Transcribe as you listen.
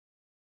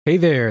Hey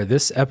there,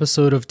 this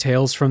episode of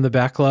Tales from the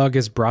Backlog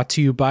is brought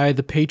to you by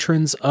the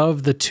patrons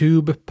of the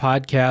Tube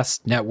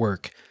Podcast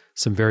Network.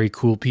 Some very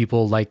cool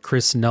people like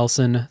Chris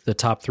Nelson, the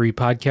Top 3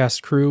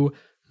 Podcast crew,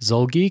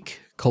 Zulgeek,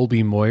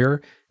 Colby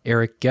Moyer,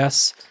 Eric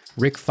Guess,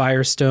 Rick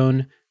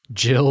Firestone,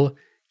 Jill,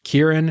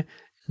 Kieran,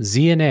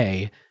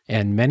 ZNA,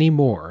 and many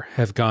more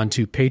have gone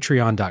to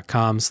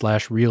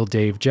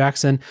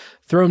patreon.com/realdavejackson,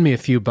 thrown me a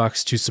few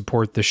bucks to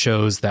support the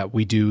shows that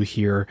we do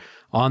here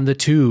on the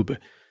Tube.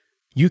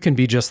 You can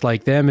be just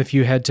like them if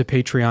you head to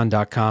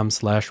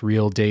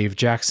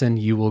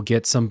patreon.com/realdavejackson. You will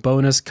get some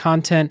bonus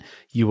content.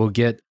 You will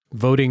get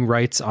voting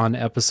rights on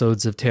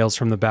episodes of Tales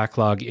from the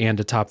Backlog and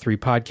a Top 3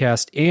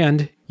 podcast,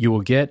 and you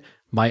will get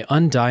my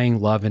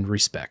undying love and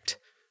respect.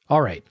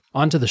 All right,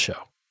 on to the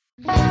show.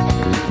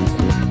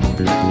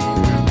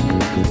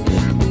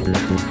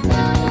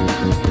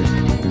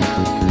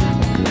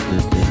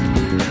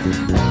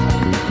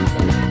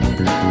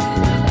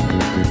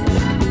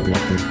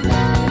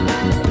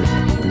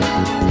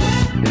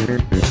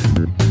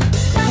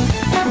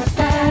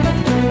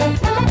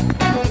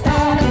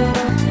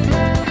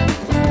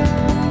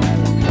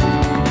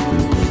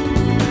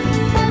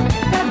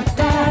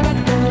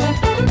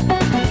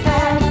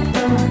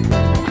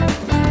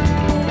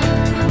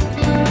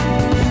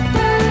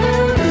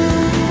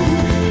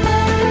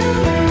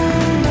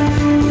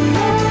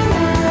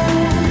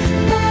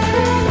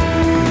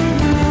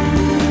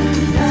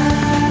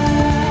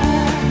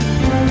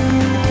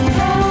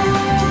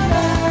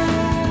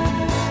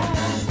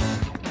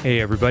 Hey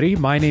everybody,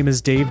 my name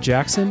is Dave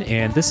Jackson,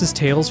 and this is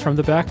Tales from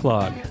the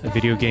Backlog, a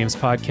video games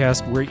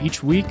podcast where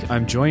each week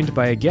I'm joined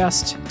by a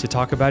guest to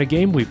talk about a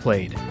game we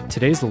played.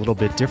 Today's a little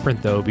bit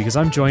different though, because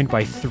I'm joined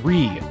by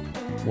 3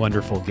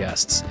 wonderful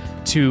guests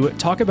to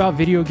talk about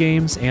video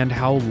games and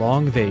how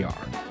long they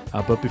are.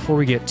 But before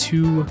we get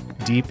too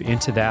deep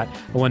into that,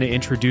 I want to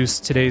introduce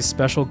today's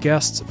special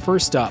guests.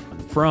 First up,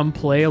 from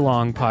Play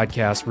Along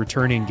Podcast,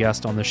 returning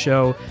guest on the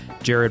show,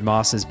 Jared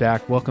Moss is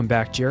back. Welcome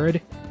back,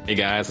 Jared. Hey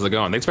guys, how's it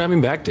going? Thanks for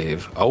having me back,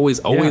 Dave. Always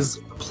a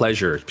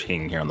pleasure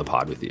being here on the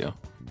pod with you.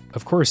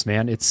 Of course,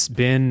 man. It's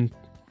been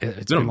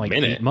like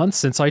minute. 8 months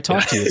since I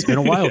talked to you. It's been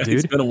a while, dude.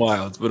 It's been a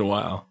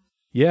while.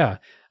 Yeah.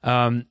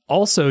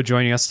 Also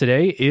joining us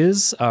today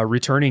is a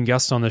returning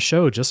guest on the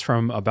show just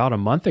from about a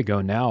month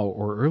ago now,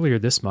 or earlier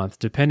this month,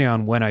 depending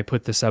on when I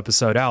put this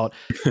episode out.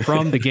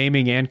 From the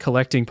Gaming and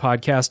Collecting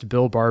Podcast,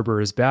 Bill Barber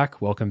is back.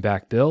 Welcome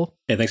back, Bill.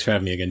 Hey, thanks for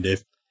having me again,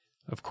 Dave.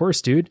 Of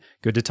course, dude.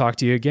 Good to talk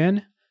to you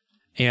again.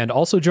 And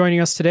also joining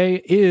us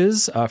today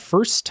is a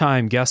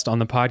first-time guest on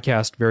the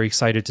podcast. Very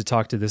excited to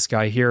talk to this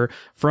guy here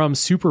from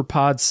Super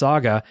Pod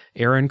Saga,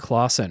 Aaron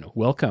Klaassen.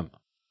 Welcome.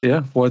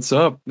 Yeah, what's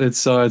up?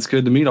 It's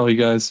good to meet all you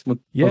guys.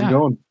 How's it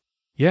going?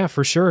 Yeah,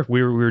 for sure.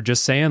 We were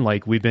just saying,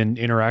 like, we've been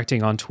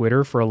interacting on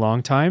Twitter for a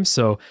long time,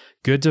 so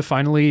good to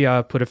finally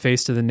put a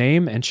face to the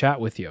name and chat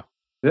with you.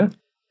 Yeah.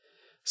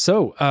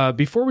 So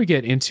before we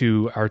get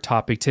into our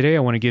topic today, I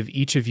want to give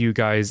each of you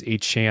guys a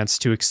chance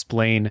to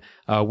explain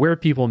where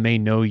people may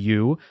know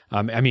you.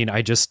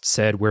 I just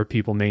said where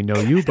people may know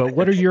you, but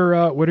what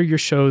are your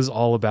shows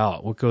all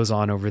about? What goes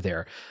on over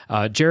there?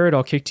 Jared,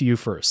 I'll kick to you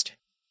first.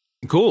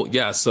 Cool.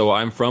 Yeah. So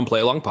I'm from Play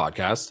Along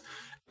Podcast,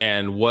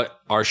 and what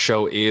our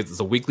show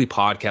is a weekly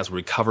podcast where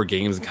we cover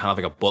games in kind of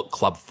like a book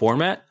club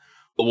format.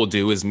 What we'll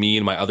do is me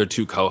and my other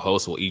 2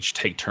 co-hosts will each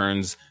take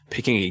turns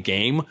picking a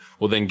game.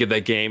 We'll then get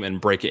that game and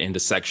break it into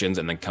sections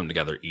and then come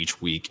together each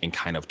week and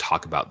kind of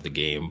talk about the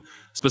game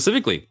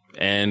specifically.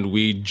 And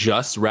we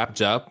just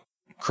wrapped up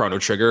Chrono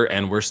Trigger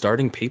and we're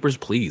starting Papers,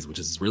 Please, which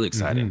is really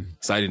exciting. Mm-hmm.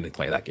 Exciting to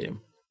play that game.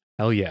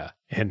 Hell yeah.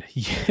 And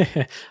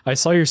yeah, I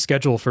saw your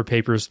schedule for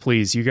Papers,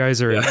 Please. You guys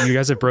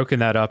have broken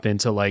that up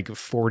into like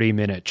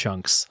 40-minute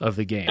chunks of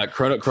the game.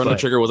 Chrono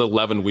Trigger was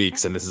 11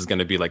 weeks, and this is going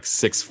to be like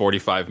 6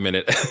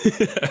 45-minute.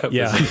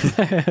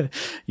 Yeah.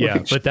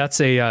 Yeah. But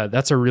that's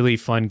a really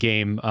fun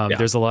game.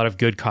 There's a lot of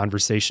good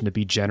conversation to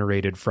be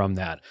generated from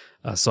that.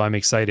 So I'm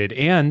excited.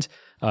 And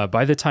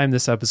by the time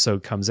this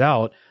episode comes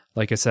out,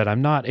 like I said,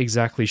 I'm not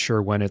exactly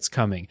sure when it's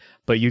coming,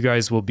 but you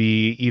guys will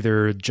be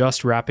either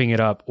just wrapping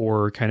it up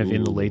or kind of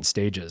in the late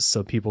stages.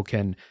 So people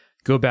can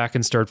go back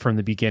and start from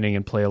the beginning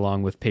and play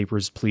along with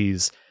Papers,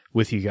 Please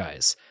with you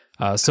guys.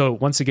 So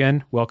once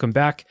again, welcome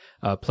back.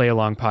 Play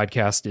Along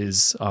Podcast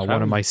is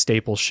one of my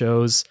staple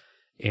shows,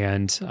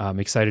 and I'm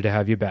excited to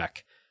have you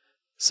back.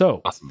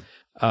 So awesome.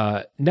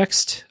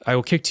 Next, I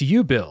will kick to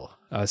you, Bill.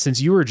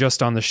 Since you were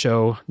just on the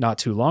show not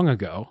too long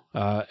ago,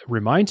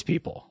 remind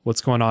people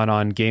what's going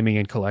on Gaming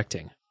and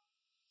Collecting.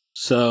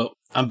 So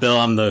I'm Bill.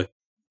 I'm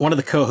one of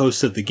the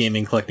co-hosts of the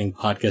Gaming Collecting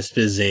Podcast. It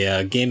is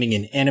a gaming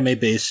and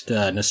anime-based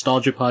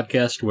nostalgia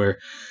podcast where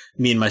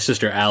me and my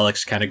sister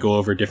Alex kind of go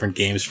over different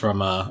games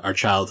from our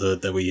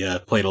childhood that we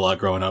played a lot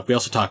growing up. We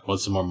also talk about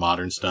some more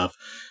modern stuff,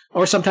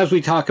 or sometimes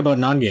we talk about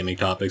non-gaming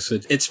topics.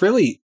 It's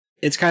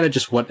kind of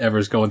just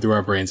whatever's going through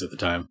our brains at the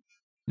time.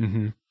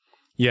 Mm-hmm.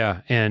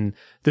 Yeah, and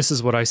this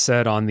is what I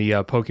said on the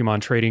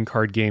Pokemon trading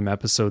card game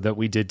episode that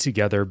we did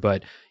together,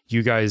 but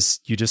you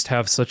guys, you just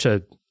have such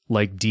a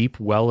like deep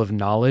well of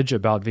knowledge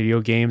about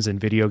video games and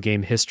video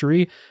game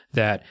history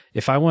that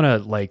if I want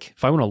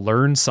to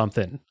learn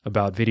something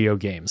about video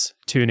games,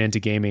 tune into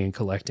Gaming and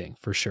Collecting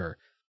for sure.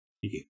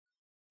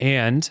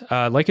 And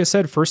like I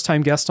said, first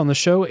time guest on the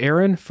show,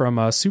 Aaron from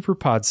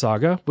Superpod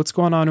Saga. What's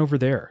going on over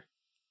there?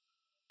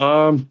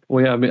 Well,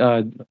 yeah, I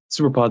mean,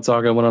 Superpod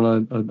Saga went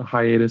on a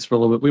hiatus for a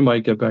little bit. We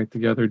might get back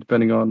together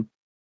depending on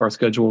our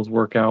schedules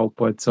work out.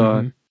 But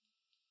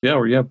yeah,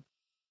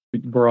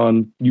 we're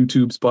on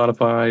YouTube,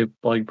 Spotify,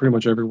 like pretty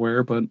much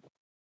everywhere. But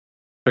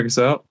check us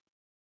out.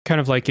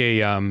 Kind of like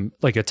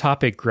a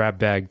topic grab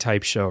bag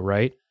type show,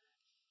 right?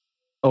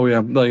 Oh yeah,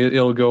 like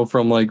it'll go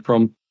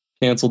from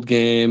canceled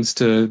games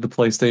to the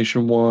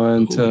PlayStation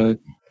 1 to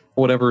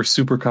whatever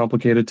super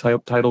complicated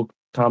title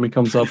Tommy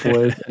comes up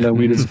with, and then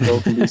we just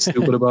go and be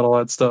stupid about all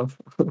that stuff.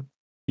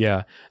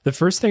 Yeah. The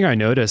first thing I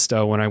noticed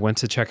when I went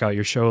to check out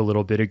your show a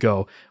little bit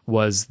ago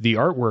was the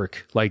artwork,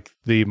 like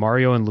the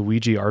Mario and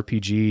Luigi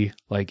RPG,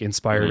 like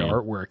inspired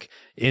artwork.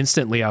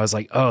 Instantly, I was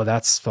like, oh,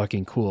 that's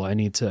fucking cool. I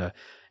need to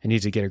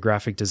get a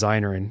graphic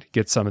designer and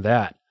get some of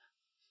that.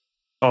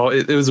 Oh,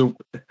 it was a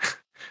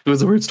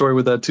weird story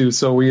with that too.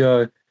 So we,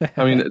 I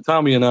mean,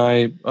 Tommy and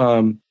I,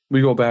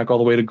 we go back all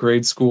the way to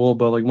grade school,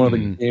 but like one of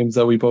the games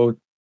that we both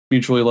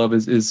mutually love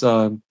is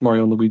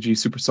Mario and Luigi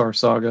Superstar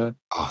Saga.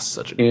 Oh,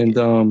 such a good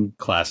game.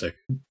 Classic.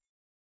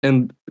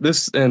 And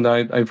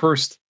I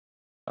first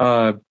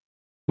went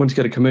to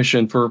get a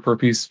commission for a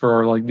piece for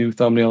our like new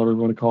thumbnail, whatever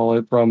we want to call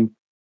it, from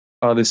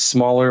this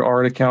smaller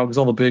art account, because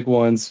all the big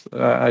ones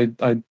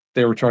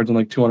they were charging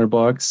like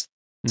 $200.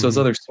 So this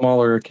other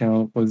smaller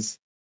account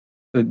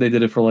they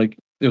did it for like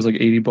it was like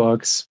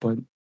 $80, but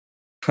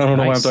I don't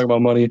know why I'm talking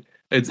about money.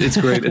 It's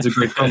great. It's a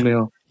great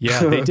thumbnail. Yeah,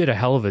 they did a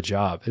hell of a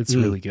job. It's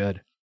really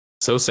good.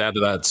 So sad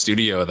that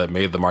studio that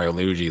made the Mario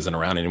Luigi isn't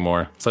around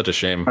anymore. Such a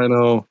shame. I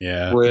know.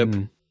 Yeah. Rip.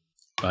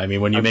 I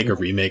mean, when you make a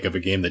remake of a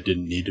game that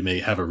didn't need to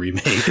have a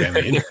remake, I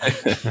mean,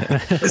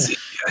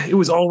 it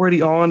was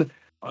already on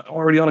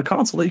a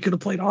console that you could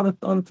have played on a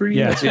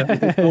 3DS. Yeah,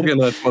 we'll get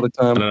that another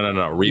time.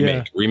 No.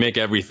 Remake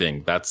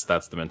everything. That's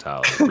the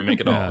mentality.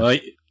 Remake it all. Well,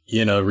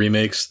 you know,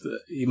 remakes.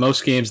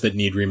 Most games that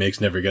need remakes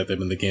never get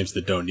them, and the games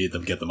that don't need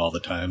them get them all the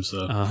time.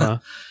 So,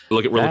 we're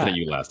looking at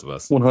you, Last of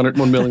Us. 1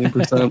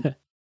 million%.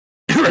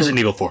 Resident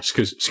Evil 4.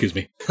 Excuse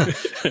me.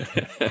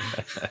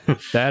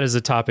 That is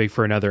a topic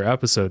for another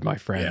episode, my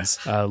friends.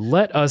 Yeah.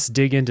 Let us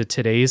dig into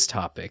today's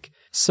topic.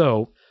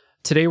 So,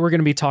 today we're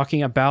going to be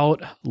talking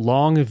about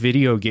long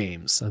video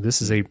games.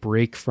 This is a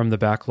break from the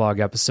backlog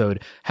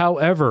episode.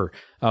 However,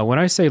 when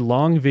I say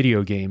long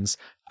video games,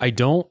 I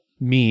don't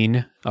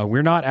mean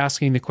we're not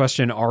asking the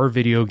question, are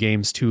video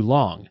games too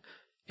long?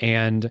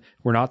 And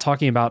we're not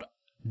talking about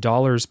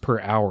dollars per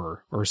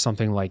hour or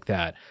something like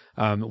that.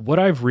 What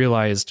I've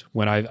realized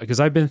because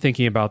I've been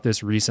thinking about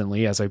this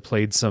recently as I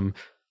played some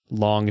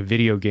long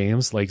video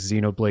games like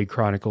Xenoblade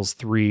Chronicles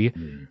 3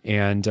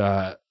 and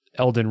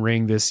Elden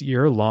Ring this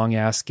year, long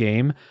ass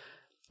game.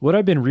 What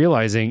I've been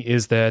realizing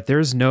is that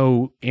there's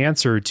no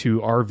answer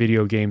to are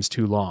video games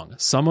too long.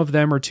 Some of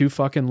them are too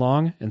fucking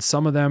long and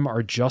some of them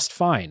are just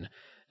fine.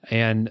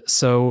 And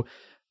so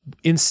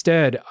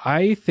instead,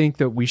 I think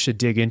that we should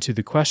dig into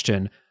the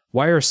question,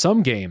 why are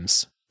some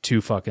games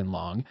too fucking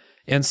long?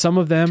 And some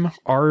of them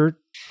are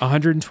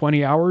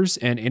 120 hours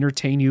and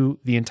entertain you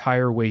the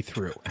entire way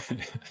through.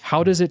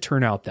 How does it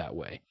turn out that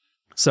way?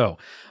 So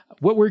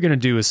what we're going to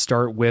do is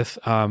start with,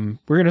 we're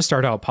going to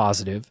start out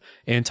positive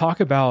and talk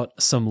about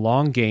some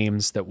long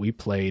games that we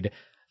played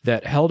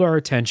that held our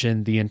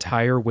attention the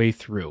entire way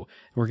through.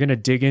 We're going to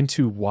dig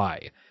into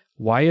why.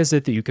 Why is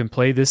it that you can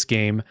play this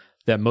game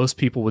that most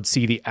people would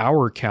see the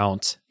hour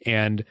count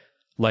and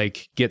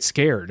like get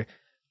scared?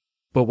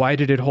 But why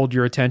did it hold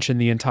your attention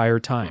the entire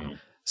time?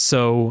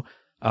 So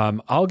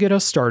I'll get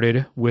us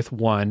started with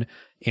one.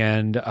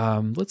 And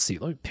let's see,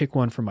 let me pick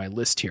one from my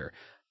list here.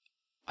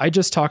 I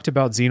just talked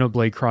about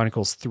Xenoblade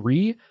Chronicles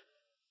 3.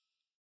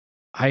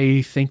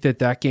 I think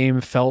that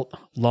game felt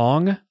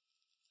long.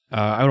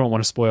 I don't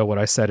want to spoil what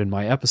I said in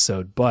my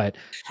episode, but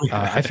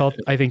I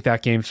think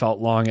that game felt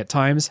long at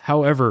times.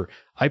 However,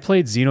 I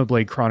played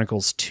Xenoblade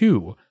Chronicles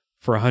 2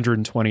 for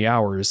 120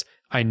 hours.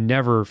 I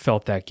never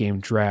felt that game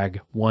drag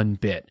one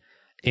bit.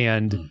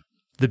 And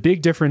the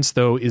big difference,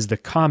 though, is the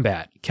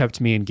combat kept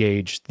me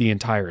engaged the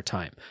entire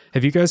time.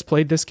 Have you guys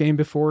played this game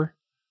before?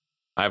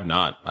 I have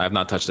not. I have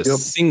not touched a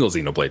single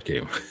Xenoblade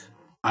game.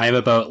 I'm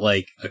about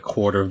like a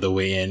quarter of the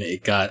way in.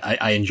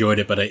 I enjoyed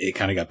it, but it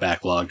kind of got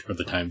backlogged for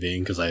the time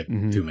being because I have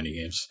too many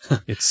games.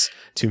 It's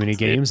too many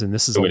games, and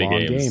this is a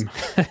long game.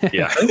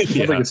 Yeah. I think we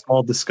had like a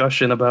small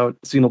discussion about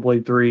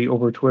Xenoblade 3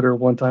 over Twitter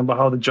one time about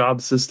how the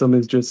job system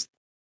is just,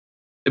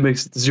 it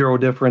makes zero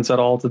difference at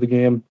all to the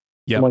game.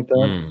 Yeah. Like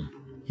that.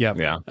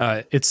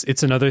 Yeah.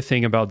 It's another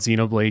thing about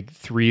Xenoblade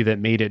 3 that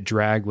made it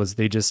drag was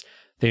they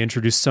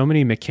introduced so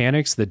many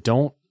mechanics that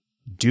don't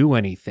do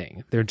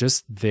anything. They're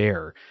just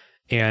there.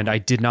 And I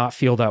did not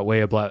feel that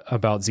way about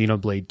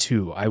Xenoblade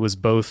 2. I was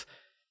both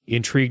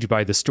intrigued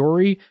by the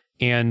story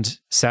and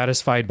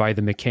satisfied by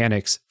the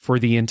mechanics for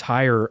the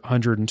entire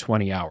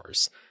 120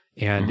 hours.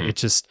 And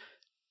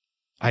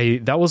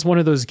that was one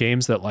of those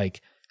games that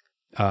like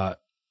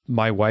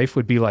my wife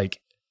would be like,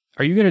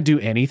 are you going to do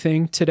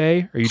anything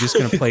today? Or are you just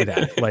going to play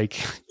that? Like,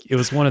 it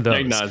was one of those.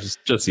 Like, no, just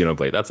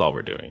Xenoblade. That's all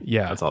we're doing.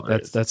 Yeah,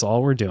 that's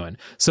all we're doing.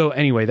 So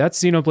anyway,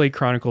 that's Xenoblade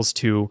Chronicles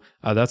 2.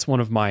 That's one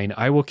of mine.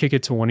 I will kick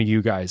it to one of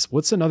you guys.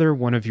 What's another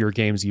one of your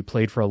games you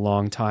played for a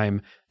long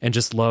time and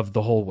just loved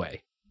the whole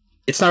way?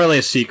 It's not really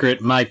a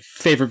secret. My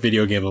favorite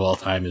video game of all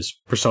time is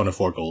Persona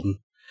 4 Golden.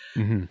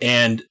 Mm-hmm.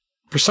 And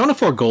Persona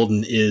 4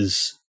 Golden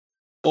is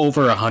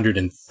over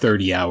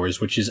 130 hours,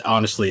 which is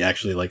honestly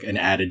actually like an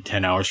added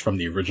 10 hours from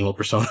the original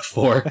Persona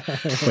 4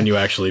 when you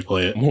actually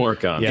play it. More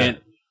content. Yeah.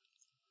 And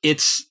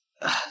it's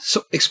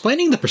so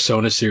explaining the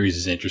Persona series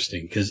is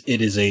interesting because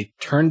it is a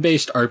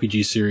turn-based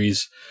RPG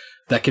series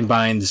that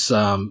combines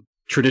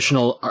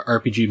traditional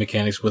RPG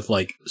mechanics with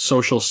like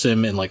social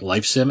sim and like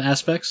life sim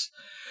aspects.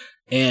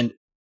 And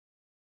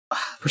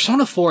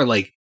Persona 4,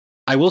 like,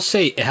 I will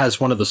say it has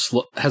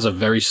has a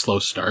very slow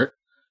start,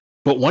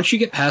 but once you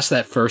get past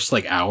that first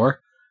like hour,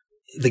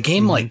 the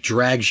game like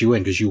drags you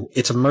in because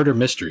it's a murder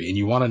mystery and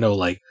you want to know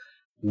like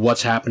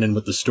what's happening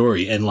with the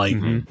story, and like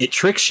it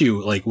tricks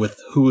you like with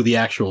who the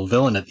actual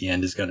villain at the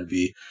end is going to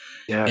be.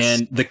 Yes.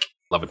 And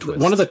love a twist.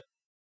 One of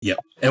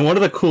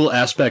the cool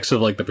aspects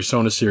of like the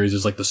Persona series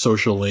is like the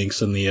social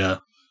links and the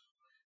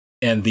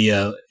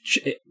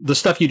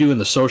stuff you do in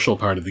the social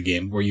part of the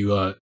game where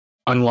you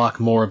unlock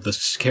more of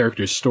the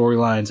characters'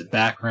 storylines and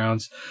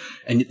backgrounds,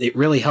 and it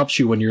really helps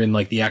you when you're in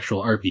like the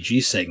actual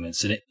RPG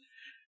segments. And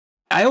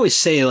I always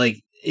say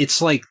like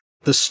it's like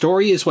the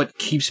story is what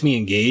keeps me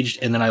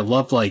engaged, and then I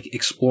love like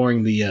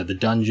exploring the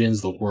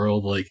dungeons, the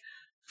world, like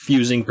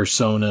fusing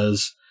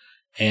personas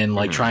and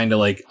like trying to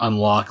like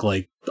unlock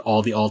like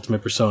all the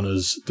ultimate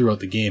personas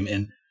throughout the game.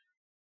 And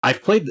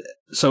I've played,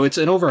 so it's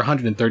an over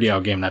 130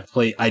 hour game,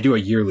 and I do a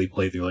yearly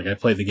playthrough. Like I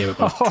played the game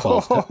about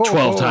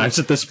 12 times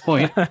at this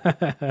point.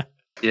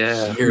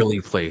 Yeah.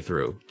 Yearly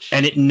playthrough.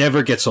 And it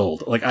never gets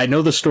old. Like I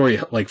know the story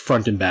like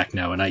front and back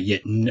now, and I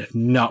yet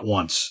not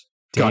once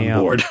gotten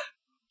bored.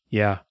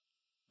 Yeah.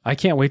 I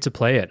can't wait to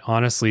play it.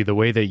 Honestly, the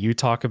way that you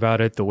talk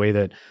about it, the way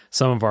that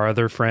some of our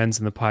other friends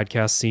in the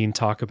podcast scene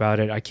talk about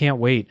it, I can't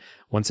wait.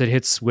 Once it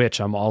hits Switch,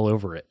 I'm all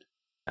over it.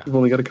 We've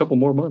only got a couple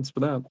more months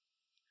for that.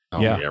 Oh,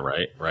 yeah,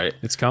 right.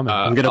 It's coming.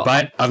 I'm gonna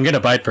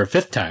buy it for a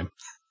fifth time.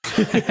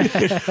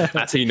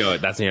 That's how you know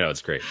it. That's how you know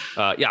it's great.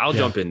 I'll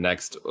jump in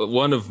next.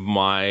 One of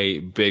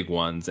my big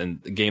ones,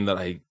 and the game that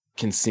I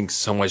can sink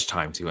so much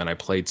time to, and I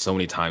played so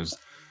many times,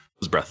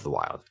 was Breath of the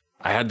Wild.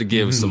 I had to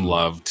give some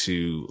love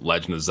to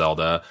Legend of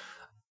Zelda.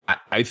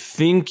 I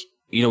think,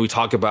 we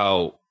talk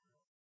about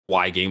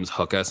why games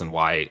hook us and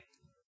why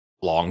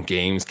long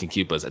games can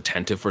keep us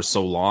attentive for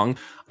so long.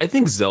 I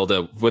think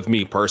Zelda, with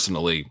me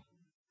personally,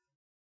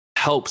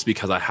 helps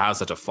because I have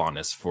such a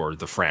fondness for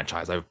the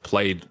franchise. I've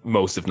played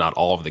most, if not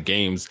all, of the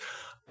games.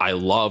 I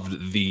loved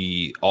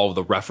all of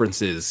the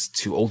references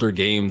to older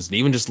games, and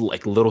even just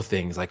like little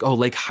things like,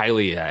 Lake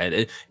Hylia.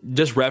 It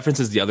just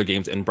references the other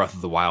games in Breath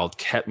of the Wild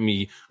kept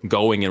me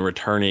going and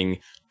returning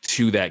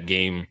to that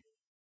game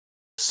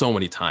so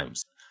many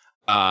times.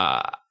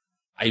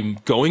 I'm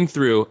going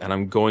through,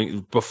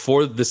 and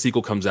before the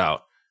sequel comes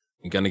out,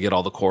 I'm going to get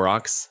all the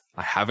Koroks.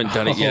 I haven't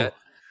done it yet.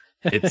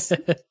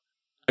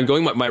 I'm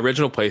going my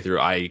original playthrough.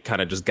 I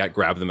kind of just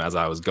grabbed them as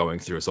I was going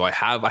through. So I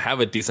have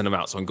a decent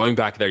amount. So I'm going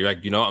back there. You're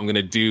like, I'm going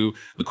to do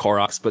the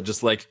Koroks, but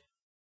just like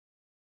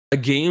a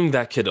game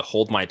that could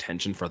hold my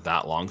attention for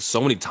that long so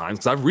many times.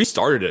 Cause I've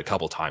restarted it a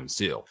couple times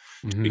too,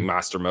 doing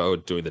master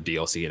mode, doing the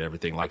DLC and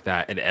everything like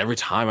that. And every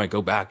time I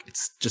go back,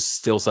 it's just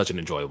still such an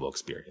enjoyable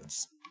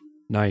experience.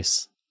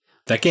 Nice.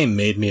 That game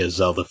made me a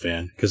Zelda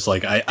fan because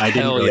like I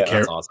didn't really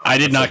care. Awesome. I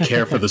did not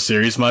care for the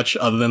series much,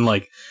 other than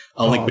like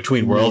A Link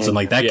Between Worlds, and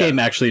like that game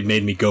actually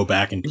made me go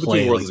back and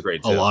play like, is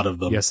great a lot of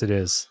them. Yes, it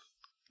is.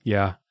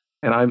 Yeah,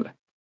 and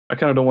I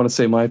kind of don't want to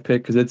say my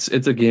pick because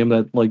it's a game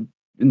that like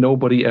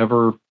nobody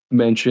ever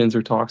mentions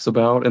or talks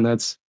about, and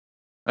that's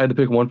I had to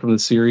pick one from the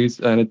series,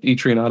 and it's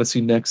Etrian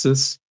Odyssey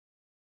Nexus,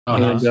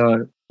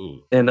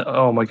 and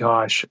oh my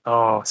gosh,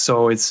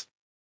 so it's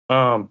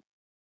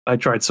I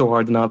tried so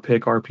hard to not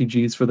pick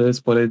RPGs for this,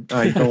 but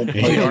I don't.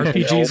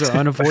 RPGs are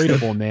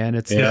unavoidable, man.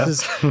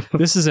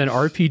 This is an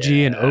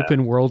RPG and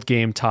open world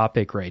game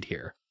topic right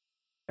here.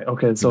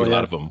 Okay, so a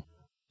lot of them.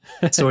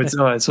 So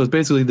it's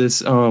basically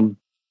this.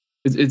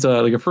 It's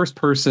like a first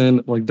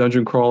person like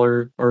dungeon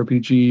crawler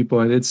RPG,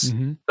 but it's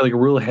like a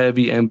real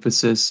heavy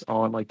emphasis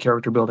on like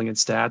character building and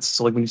stats.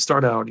 So like when you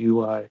start out,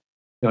 you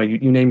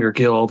name your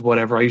guild,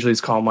 whatever. I usually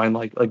just call mine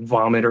like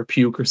vomit or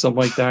puke or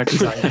something like that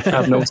because I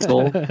have no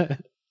soul.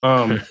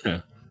 And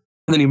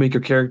then you make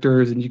your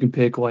characters, and you can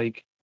pick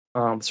like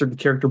certain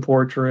character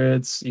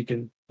portraits. You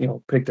can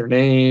pick their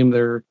name,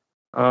 their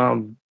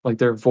like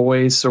their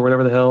voice or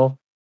whatever the hell,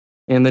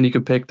 and then you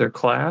can pick their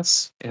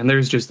class. And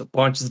there's just a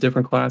bunch of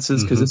different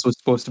classes because this was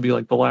supposed to be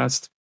like the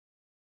last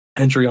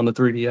entry on the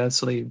 3DS,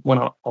 so they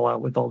went all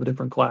out with all the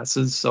different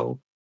classes. So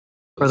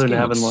rather than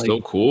having like so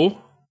cool,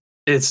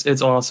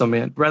 it's awesome,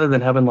 man. Rather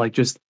than having like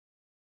just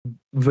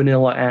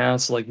vanilla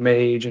ass like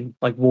mage and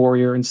like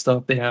warrior and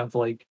stuff, they have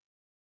like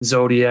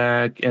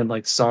Zodiac and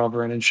like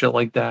Sovereign and shit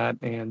like that.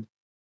 And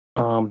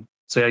so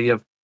yeah, you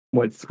have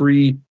what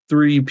three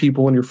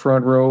people in your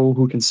front row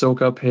who can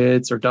soak up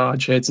hits or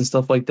dodge hits and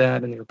stuff like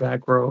that, and your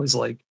back row is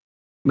like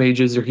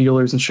mages or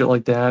healers and shit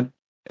like that.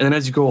 And then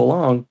as you go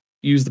along,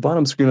 you use the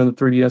bottom screen on the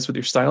 3DS with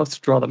your stylus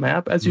to draw the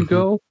map as you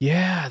go.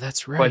 Yeah,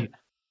 that's right. But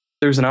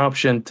there's an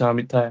option to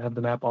have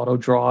the map auto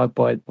draw,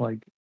 but like,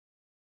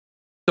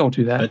 don't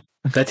do that.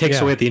 That takes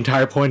away the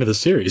entire point of the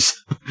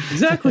series.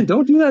 Exactly.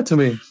 Don't do that to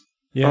me.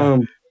 Yeah.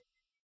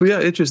 But yeah,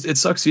 it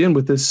sucks you in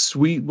with this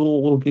sweet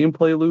little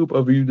gameplay loop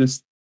of you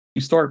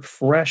start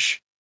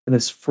fresh in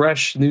this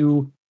fresh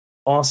new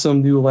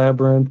awesome new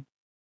labyrinth,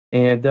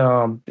 and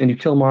you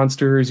kill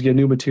monsters, you get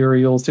new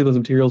materials, take those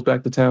materials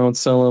back to town,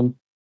 sell them,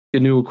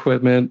 get new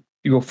equipment.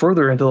 You go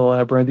further into the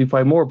labyrinth, you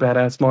fight more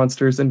badass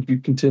monsters, and you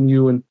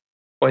continue and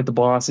fight the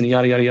boss and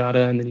yada yada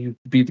yada, and then you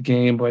beat the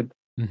game. But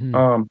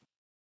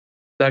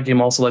that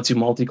game also lets you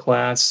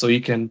multi-class, so you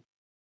can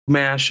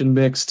mash and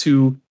mix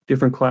two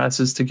different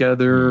classes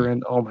together,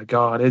 and oh my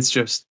god,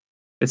 it's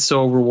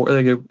so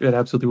rewarding. Like it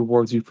absolutely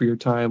rewards you for your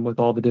time with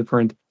all the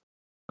different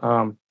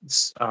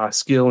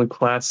skill and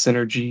class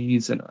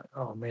synergies, and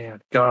oh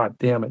man, god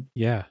damn it,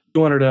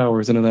 200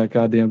 hours into that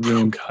goddamn game.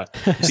 Oh god,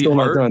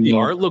 the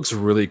art looks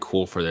really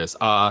cool for this.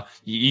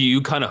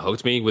 You kind of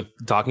hooked me with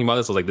talking about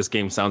this. I was like, this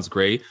game sounds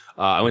great.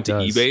 I went to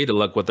eBay to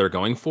look what they're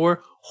going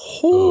for.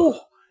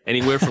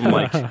 Anywhere from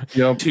like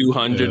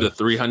 $200 to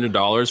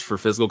 $300 for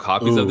physical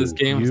copies of this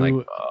game. It's like,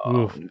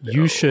 no.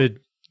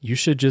 You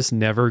should just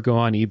never go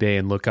on eBay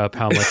and look up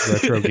how much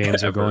retro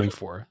games are going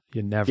for.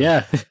 You never.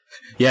 Yeah.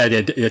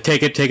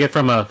 Take it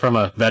from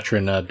a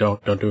veteran.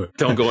 Don't do it.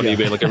 Don't go on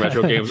eBay and look at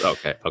retro games.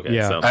 Okay.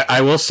 Yeah. So. I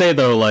will say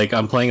though, like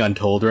I'm playing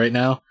Untold right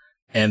now,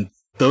 and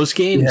those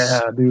games,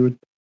 dude,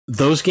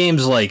 those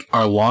games like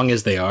are long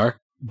as they are.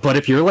 But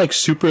if you're like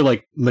super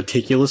like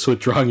meticulous with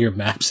drawing your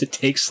maps, it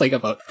takes like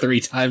about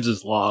 3 times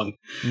as long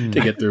to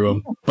get through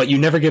them. But you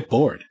never get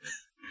bored.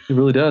 It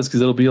really does,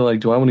 because it'll be like,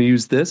 do I want to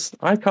use this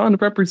icon to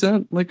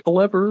represent like a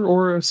lever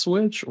or a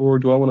switch, or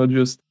do I want to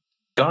just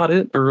got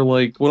it, or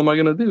like what am I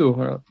gonna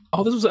do?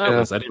 Oh, this was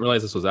Atlas. I didn't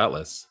realize this was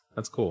Atlas.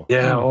 That's cool.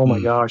 Yeah. Oh my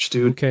gosh,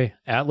 dude. Okay,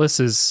 Atlas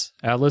is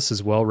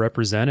well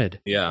represented.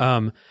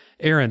 Yeah.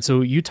 Aaron,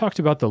 so you talked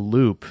about the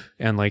loop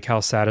and like how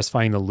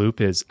satisfying the loop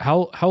is.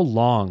 How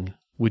long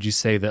would you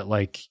say that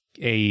like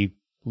a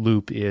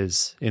loop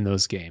is in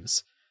those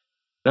games?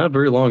 Not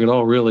very long at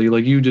all, really.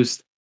 Like you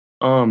just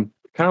kind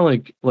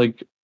of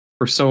like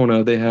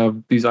Persona, they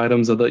have these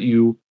items that let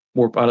you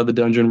warp out of the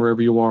dungeon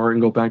wherever you are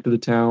and go back to the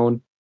town.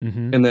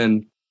 And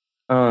then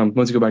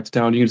once you go back to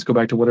town, you can just go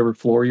back to whatever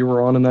floor you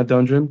were on in that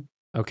dungeon.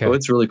 Okay. So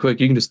it's really quick.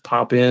 You can just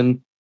pop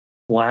in,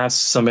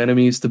 blast some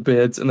enemies to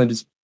bits, and then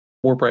just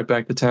warp right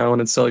back to town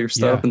and sell your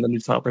stuff, and then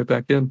just hop right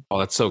back in. Oh,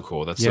 that's so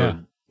cool. That's so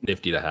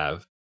nifty to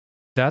have.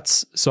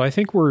 So I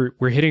think we're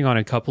hitting on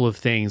a couple of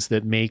things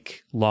that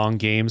make long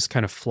games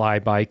kind of fly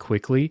by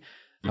quickly.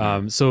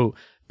 So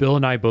Bill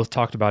and I both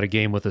talked about a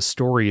game with a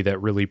story that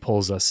really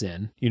pulls us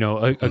in. You know,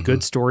 a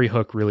good story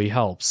hook really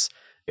helps.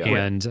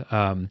 And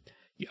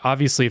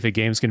obviously, if a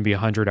game's going to be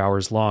 100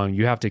 hours long,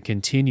 you have to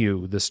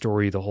continue the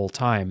story the whole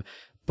time.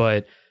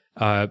 But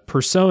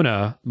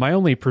Persona, my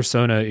only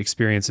Persona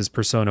experience is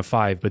Persona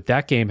 5, but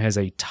that game has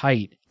a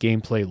tight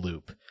gameplay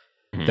loop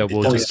that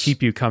will just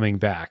keep you coming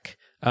back.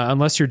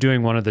 Unless you're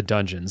doing one of the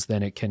dungeons,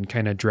 then it can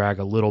kind of drag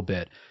a little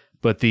bit.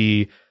 But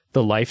the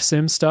life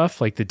sim stuff,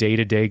 like the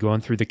day-to-day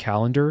going through the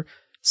calendar,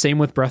 same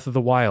with Breath of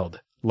the Wild.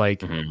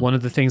 Like one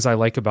of the things I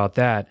like about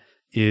that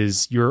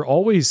is you're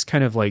always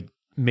kind of like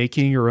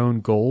making your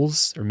own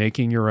goals or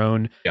making your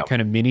own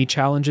kind of mini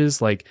challenges,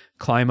 like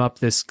climb up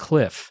this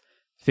cliff,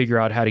 figure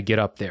out how to get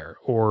up there.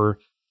 Or,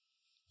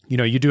 you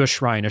know, you do a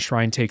shrine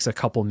takes a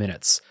couple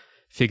minutes,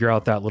 figure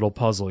out that little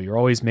puzzle. You're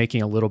always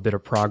making a little bit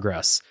of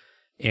progress.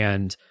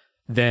 And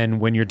then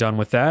when you're done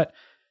with that,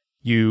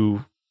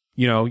 you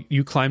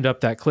climbed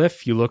up that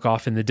cliff, you look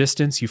off in the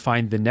distance, you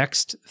find the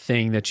next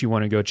thing that you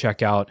want to go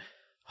check out,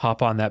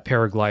 hop on that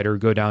paraglider,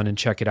 go down and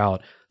check it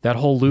out. That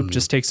whole loop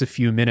just takes a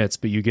few minutes,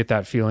 but you get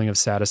that feeling of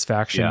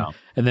satisfaction.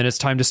 And then it's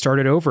time to start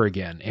it over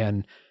again.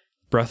 And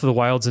Breath of the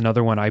Wild's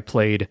another one I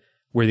played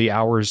where the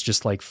hours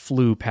just like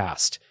flew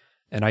past.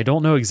 And I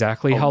don't know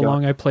exactly how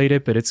long I played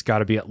it, but it's got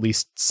to be at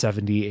least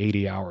 70,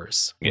 80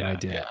 hours when I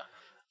did.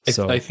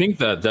 So I think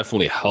that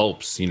definitely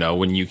helps, you know,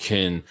 when you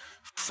can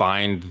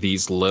find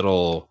these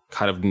little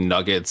kind of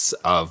nuggets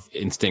of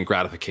instant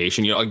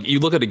gratification. You know, like you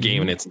look at a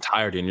game in its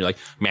entirety and you're like,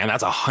 man,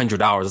 that's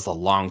 100 hours. That's a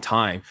long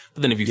time.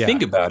 But then if you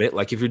think about it,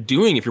 like if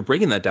you're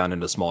breaking that down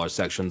into smaller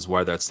sections,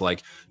 where that's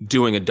like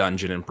doing a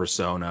dungeon in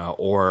Persona,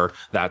 or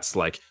that's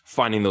like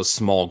finding those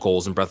small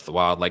goals in Breath of the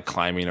Wild, like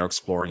climbing or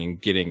exploring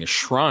and getting a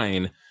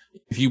shrine.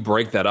 If you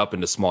break that up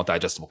into small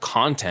digestible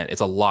content,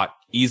 it's a lot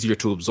easier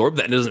to absorb.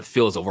 That doesn't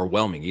feel as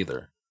overwhelming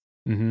either.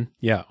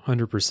 Yeah,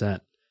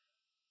 100%.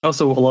 I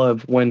also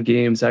love when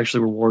games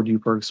actually reward you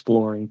for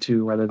exploring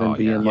too, rather than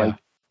being like,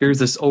 here's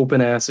this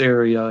open ass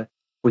area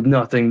with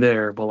nothing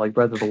there. But like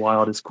Breath of the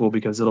Wild is cool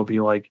because it'll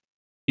be like,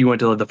 you went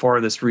to like, the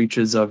farthest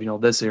reaches of,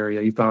 this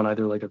area, you found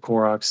either like a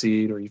Korok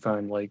seed or you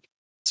find like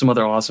some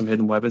other awesome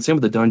hidden weapons. Same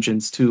with the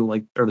dungeons too,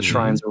 like, or the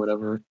shrines or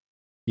whatever.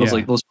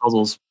 Those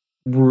puzzles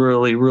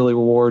really, really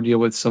reward you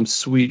with some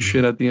sweet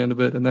shit at the end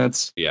of it. And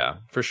that's,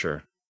 for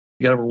sure.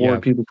 You got to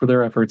reward people for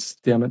their efforts.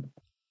 Damn it.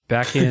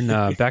 Back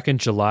in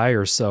July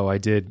or so, I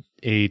did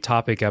a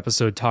topic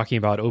episode talking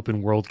about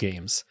open world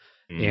games.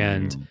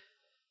 And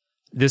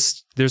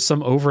there's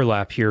some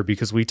overlap here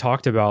because we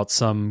talked about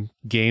some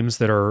games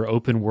that are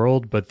open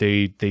world, but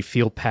they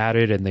feel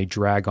padded and they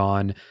drag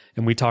on.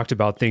 And we talked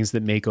about things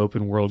that make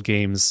open world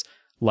games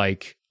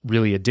like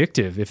really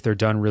addictive if they're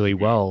done really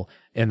well.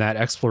 And that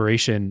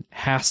exploration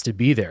has to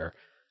be there.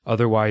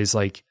 Otherwise,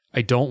 like,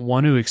 I don't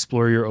want to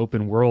explore your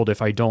open world if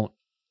I don't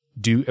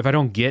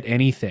get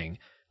anything,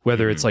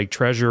 whether it's like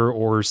treasure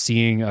or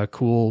seeing a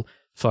cool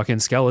fucking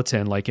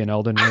skeleton like in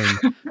Elden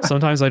Ring.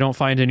 Sometimes I don't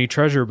find any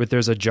treasure, but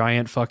there's a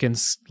giant fucking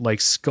like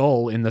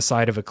skull in the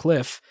side of a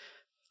cliff.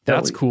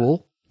 That's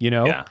cool,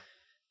 Yeah.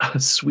 A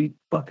sweet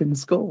fucking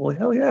skull.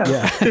 Hell yeah.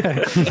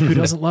 Yeah. Who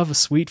doesn't love a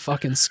sweet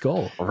fucking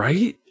skull?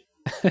 Right?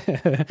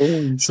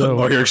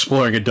 Or you're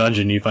exploring a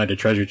dungeon, you find a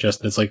treasure chest,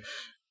 and it's like,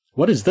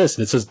 what is this?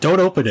 And it says,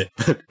 don't open it.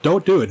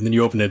 Don't do it. And then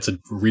you open it, it's a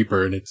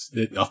Reaper, and it's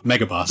a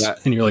Mega Boss.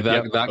 And you're like,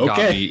 that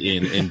got me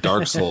in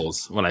Dark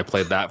Souls when I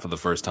played that for the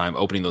first time,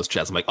 opening those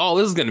chests. I'm like, oh,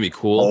 this is going to be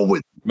cool.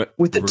 Oh,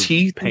 with the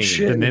teeth and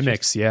shit. The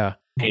mimics, yeah.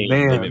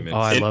 Man. Oh,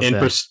 I love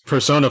that. In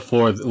Persona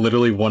 4,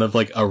 literally one of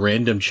like a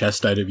random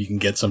chest item you can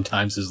get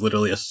sometimes is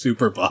literally a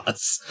super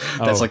boss.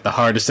 That's like the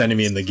hardest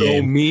enemy in the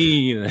game. So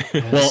mean.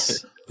 Well,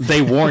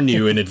 they warn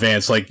you in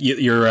advance. Like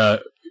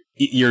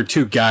your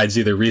two guides,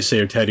 either Rise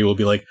or Teddy, will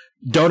be like,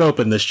 don't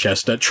open this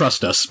chest.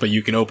 Trust us, but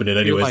you can open it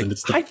anyways. Like, and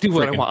it's I do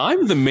what I want.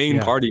 I'm the main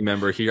party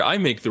member here. I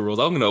make the rules.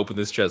 I'm going to open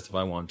this chest if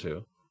I want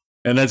to.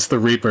 And that's the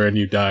Reaper, and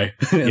you die.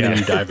 And then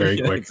you die very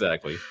quick.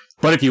 Exactly.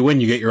 But if you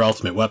win, you get your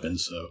ultimate weapon.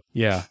 So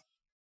yeah,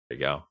 there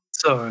you go.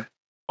 So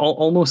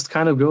almost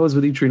kind of goes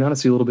with Etrian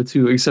Odyssey a little bit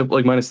too, except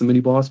like minus the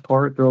mini boss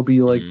part. There'll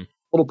be like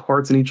little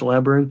parts in each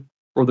labyrinth,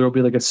 or there'll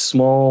be like a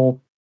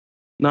small,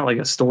 not like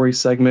a story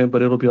segment,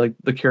 but it'll be like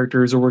the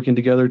characters are working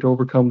together to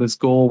overcome this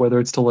goal, whether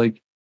it's to like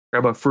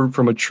grab a fruit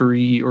from a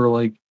tree or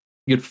like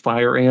get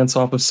fire ants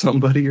off of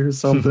somebody or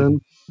something.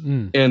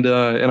 And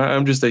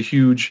I'm just a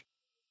huge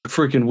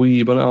freaking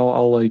weeb, and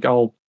I'll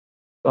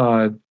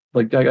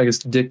I guess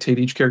dictate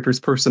each character's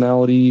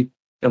personality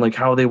and like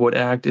how they would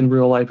act in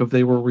real life if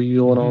they were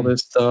real and all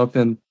this stuff.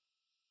 And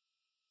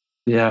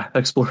yeah,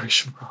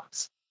 exploration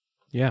rocks.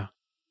 Yeah.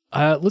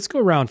 Let's go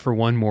around for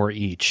one more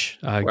each.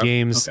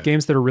 Games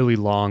that are really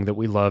long that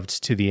we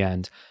loved to the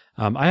end.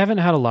 I haven't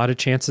had a lot of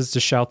chances to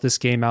shout this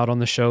game out on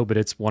the show, but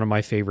it's one of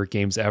my favorite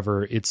games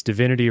ever. It's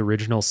Divinity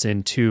Original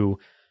Sin 2,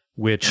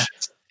 which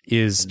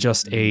is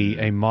just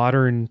a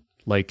modern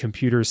like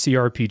computer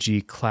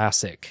CRPG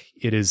classic.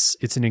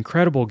 It's an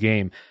incredible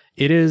game.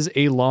 It is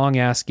a long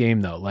ass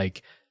game though.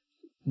 Like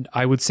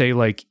I would say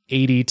like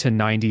 80 to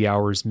 90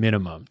 hours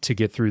minimum to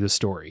get through the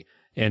story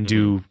and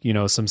do,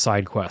 some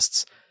side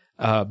quests.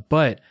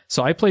 But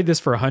so I played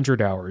this for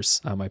 100 hours.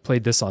 I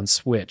played this on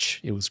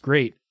Switch. It was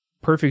great.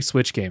 Perfect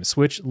Switch game.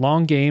 Switch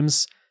long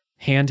games,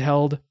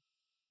 handheld,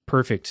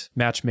 perfect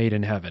match made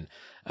in heaven.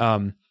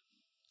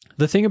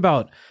 The thing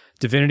about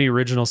Divinity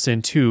Original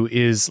Sin 2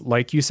 is,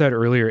 like you said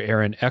earlier,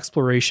 Aaron,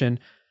 exploration.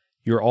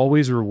 You're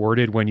always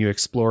rewarded when you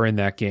explore in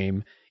that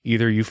game.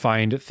 Either you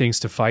find things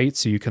to fight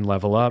so you can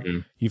level up,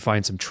 you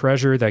find some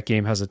treasure. That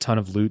game has a ton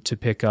of loot to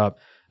pick up.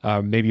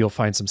 Maybe you'll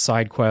find some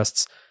side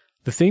quests.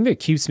 The thing that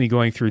keeps me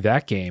going through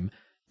that game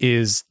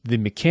is the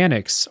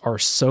mechanics are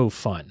so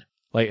fun.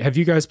 Like, have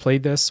you guys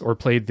played this or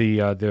played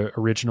the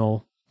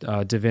original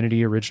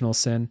Divinity Original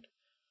Sin?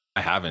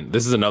 I haven't.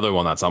 This is another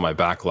one that's on my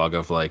backlog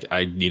of like,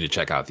 I need to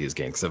check out these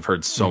games. I've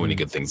heard so many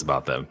good things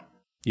about them.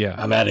 Yeah.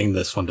 I'm adding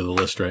this one to the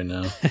list right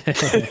now.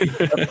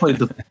 I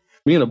played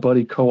me and a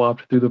buddy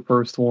co-opted through the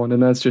first one,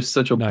 and that's just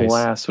such a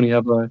blast when you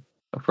have a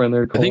friend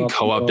there. I think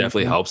co-op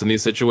definitely helps in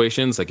these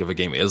situations. Like if a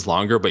game is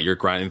longer, but you're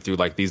grinding through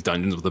like these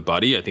dungeons with a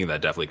buddy, I think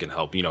that definitely can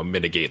help,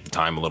 mitigate the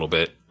time a little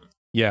bit.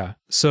 Yeah.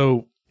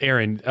 So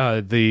Aaron,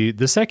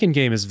 the second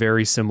game is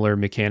very similar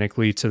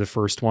mechanically to the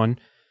first one.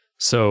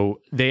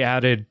 So they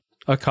added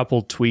a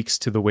couple tweaks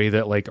to the way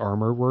that like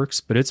armor works,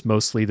 but it's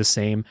mostly the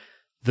same.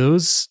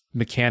 Those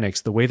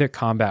mechanics, the way that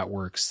combat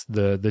works,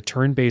 the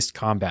turn-based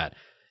combat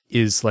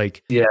is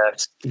like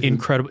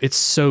incredible. It's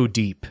so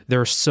deep.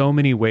 There are so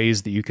many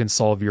ways that you can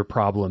solve your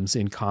problems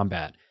in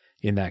combat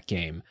in that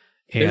game.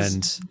 And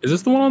is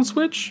this the one on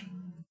Switch?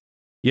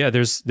 Yeah,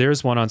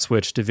 there's one on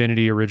Switch,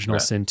 Divinity Original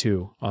Sin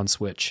 2 on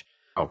Switch.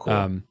 Oh,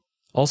 cool.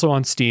 Also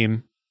on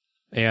Steam,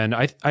 and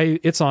I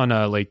it's on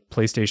like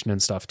PlayStation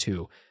and stuff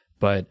too.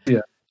 But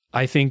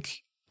I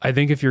think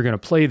if you're going to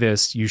play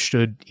this, you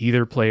should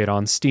either play it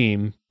on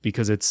Steam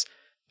because it's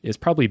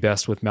probably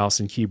best with mouse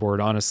and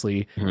keyboard,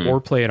 honestly, or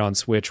play it on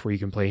Switch where you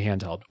can play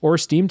handheld, or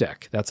Steam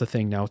Deck. That's a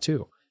thing now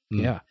too.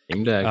 Yeah,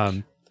 Steam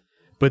Deck.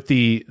 But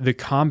the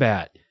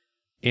combat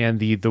and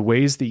the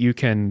ways that you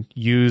can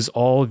use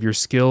all of your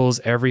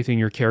skills, everything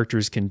your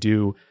characters can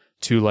do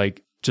to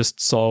like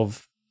just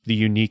solve the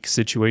unique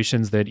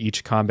situations that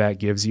each combat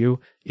gives you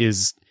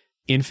is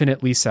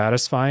infinitely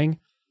satisfying.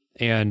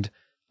 And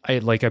I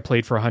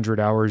played for 100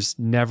 hours,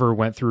 never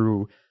went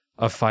through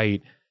a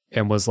fight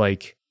and was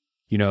like,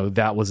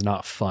 that was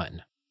not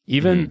fun.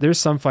 Even there's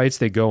some fights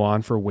that go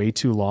on for way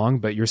too long,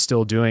 but you're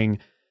still doing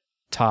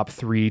top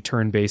 3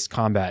 turn-based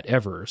combat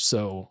ever.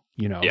 So,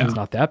 it's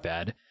not that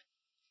bad.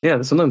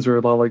 Yeah, sometimes there are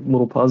a lot of like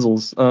little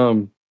puzzles.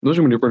 Those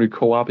are when you're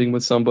co-oping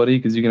with somebody,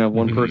 because you can have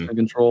one person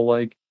control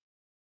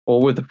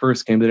with the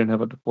first game they didn't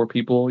have up to 4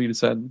 people. You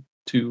just had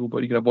 2,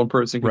 but you can have one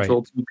person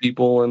control 2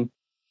 people and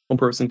one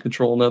person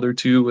control another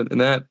 2,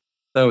 and that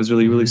was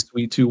really really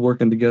sweet too.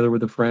 Working together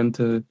with a friend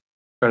to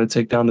try to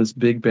take down this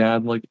big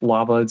bad like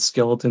lava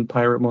skeleton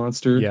pirate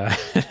monster. Yeah.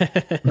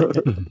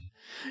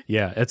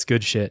 Yeah, that's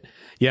good shit.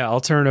 Yeah, I'll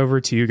turn it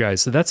over to you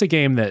guys. So that's a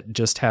game that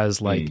just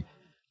has like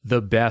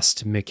the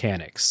best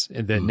mechanics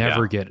that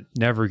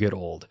never get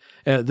old.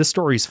 The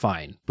story's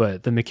fine,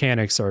 but the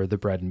mechanics are the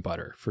bread and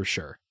butter for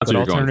sure. But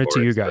I'll turn it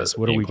to you guys.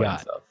 What do we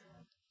got?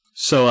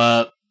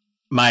 So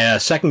my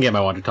second game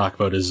I want to talk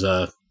about is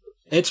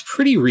it's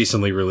pretty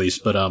recently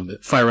released,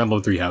 but Fire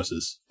Emblem Three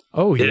Houses.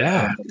 Oh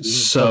yeah.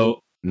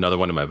 So another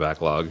one in my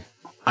backlog.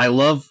 I'm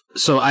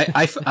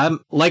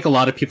like a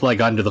lot of people, I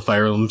got into the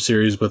Fire Emblem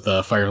series with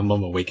Fire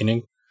Emblem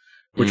Awakening,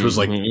 which was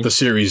like the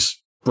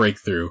series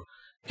breakthrough.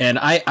 And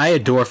I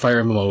adore Fire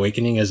Emblem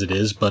Awakening as it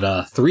is,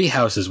 but Three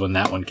Houses, when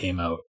that one came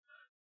out,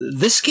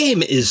 this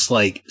game is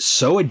like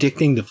so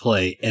addicting to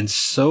play and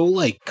so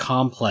like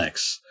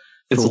complex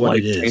for what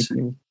it is.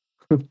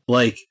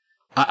 Like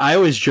I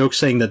always joke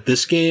saying that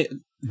this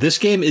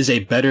game is a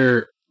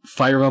better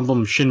Fire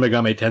Emblem Shin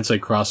Megami Tensei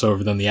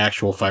crossover than the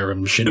actual Fire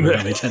Emblem Shin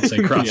Megami Tensei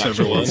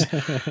crossover was.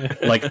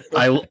 Like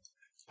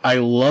I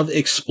love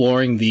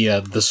exploring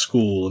the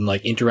school and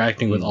like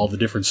interacting with all the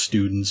different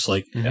students,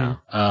 like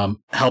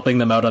helping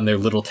them out on their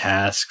little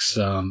tasks,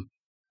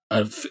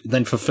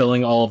 then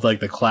fulfilling all of like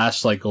the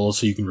class like goals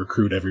so you can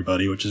recruit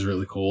everybody, which is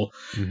really cool.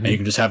 And you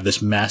can just have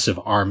this massive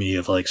army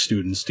of like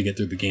students to get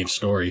through the game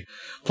story.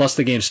 Plus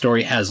the game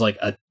story has like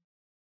a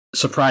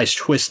surprise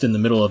twist in the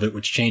middle of it,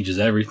 which changes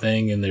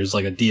everything. And there's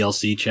like a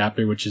DLC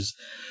chapter, which is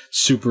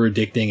super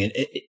addicting. And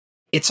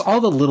it's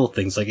all the little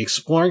things, like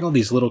exploring all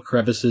these little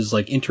crevices,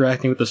 like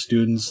interacting with the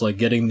students, like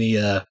getting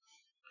the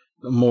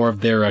more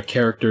of their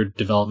character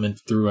development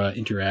through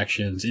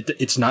interactions.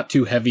 It's not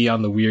too heavy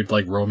on the weird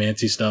like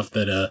romancy stuff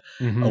that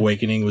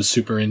Awakening was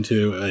super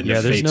into, and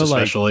Fates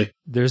especially.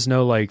 There's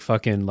no like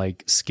fucking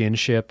like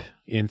skinship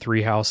in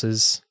Three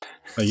Houses.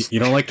 You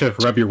don't like to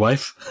rub your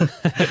wife?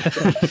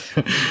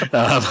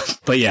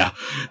 But yeah,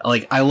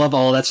 like I love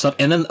all that stuff.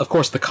 And then of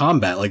course the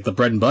combat, like the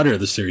bread and butter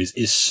of the series,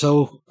 is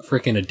so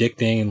freaking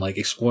addicting, and like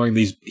exploring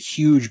these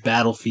huge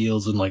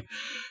battlefields and like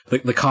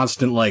the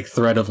constant like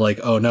threat of like,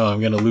 oh no, I'm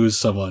going to lose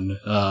someone.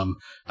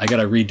 I got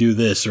to redo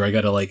this, or I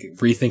got to like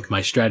rethink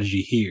my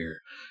strategy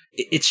here.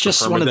 It's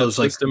just one of those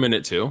like system in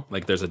it too.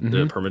 Like there's a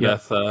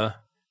permadeath.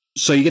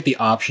 So you get the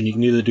option. You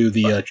can either do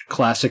the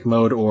classic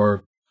mode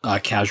or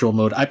casual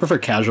mode. I prefer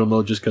casual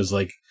mode just because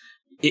like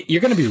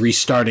you're going to be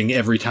restarting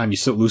every time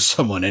you lose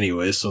someone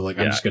anyway. So like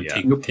I'm just going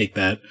to take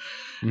that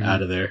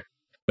out of there.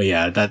 But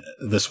yeah,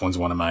 this one's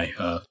one of my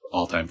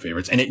all-time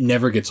favorites, and it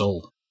never gets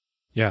old.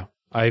 Yeah.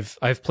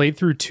 I've played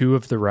through 2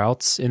 of the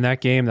routes in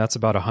that game. That's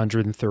about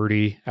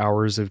 130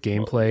 hours of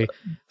gameplay.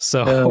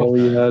 So hell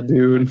yeah,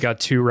 dude. I've got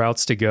 2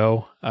 routes to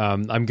go.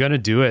 I'm going to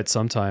do it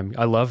sometime.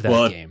 I love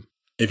that game.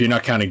 If you're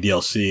not counting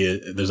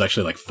DLC, there's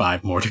actually like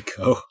 5 more to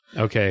go.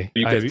 Okay.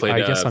 You guys played,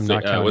 I guess I'm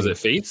not counting. Was it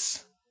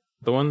Fates?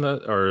 The one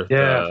that, or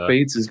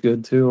Fates is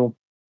good too.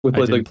 We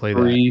played like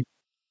 3.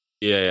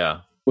 That. Yeah.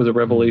 Was it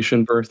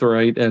Revelation,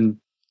 Birthright, and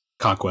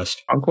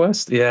Conquest?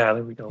 Yeah,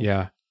 there we go.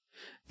 Yeah.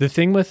 The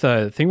thing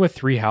with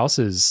Three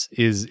Houses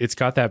is it's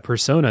got that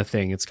Persona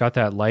thing. It's got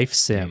that life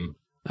sim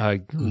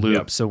loop.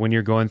 Yep. So when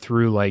you're going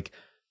through like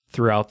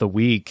throughout the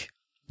week,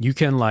 you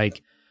can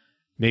like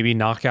maybe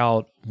knock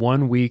out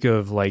 1 week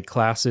of like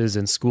classes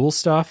and school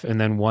stuff,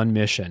 and then 1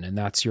 mission, and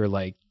that's your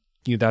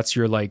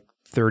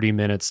 30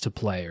 minutes to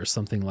play or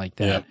something like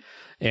that.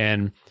 Yeah.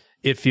 And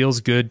it feels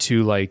good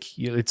to like,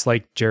 it's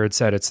like Jared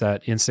said, it's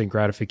that instant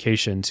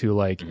gratification to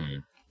like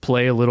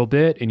play a little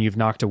bit and you've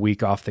knocked a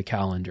week off the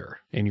calendar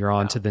and you're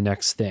on to the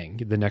next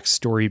thing, the next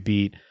story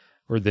beat,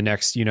 or the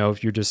next,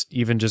 if you're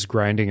just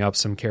grinding up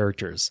some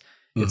characters.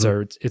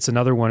 It's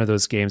another one of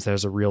those games that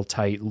has a real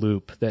tight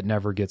loop that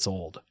never gets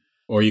old.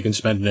 Or you can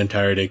spend an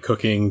entire day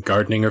cooking,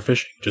 gardening, or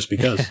fishing just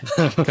because.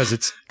 Because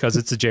it's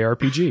a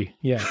JRPG.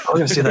 Yeah. I was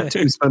going to say that too.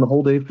 You spend a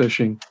whole day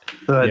fishing.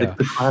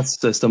 The class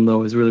system,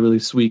 though, is really, really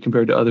sweet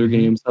compared to other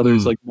games. Now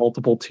there's like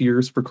multiple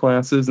tiers for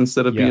classes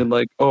instead of being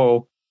like,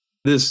 oh,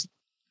 this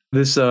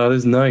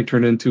night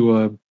turned into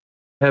a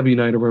heavy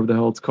night or whatever the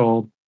hell it's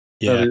called.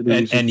 Yeah,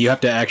 and you have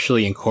to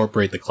actually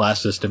incorporate the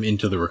class system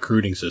into the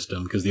recruiting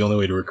system, because the only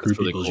way to recruit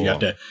people is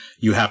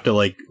you have to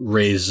like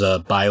raise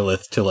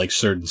Byleth to like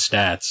certain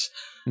stats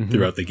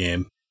throughout the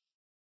game.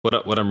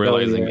 What I'm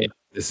realizing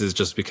this has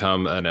just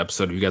become an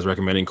episode of you guys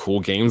recommending cool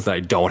games that I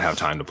don't have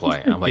time to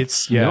play. I'm like,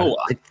 yeah. no,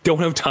 I don't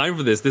have time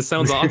for this. This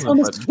sounds awesome. It's on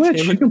the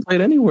Switch. You can play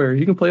it anywhere.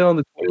 You can play it on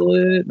the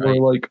toilet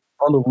or like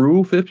on the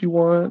roof if you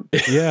want.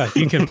 Yeah,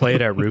 you can play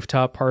it at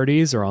rooftop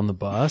parties or on the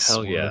bus.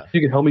 Hell yeah.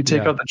 You can help me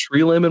take out the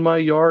tree limb in my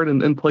yard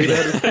and play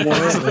that if you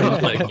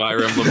want. Like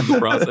Fire Emblem in the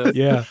process.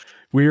 Yeah.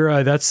 We're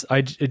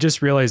I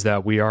just realized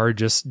that we are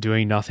just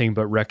doing nothing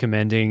but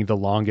recommending the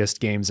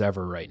longest games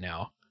ever right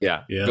now.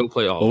 Yeah. Go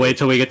play all. We'll wait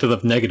till we get to the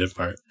negative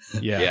part.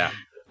 Yeah.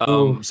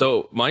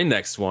 So my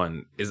next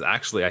one is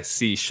actually I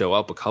see show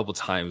up a couple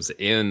times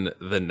in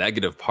the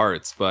negative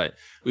parts, but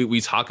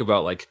we talk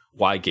about like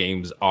why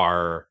games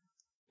are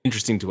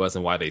interesting to us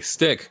and why they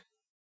stick.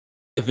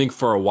 I think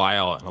for a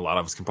while, and a lot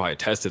of us can probably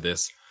attest to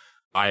this,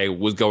 I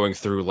was going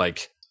through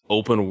like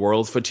open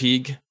world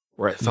fatigue,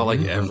 where it felt like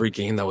every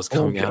game that was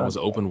coming out was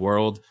open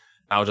world.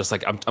 I was just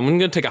like, I'm going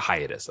to take a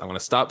hiatus. I'm going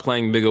to stop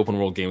playing big open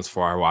world games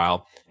for a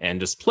while and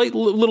just play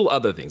little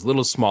other things,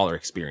 little smaller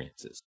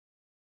experiences.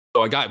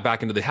 So I got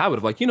back into the habit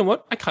of like, you know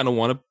what? I kind of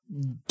want to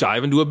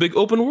dive into a big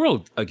open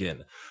world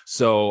again.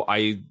 So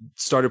I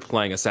started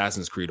playing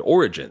Assassin's Creed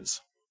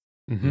Origins.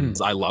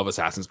 I love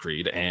Assassin's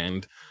Creed,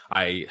 and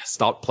I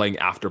stopped playing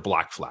after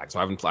Black Flag. So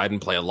I didn't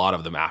play a lot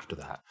of them after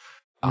that.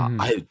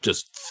 I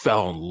just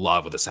fell in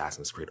love with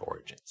Assassin's Creed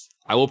Origins.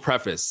 I will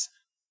preface,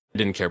 I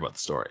didn't care about the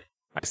story.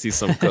 I see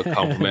some good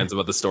compliments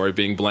about the story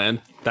being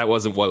bland. That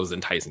wasn't what was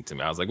enticing to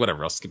me. I was like,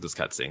 whatever, I'll skip this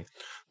cutscene.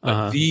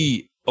 But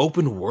the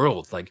open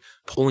world, like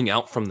pulling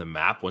out from the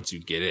map once you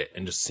get it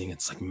and just seeing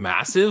it's like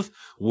massive,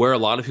 where a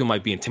lot of people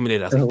might be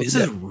intimidated. I was like, this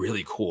is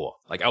really cool.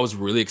 Like I was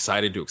really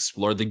excited to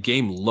explore. The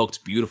game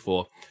looked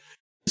beautiful.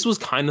 This was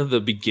kind of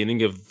the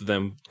beginning of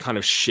them kind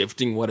of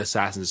shifting what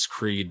Assassin's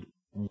Creed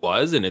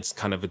was, and it's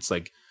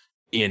like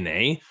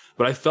DNA.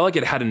 But I felt like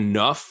it had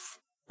enough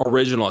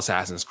original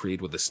Assassin's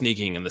Creed with the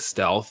sneaking and the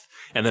stealth,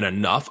 and then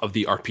enough of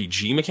the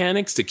RPG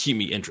mechanics to keep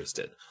me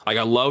interested. Like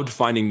I loved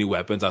finding new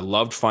weapons. I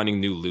loved finding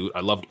new loot.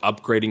 I loved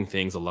upgrading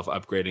things. I love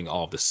upgrading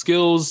all of the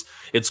skills.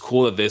 It's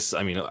cool that this,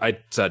 I mean, I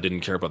didn't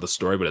care about the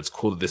story, but it's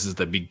cool that this is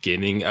the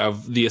beginning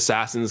of the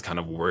Assassins, kind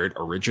of where it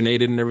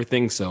originated and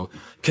everything. So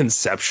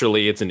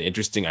conceptually, it's an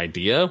interesting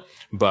idea,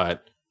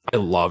 but I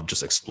love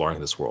just exploring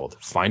this world,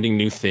 finding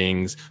new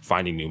things,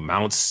 finding new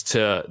mounts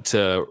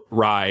to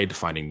ride,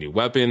 finding new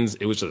weapons.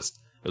 It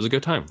was a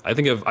good time. I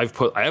think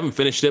I haven't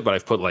finished it, but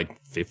I've put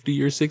like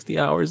 50 or 60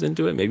 hours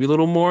into it, maybe a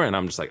little more. And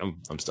I'm just like,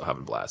 I'm still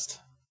having a blast.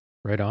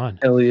 Right on.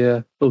 Hell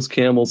yeah. Those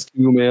camels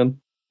too, man.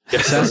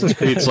 Assassin's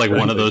Creed's like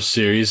one of those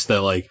series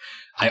that like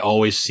I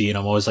always see and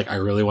I'm always like, I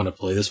really want to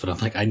play this, but I'm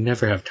like, I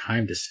never have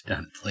time to sit down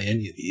and play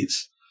any of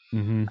these.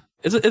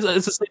 It's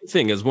the same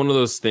thing. It's one of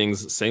those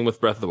things. Same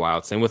with Breath of the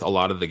Wild. Same with a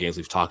lot of the games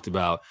we've talked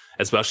about,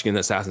 especially in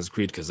Assassin's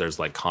Creed, because there's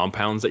like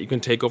compounds that you can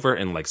take over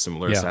in like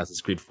similar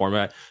Assassin's Creed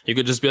format. You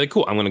could just be like,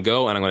 cool, I'm going to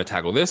go and I'm going to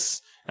tackle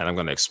this and I'm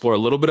going to explore a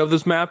little bit of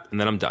this map and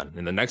then I'm done.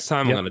 And the next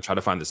time I'm going to try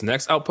to find this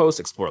next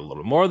outpost, explore a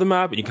little more of the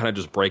map, and you kind of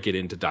just break it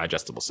into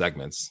digestible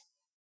segments.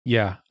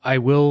 Yeah,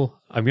 I'm going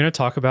to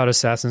talk about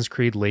Assassin's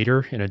Creed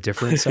later in a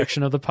different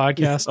section of the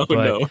podcast,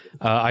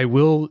 I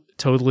will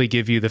totally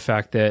give you the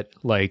fact that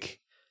like,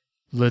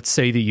 let's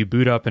say that you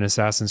boot up an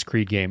Assassin's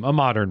Creed game, a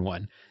modern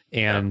one,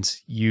 and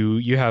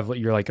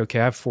you're like, okay,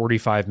 I have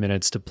 45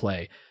 minutes to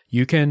play.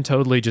 You can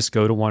totally just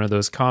go to one of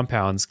those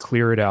compounds,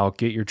 clear it out,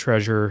 get your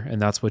treasure, and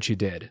that's what you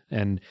did.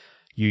 And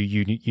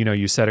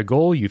you set a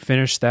goal, you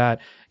finished that,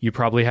 you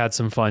probably had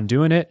some fun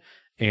doing it,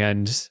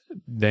 and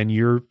then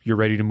you're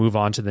ready to move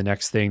on to the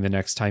next thing the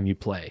next time you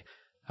play.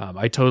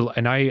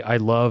 I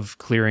love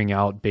clearing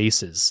out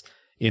bases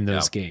in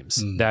those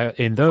games. That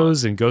in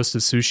those and Ghost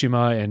of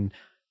Tsushima and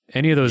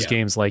any of those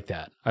games like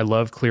that. I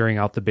love clearing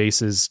out the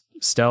bases,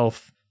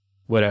 stealth,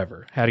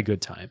 whatever. Had a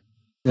good time.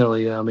 Hell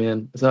yeah,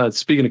 man.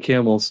 Speaking of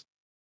camels,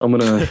 I'm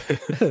going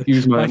to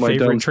use my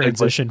favorite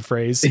transition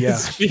phrase. Yeah.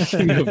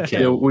 Speaking of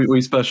camels.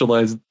 We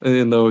specialize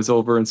in those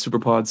over in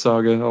Superpod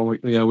Saga. Oh,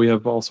 yeah, we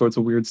have all sorts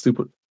of weird,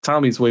 stupid.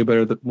 Tommy's way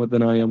better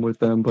than I am with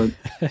them. But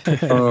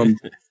the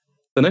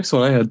next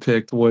one I had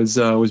picked was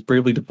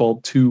Bravely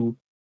Default 2.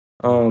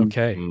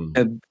 Okay.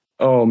 And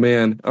oh,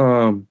 man.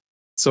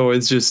 So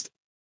it's just,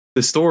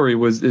 the story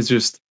is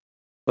just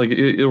like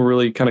it'll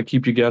really kind of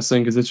keep you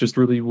guessing because it's just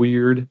really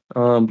weird.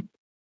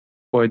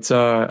 But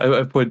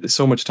I've put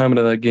so much time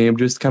into that game,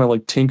 just kind of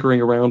like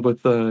tinkering around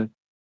with the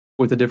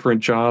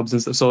different jobs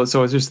and stuff.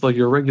 So it's just like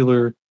your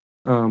regular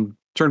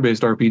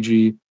turn-based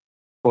RPG,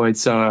 but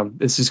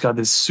it's just got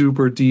this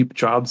super deep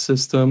job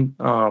system.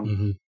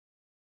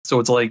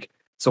 So it's like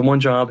one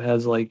job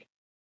has like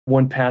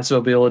one passive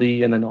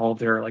ability and then all of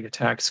their like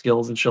attack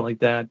skills and shit like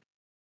that.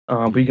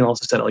 But you can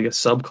also set like a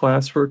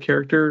subclass for a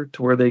character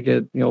to where they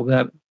get,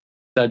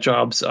 that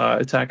job's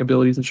attack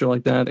abilities and shit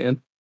like that. And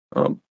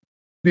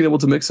being able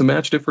to mix and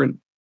match different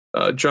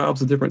jobs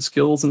with different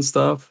skills and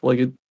stuff. Like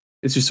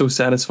it's just so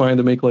satisfying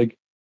to make like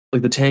the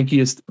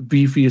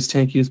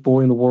beefiest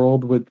boy in the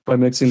world by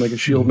mixing like a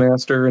shield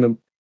master and a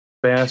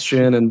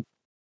bastion and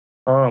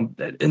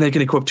they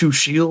can equip 2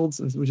 shields,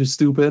 which is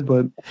stupid,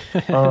 but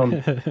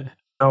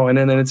and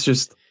then it's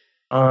just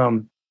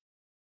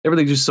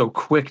everything's just so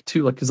quick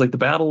too. Like, cause like the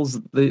battles,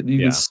 you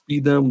can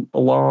speed them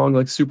along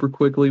like super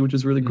quickly, which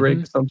is really great.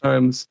 'Cause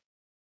sometimes,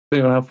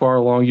 depending on how far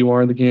along you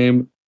are in the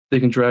game, they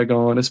can drag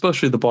on.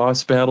 Especially the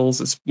boss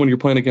battles. It's when you're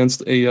playing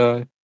against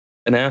an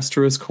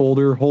asterisk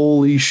holder.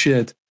 Holy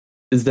shit,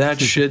 is that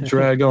shit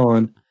drag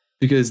on?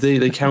 Because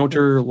they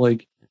counter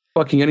like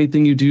fucking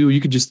anything you do.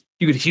 You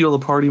could heal a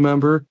party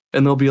member,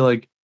 and they'll be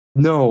like,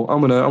 "No,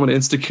 I'm gonna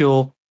insta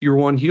kill your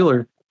one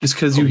healer just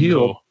because you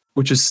healed." No.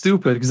 Which is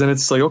stupid, because then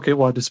it's like, okay,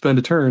 well, I have to spend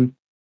a turn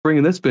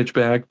bringing this bitch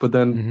back, but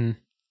then,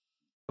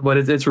 but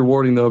it's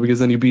rewarding though, because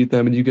then you beat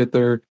them and you get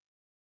their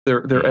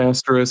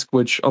asterisk,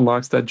 which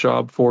unlocks that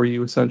job for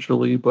you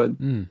essentially. But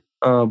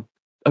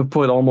I've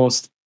put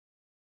almost,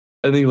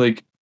 I think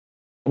like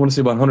I want to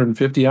say about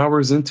 150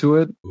 hours into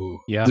it. Ooh.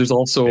 Yeah, there's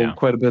also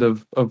quite a bit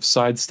of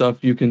side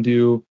stuff you can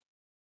do,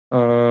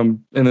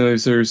 and then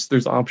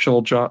there's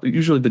optional job.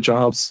 Usually the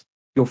jobs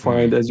you'll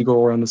find as you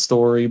go around the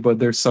story, but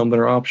there's some that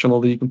are optional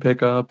that you can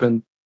pick up,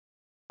 and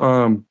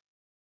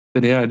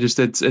yeah, just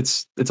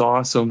it's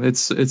awesome.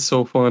 It's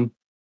so fun.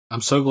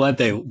 I'm so glad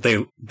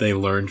they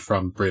learned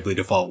from Bravely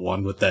Default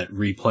 1 with that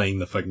replaying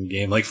the fucking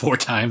game like 4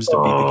 times to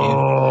beat the game.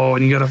 Oh,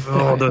 and you gotta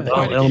the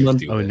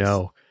element. Oh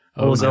no.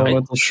 Those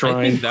elemental shrine,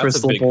 I think that's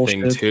crystal a big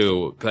bullshit. thing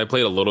too, because I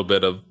played a little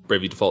bit of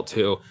Bravely Default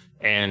 2,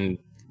 and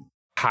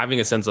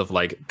having a sense of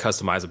like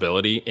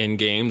customizability in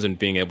games and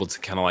being able to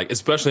kind of like,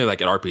 especially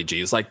like in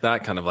RPGs like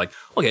that, kind of like,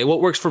 okay,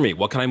 what works for me?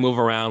 What can I move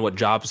around? What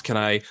jobs can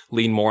I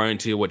lean more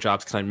into? What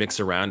jobs can I mix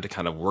around to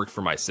kind of work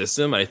for my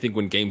system? And I think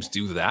when games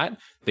do that,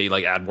 they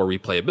like add more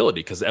replayability,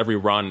 because every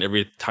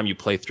time you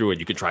play through it,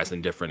 you can try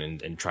something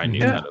different and try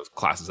new kind of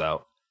classes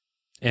out.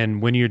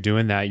 And when you're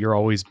doing that, you're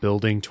always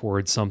building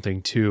towards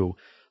something too.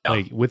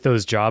 Like with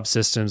those job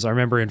systems, I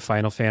remember in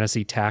Final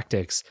Fantasy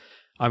Tactics,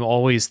 I'm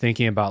always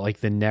thinking about like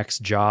the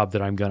next job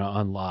that I'm going to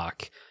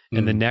unlock,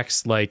 and the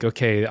next, like,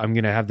 okay, I'm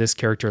going to have this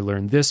character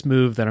learn this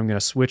move, then I'm going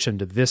to switch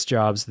into this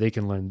job so they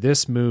can learn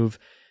this move.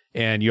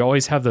 And you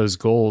always have those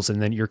goals,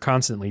 and then you're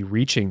constantly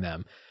reaching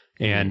them.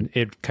 And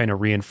it kind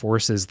of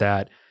reinforces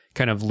that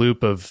kind of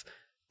loop of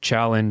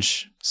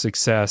challenge,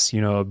 success,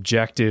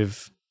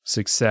 objective,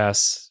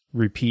 success,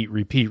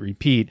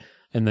 repeat.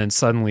 And then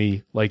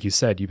suddenly, like you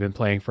said, you've been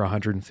playing for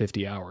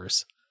 150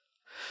 hours.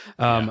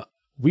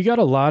 We got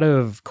a lot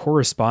of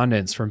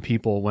correspondence from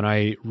people when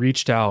I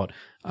reached out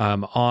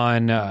on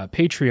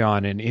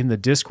Patreon and in the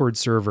Discord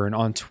server and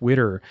on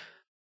Twitter.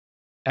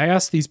 I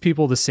asked these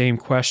people the same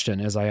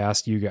question as I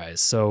asked you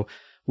guys. So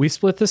we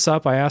split this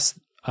up. I asked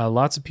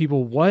lots of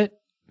people, what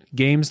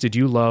games did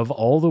you love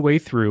all the way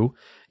through?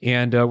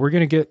 And we're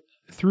going to get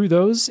through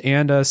those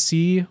and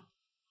see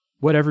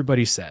what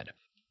everybody said.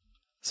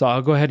 So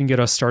I'll go ahead and get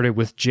us started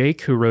with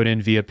Jake, who wrote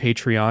in via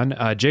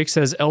Patreon. Jake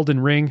says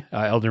Elden Ring.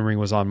 Elden Ring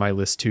was on my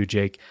list too,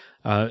 Jake.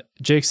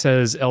 Jake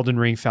says Elden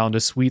Ring found a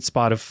sweet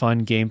spot of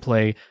fun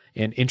gameplay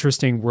and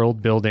interesting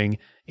world building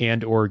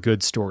and or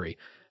good story.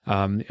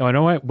 I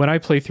know when I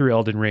play through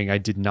Elden Ring, I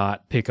did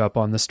not pick up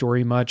on the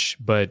story much,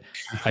 but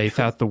I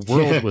thought the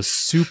world was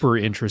super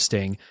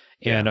interesting.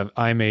 And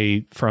I'm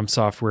a From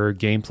Software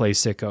gameplay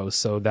sicko,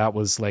 so that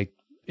was like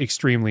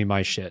extremely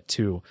my shit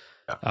too.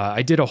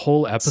 I did a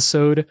whole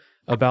episode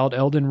about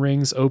Elden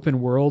Ring's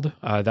open world.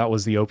 That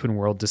was the open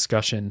world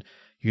discussion.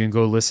 You can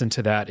go listen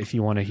to that if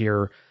you want to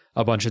hear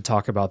a bunch of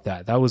talk about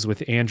that. That was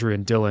with Andrew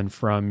and Dylan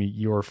from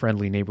Your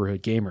Friendly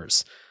Neighborhood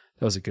Gamers.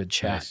 That was a good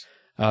chat.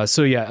 Nice.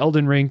 So yeah,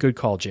 Elden Ring, good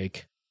call,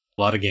 Jake.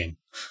 A lot of game.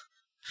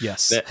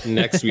 Yes.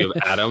 Next, we have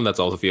Adam. That's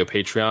also via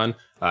Patreon.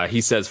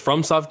 He says,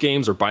 FromSoft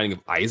games are Binding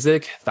of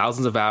Isaac.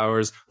 Thousands of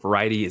hours.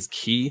 Variety is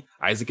key.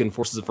 Isaac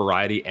enforces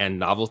variety and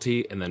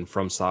novelty. And then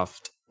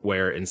FromSoft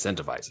where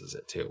incentivizes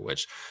it too,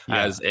 which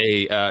as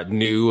a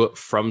new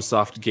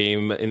FromSoft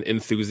game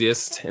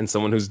enthusiast and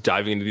someone who's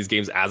diving into these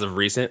games as of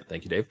recent,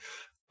 thank you, Dave.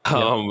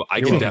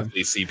 I can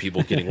definitely see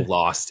people getting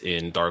lost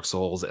in Dark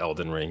Souls,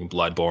 Elden Ring,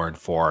 Bloodborne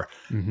for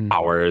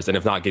hours, and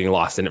if not getting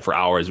lost in it for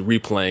hours,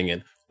 replaying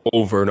it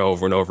over and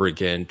over and over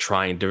again,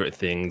 trying different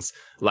things.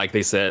 Like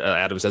they said,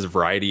 Adam says,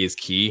 variety is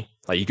key.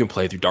 Like you can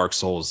play through Dark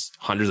Souls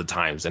hundreds of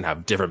times and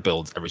have different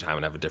builds every time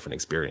and have a different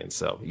experience.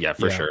 So yeah,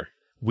 for sure.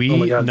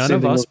 None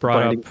of us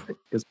brought up.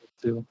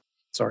 Too.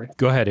 Sorry.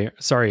 Go ahead.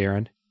 Sorry,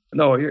 Aaron.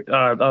 No,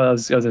 I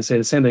was going to say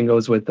the same thing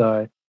goes with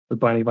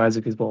Binding of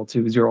Isaac as well too,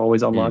 because you're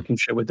always unlocking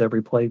shit with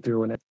every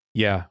playthrough, and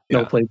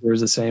no playthrough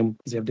is the same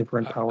because you have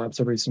different power ups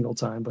every single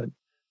time. But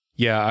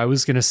yeah, I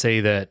was going to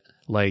say that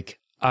like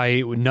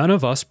none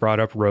of us brought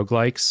up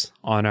roguelikes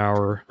on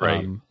our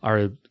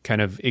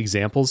kind of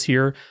examples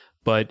here,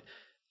 but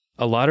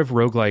a lot of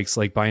roguelikes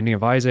like Binding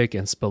of Isaac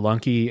and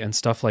Spelunky and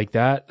stuff like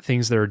that,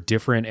 things that are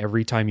different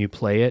every time you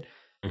play it.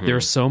 There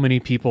are so many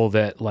people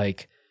that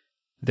like,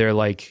 they're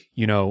like,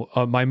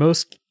 my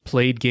most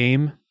played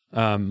game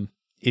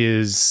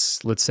is,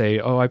 let's say,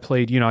 I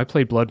played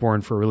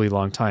Bloodborne for a really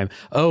long time.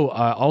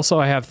 Also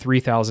I have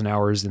 3,000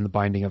 hours in the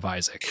Binding of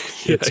Isaac.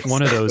 It's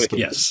one of those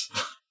games.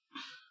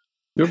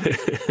 Yes.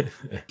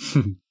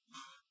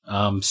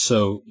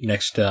 So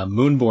next,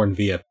 Moonborn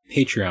via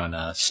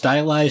Patreon.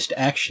 Stylized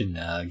action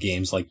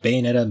games like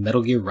Bayonetta,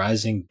 Metal Gear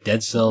Rising,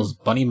 Dead Cells,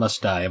 Bunny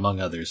Must Die, among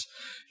others.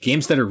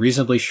 Games that are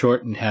reasonably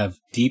short and have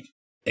deep,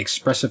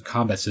 expressive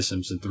combat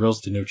systems and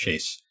thrills to no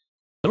chase.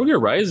 Metal Gear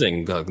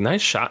Rising,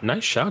 nice shout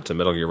to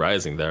Metal Gear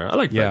Rising there. I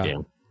like that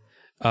game.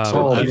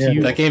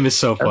 That game is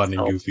so fun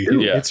and goofy.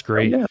 Yeah. It's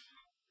great.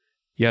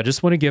 Yeah, I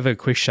just want to give a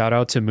quick shout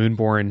out to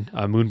Moonborn.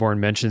 Moonborn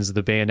mentions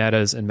the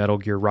Bayonettas and Metal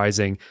Gear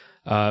Rising.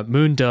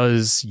 Moon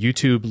does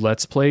YouTube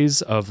Let's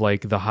Plays of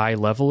like the high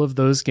level of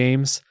those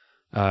games.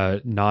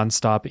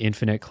 Nonstop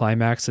Infinite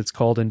Climax, it's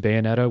called in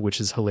Bayonetta, which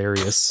is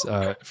hilarious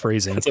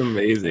phrasing. That's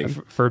amazing.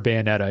 For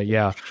Bayonetta,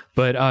 yeah.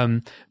 But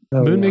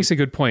Moon makes a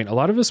good point. A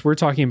lot of us, we're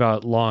talking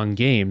about long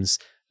games.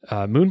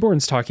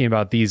 Moonborn's talking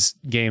about these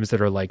games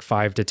that are like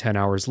 5 to 10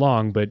 hours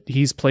long, but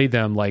he's played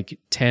them like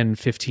 10,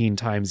 15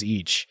 times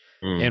each.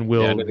 And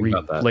will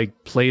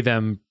like play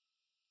them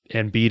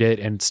and beat it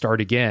and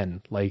start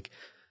again, like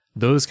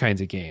those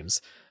kinds of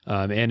games.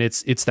 And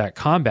it's that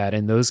combat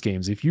in those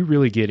games. If you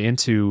really get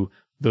into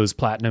those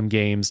platinum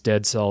games,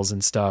 Dead Cells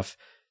and stuff,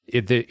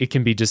 it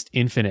can be just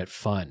infinite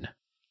fun.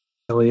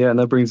 Hell yeah, and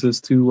that brings us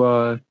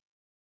to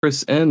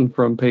Chris N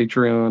from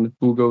Patreon,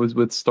 who goes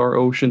with Star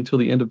Ocean till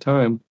the end of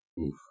time.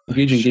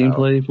 Engaging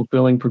gameplay,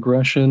 fulfilling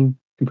progression,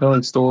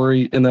 compelling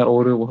story in that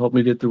order will help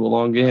me get through a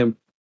long game.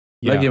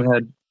 Yeah. That game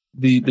had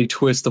the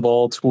twist of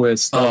all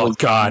twists. Oh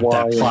god,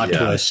 that plot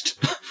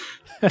twist.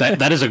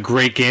 that is a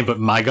great game, but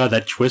my god,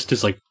 that twist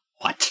is like,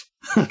 what?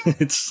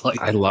 It's like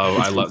I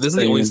love this is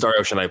the only Star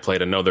Ocean I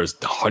played. I know there's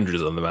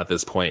hundreds of them at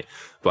this point,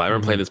 but I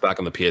remember playing this back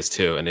on the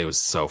PS2 and it was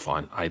so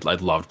fun. I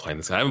loved playing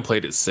this. I haven't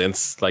played it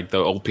since like the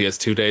old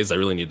PS2 days. I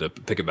really need to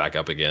pick it back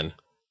up again.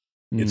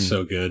 It's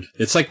so good.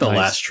 It's like the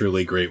last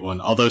truly great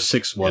one. Although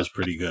 6 was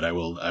pretty good, I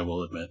will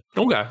admit.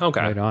 Okay.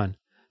 Right on.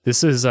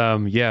 This is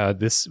I'm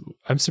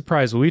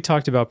surprised. Well, we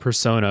talked about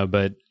Persona,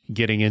 but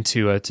getting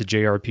into to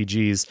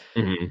JRPGs,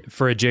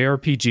 for a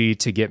JRPG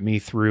to get me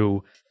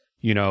through,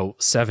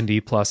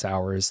 70 plus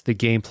hours, the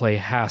gameplay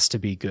has to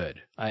be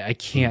good. I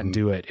can't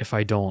do it if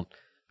I don't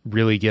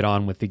really get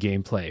on with the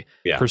gameplay.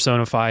 Yeah.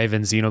 Persona 5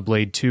 and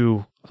Xenoblade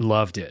 2,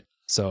 loved it.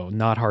 So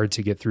not hard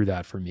to get through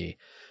that for me.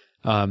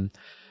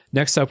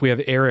 Next up, we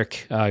have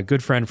Eric, a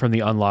good friend from the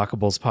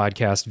Unlockables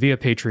podcast via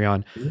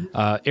Patreon.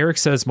 Eric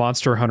says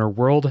Monster Hunter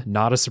World,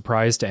 not a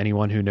surprise to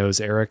anyone who knows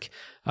Eric,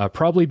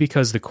 probably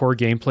because the core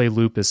gameplay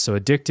loop is so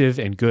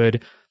addictive and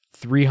good,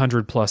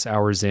 300 plus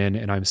hours in,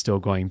 and I'm still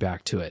going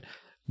back to it.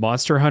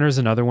 Monster Hunter is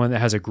another one that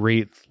has a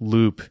great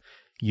loop.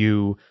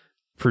 You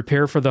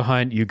prepare for the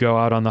hunt, you go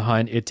out on the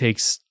hunt. It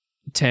takes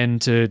 10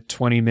 to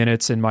 20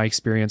 minutes in my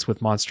experience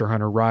with Monster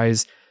Hunter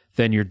Rise.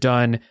 Then you're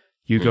done.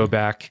 You go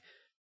back,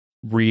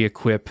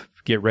 re-equip,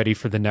 get ready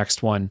for the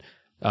next one.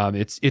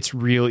 It's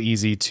real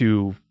easy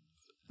to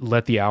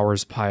let the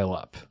hours pile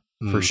up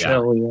for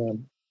sure. Yeah.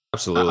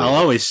 Absolutely. I'll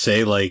always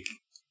say like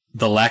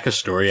the lack of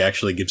story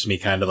actually gives me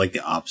kind of like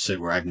the opposite,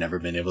 where I've never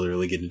been able to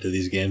really get into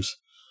these games.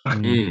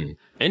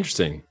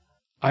 Interesting.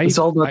 It's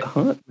all about the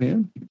hunt,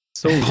 man.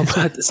 It's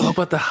all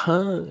about the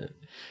hunt.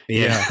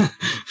 Yeah.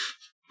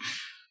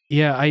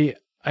 Yeah,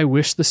 I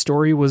wish the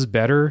story was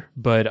better,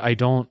 but I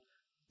don't.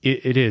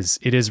 It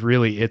is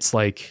really. It's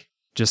like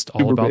just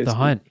all about the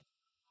hunt.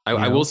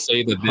 I will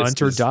say that this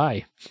hunt or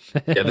die.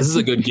 This is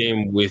a good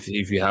game with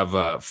if you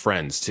have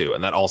friends too,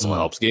 and that also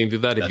helps getting through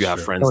that. If you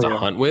have friends to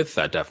hunt with,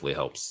 that definitely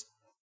helps.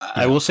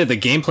 I will say the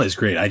gameplay is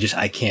great.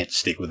 I can't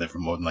stick with it for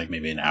more than like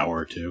maybe an hour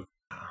or two.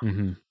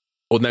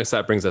 Well, next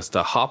that brings us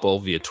to Hopple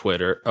via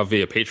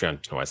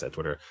Patreon. No, I said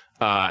Twitter.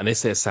 And they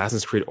say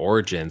Assassin's Creed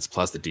Origins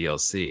plus the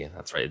DLC.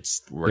 That's right.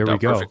 It's worked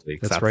out perfectly.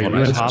 That's right.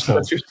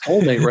 That's your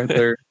soulmate right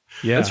there.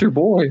 Yeah. That's your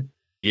boy.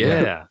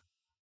 Yeah.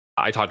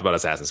 I talked about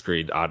Assassin's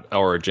Creed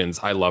Origins.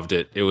 I loved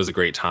it. It was a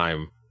great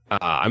time.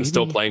 I'm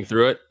still playing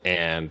through it,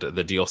 and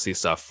the DLC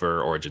stuff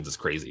for Origins is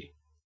crazy.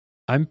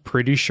 I'm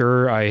pretty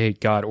sure I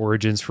got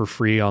Origins for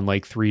free on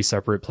like 3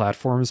 separate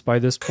platforms by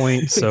this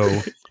point.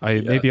 So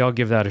maybe I'll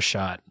give that a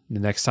shot the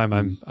next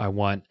time I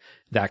want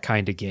that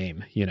kind of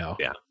game,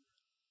 Yeah.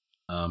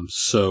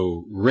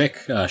 So Rick,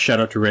 shout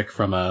out to Rick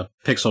from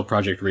Pixel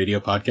Project Radio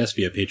podcast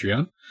via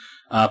Patreon.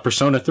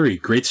 Persona 3,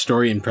 great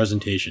story and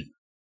presentation.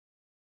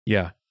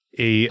 Yeah.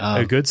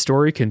 A good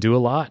story can do a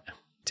lot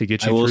to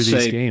get you through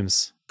these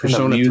games.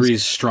 Persona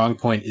 3's strong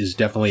point is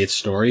definitely its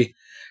story.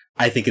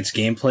 I think its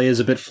gameplay is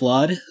a bit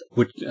flawed,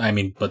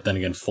 but then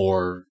again,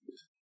 4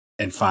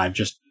 and 5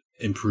 just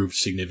improved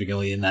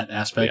significantly in that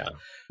aspect.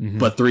 Yeah.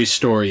 But 3's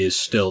story is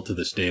still to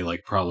this day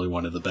like probably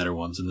one of the better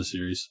ones in the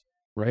series.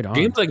 Right on.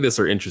 Games like this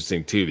are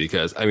interesting too,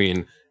 because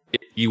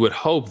you would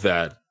hope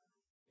that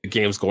the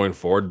games going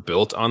forward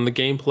built on the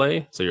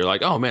gameplay. So you're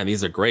like, oh man,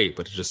 these are great,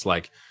 but it's just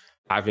like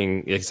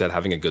having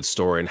a good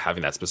story and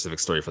having that specific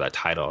story for that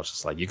title. It's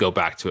just like you go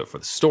back to it for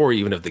the story,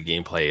 even if the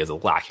gameplay is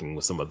lacking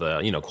with some of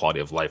the quality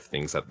of life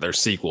things that their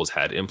sequels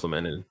had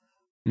implemented.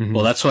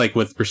 Well, that's like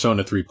with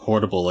Persona 3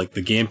 Portable. Like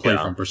the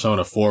gameplay from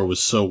Persona 4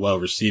 was so well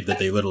received that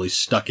they literally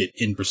stuck it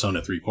in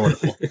Persona 3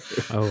 Portable.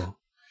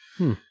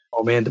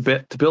 Oh man,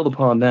 to build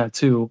upon that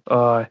too.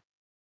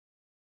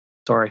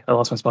 Sorry, I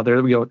lost my spot there.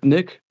 There we go.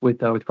 Nick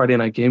with Friday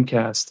Night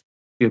Gamecast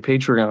via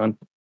Patreon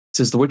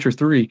says The Witcher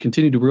 3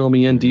 continued to reel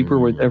me in deeper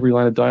with every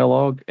line of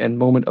dialogue and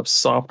moment of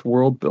soft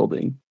world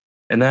building.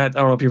 And that, I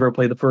don't know if you've ever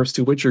played the first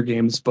two Witcher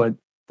games, but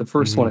the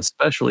first one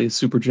especially is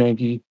super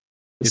janky.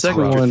 The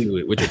second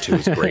one, Witcher 2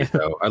 is great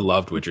though. I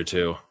loved Witcher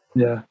 2.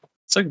 Yeah.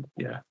 But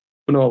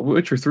no,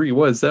 Witcher 3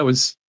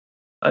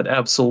 that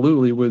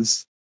absolutely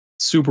was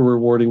super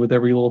rewarding with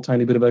every little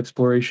tiny bit of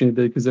exploration you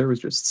did, because there was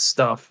just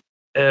stuff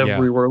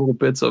everywhere, little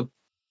bits of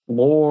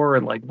lore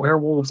and like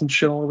werewolves and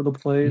shit all over the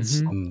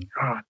place.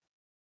 God.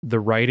 The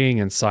writing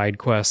and side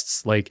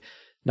quests, like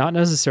not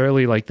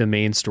necessarily like the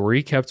main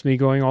story kept me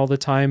going all the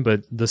time,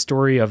 but the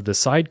story of the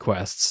side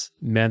quests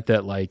meant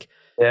that like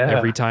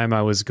every time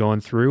I was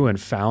going through and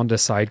found a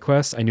side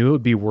quest, I knew it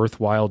would be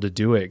worthwhile to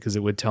do it because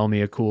it would tell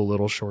me a cool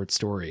little short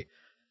story.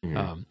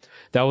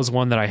 That was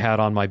one that I had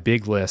on my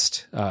big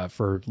list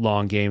for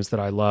long games that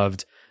I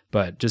loved,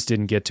 but just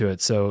didn't get to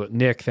it. So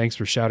Nick, thanks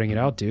for shouting it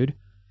out, dude.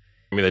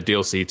 I mean, the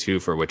DLC too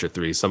for Witcher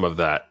 3, some of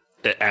that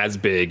as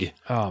big,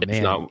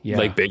 if not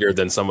like bigger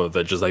than some of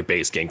the just like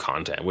base game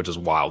content, which is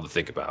wild to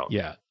think about.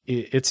 Yeah,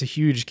 it's a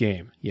huge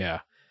game.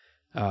 Yeah.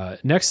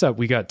 Next up,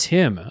 we got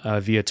Tim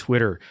via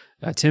Twitter.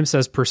 Tim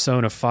says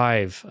Persona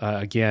 5,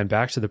 again,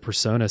 back to the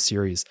Persona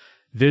series.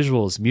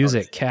 Visuals,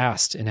 music,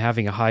 cast, and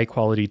having a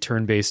high-quality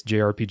turn-based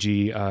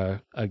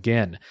JRPG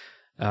again.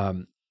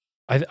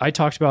 I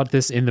talked about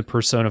this in the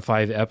Persona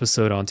 5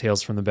 episode on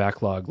Tales from the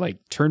Backlog. Like,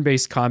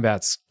 turn-based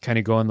combat's kind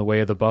of going the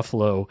way of the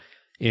buffalo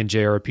in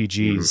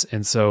JRPGs.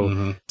 And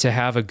so to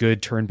have a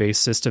good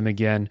turn-based system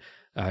again,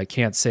 I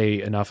can't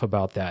say enough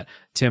about that.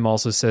 Tim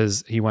also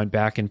says he went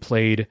back and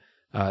played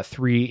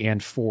 3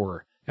 and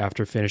 4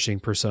 after finishing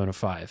Persona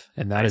 5.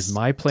 And that is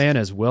my plan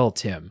as well,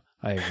 Tim.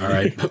 I agree. All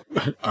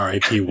right.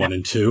 R.I.P. 1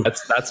 and 2.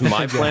 That's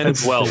my plan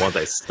as well once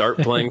I start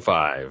playing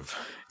 5.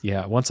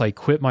 Yeah, once I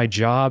quit my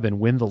job and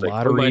win the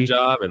lottery. Quit my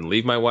job and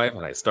leave my wife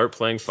and I start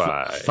playing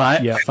 5.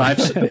 5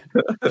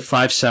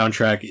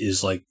 soundtrack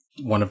is like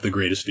one of the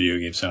greatest video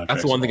game soundtracks.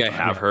 That's the one thing I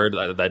have heard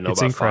that I know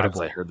it's about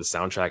incredible. 5. I heard the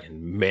soundtrack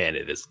and man,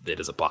 it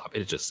is a bop.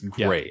 It's just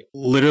great.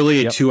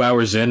 Literally 2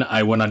 hours in,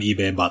 I went on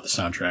eBay and bought the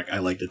soundtrack. I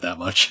liked it that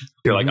much.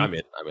 You're like, I'm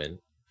in.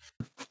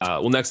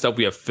 Well, next up,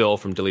 we have Phil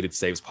from Deleted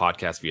Saves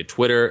Podcast via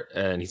Twitter,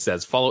 and he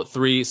says, Fallout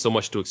 3, so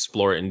much to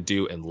explore and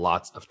do, and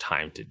lots of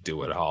time to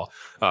do it all.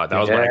 That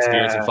was my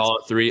experience in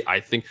Fallout 3. I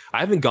think I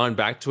haven't gone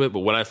back to it, but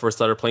when I first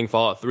started playing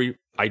Fallout 3,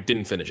 I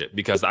didn't finish it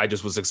because I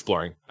just was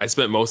exploring. I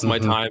spent most of my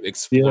time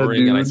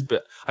exploring,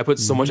 and I put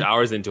so much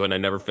hours into it, and I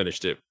never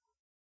finished it.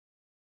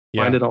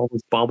 Finding all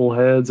those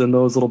bobbleheads and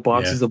those little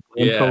boxes of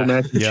Blanco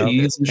mac and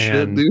cheese and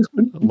shit, dude.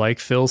 Like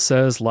Phil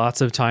says, lots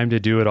of time to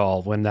do it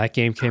all. When that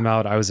game came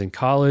out, I was in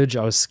college.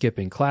 I was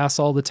skipping class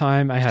all the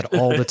time. I had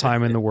all the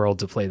time in the world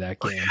to play that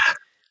game.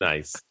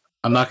 Nice.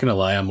 I'm not going to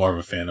lie. I'm more of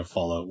a fan of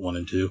Fallout 1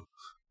 and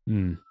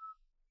 2.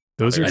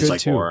 Those are good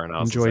like too.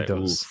 Enjoyed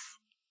those.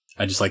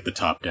 I just like the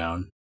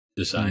top-down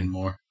design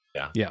more.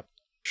 Yeah.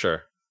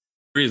 Sure.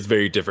 3 is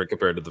very different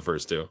compared to the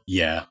first 2.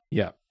 Yeah.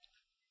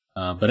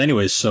 But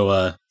anyways,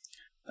 so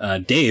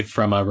Dave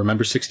from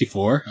Remember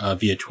 64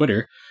 via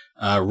Twitter,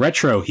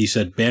 retro, he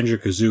said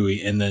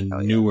Banjo-Kazooie, and then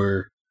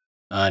newer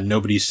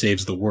Nobody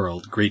Saves the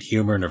World. Great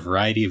humor and a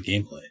variety of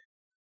gameplay.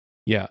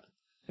 Yeah.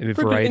 And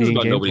variety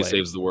about Nobody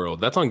Saves the World.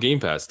 That's on Game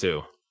Pass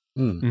too.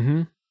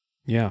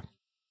 Yeah.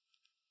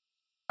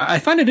 I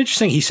find it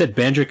interesting he said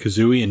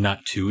Banjo-Kazooie and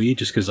not Tooie,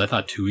 just because I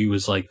thought Tooie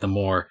was like the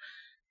more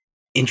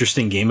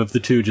interesting game of the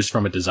two, just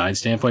from a design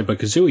standpoint. But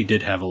Kazooie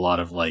did have a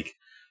lot of like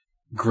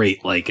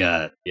great like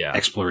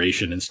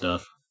exploration and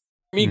stuff.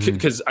 I mean,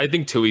 because I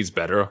think Tooie's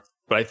better,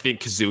 but I think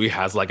Kazooie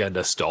has like a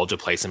nostalgia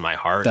place in my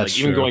heart. That's like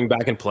even going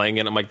back and playing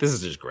it, I'm like, this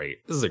is just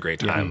great. This is a great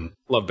time.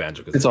 Love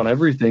Banjo-Kazooie. It's on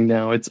everything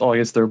now. It's all, I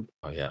guess they're...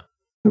 Oh, yeah.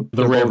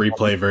 The rare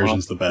replay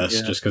version's the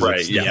best, just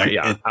because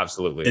it's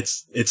absolutely.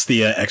 It's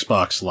the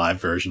Xbox Live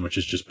version, which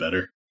is just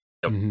better.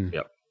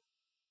 Yep.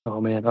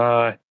 Oh man.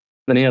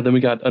 Then we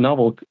got a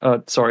novel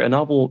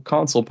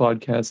console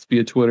podcast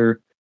via Twitter,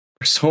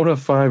 Persona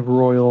 5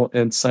 Royal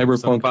and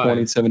Cyberpunk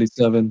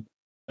 2077.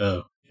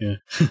 Oh yeah.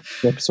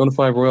 Persona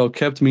 5 Royal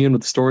kept me in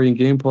with the story and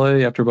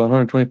gameplay after about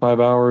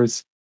 125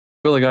 hours.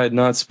 I feel like I had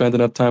not spent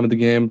enough time with the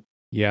game.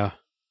 Yeah,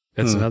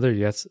 that's another.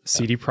 Yes,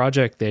 CD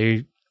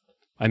Projekt.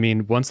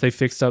 Once they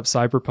fixed up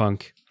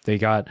Cyberpunk, they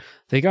got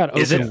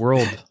open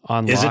world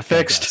on lock. Is it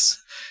fixed?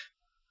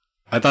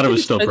 I thought it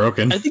was still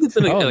broken. I think it's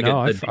in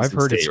I've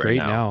heard it's great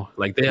now.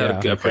 Like they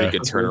had a pretty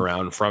good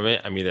turnaround from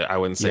it. I mean, I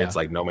wouldn't say it's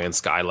like No Man's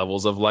Sky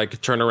levels of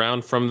like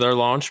turnaround from their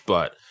launch,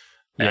 but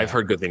I've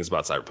heard good things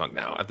about Cyberpunk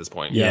now at this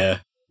point. Yeah.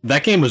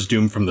 That game was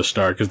doomed from the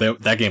start because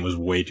that game was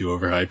way too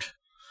overhyped.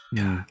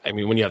 Yeah. I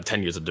mean, when you have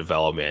 10 years of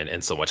development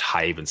and so much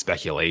hype and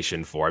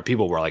speculation for it,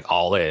 people were like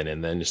all in,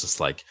 and then it's just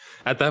like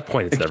at that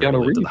point it's never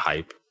lived to the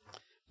hype.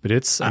 But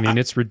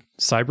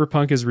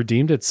Cyberpunk has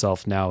redeemed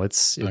itself now.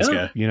 It's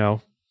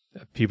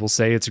people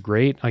say it's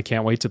great. I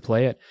can't wait to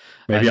play it.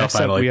 Maybe I'll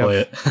finally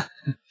play it.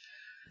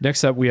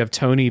 Next up, we have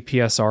Tony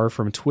PSR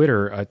from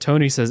Twitter.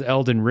 Tony says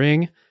Elden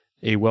Ring,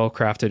 a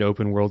well-crafted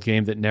open world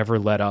game that never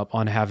let up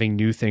on having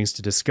new things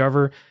to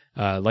discover.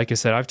 Like I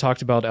said, I've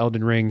talked about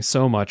Elden Ring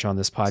so much on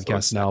this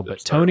podcast now, but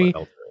Tony,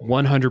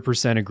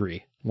 100%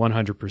 agree.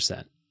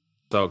 100%.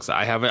 So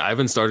I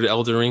haven't started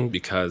Elden Ring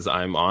because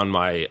I'm on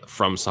my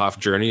FromSoft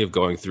journey of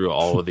going through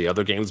all of the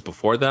other games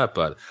before that,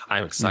 but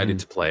I'm excited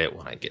to play it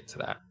when I get to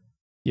that.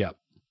 Yeah.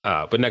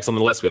 But next on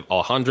the list, we have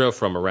Alejandro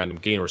from A Random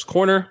Gamer's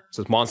Corner. It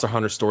says Monster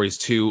Hunter Stories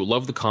 2.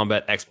 Love the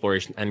combat,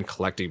 exploration, and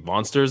collecting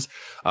monsters.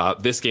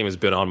 This game has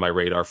been on my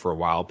radar for a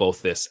while,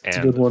 both this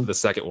and the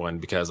second one,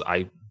 because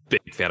I'm a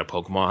big fan of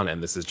Pokemon,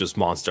 and this is just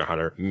Monster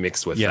Hunter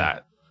mixed with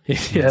that.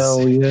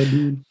 Hell yeah,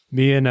 dude.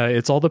 Me and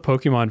it's all the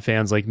Pokemon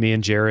fans like me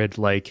and Jared.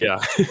 Like,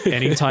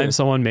 anytime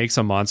someone makes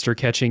a monster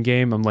catching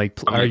game, I'm like,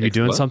 are you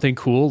doing something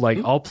cool? Like,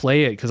 I'll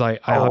play it because I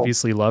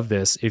obviously love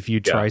this. If you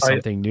try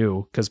something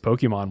new, because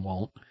Pokemon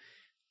won't.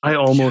 I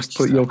almost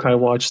put Yokai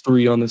Watch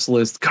 3 on this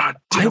list. God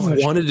damn I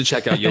wanted to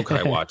check out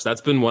Yokai Watch.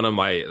 That's been one of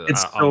my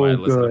it's on my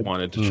list good. I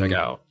wanted to check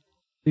out.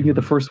 You get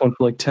the first one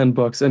for like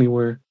 $10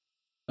 anywhere.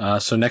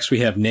 So next we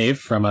have Nave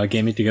from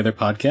Gaming Together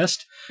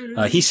podcast.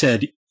 He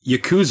said,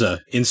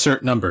 Yakuza,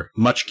 insert number,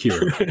 much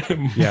cured.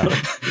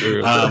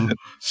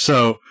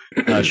 So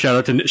shout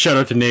out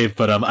to Nave,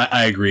 but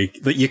I agree.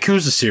 The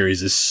Yakuza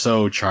series is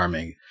so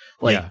charming.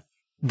 Like,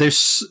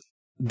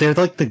 they're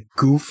like the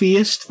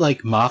goofiest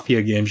like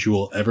mafia games you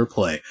will ever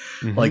play.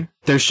 Like,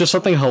 there's just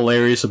something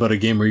hilarious about a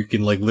game where you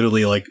can like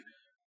literally like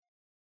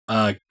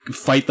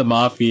fight the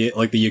mafia,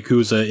 like the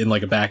Yakuza, in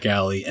like a back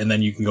alley, and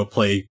then you can go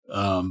play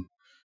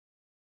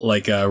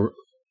like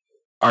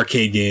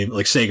arcade game,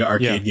 like Sega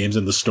arcade games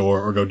in the store,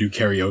 or go do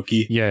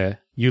karaoke. Yeah,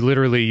 you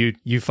literally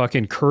you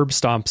fucking curb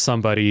stomp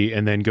somebody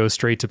and then go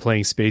straight to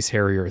playing Space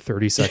Harrier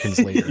 30 seconds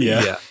later.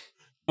 Yeah.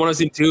 When I've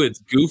seen too, it's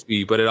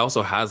goofy, but it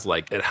also has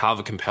like it have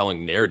a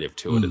compelling narrative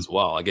to it as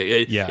well. Like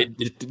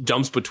it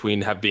jumps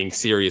between being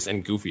serious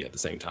and goofy at the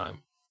same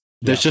time.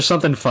 There's just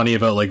something funny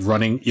about like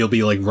running. You'll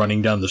be like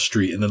running down the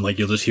street, and then like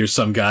you'll just hear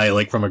some guy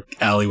like from an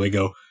alleyway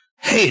go,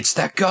 "Hey, it's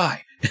that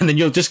guy." And then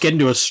you'll just get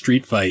into a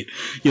street fight.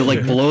 You'll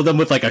like blow them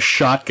with like a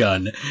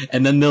shotgun,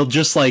 and then they'll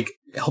just like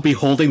he'll be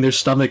holding their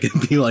stomach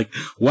and be like,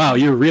 "Wow,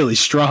 you're really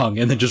strong,"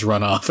 and then just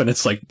run off. And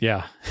it's like,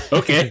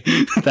 okay,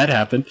 that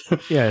happened.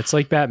 Yeah, it's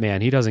like Batman.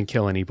 He doesn't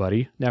kill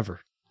anybody,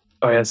 never.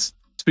 Oh yes.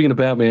 Speaking of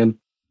Batman,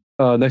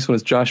 next one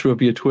is Joshua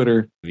via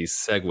Twitter. These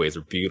segues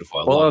are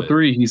beautiful. Fallout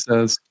 3, he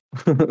says.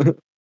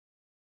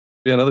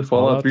 Another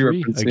Fallout 3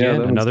 reference.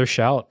 Again, another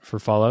shout for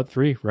Fallout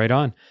 3. Right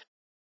on.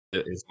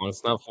 As long as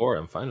it's not 4,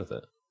 I'm fine with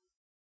it.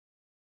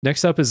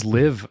 Next up is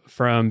Liv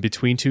from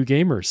Between Two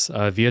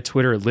Gamers. Via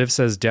Twitter, Liv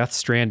says Death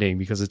Stranding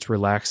because it's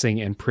relaxing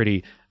and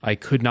pretty. I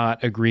could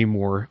not agree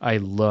more. I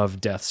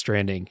love Death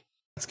Stranding.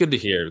 That's good to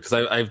hear, because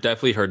I've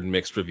definitely heard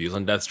mixed reviews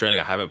on Death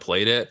Stranding. I haven't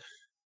played it,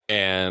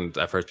 and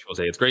I've heard people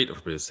say it's great. I've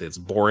heard people say it's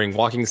boring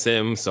walking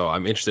sim, so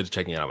I'm interested in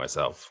checking it out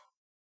myself.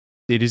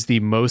 It is the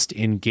most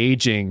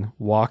engaging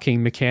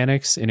walking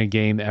mechanics in a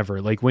game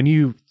ever. Like when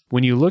you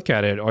look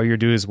at it, all you're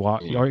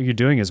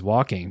doing is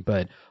walking,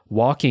 but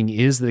walking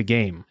is the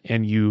game,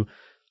 and you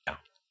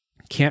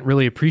can't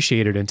really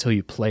appreciate it until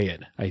you play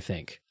it, I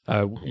think.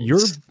 Your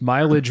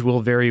mileage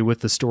will vary with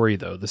the story,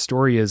 though. The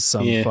story is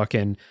some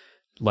fucking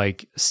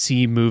like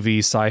C-movie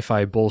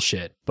sci-fi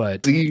bullshit,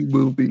 but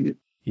C-movie.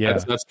 Yeah,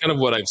 that's kind of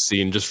what I've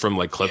seen just from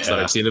like clips that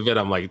I've seen of it.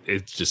 I'm like,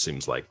 it just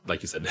seems like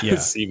you said,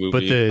 C-movie.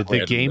 But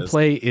the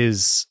gameplay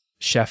is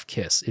chef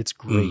kiss. It's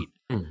great.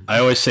 I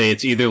always say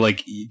it's either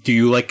like, do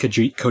you like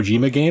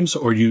Kojima games,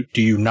 or do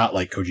you not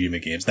like Kojima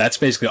games? That's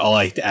basically all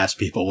I ask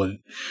people when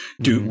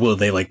will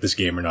they like this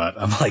game or not.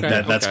 I'm like,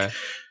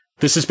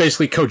 this is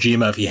basically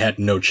Kojima if he had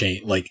no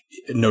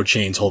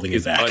chains holding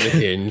his back.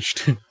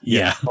 Unhinged.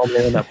 Yeah. Oh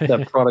man,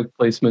 that product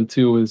placement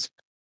too is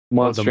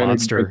Monster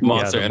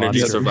Energy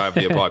survived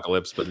the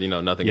apocalypse, but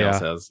nothing else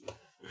has.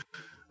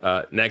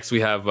 Next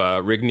we have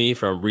Rigney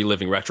from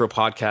Reliving Retro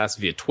Podcast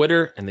via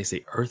Twitter, and they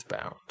say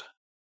Earthbound.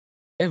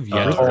 Oh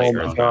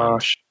my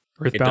gosh.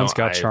 Earthbound's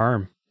got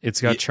charm. It's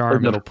got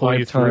charm. It'll pull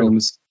you through.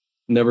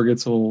 Never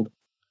gets old.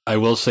 I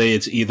will say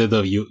it's either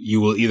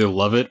you will either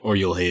love it or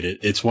you'll hate it.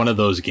 It's one of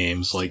those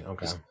games. Like,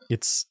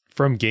 it's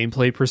from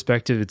gameplay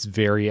perspective, it's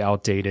very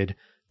outdated,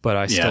 but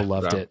I still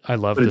loved it. I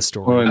love the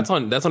story. That's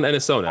on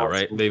NSO now,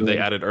 right? They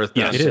added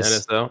Earthbound to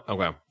NSO.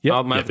 Okay,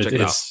 I'll have to check it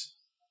out.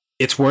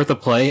 It's worth a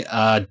play.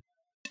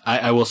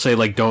 I will say,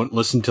 like, don't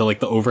listen to like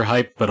the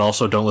overhype, but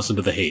also don't listen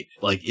to the hate.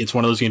 Like, it's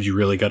one of those games you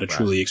really got to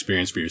truly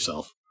experience for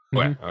yourself.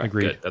 Right.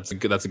 Agreed. Good. That's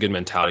a good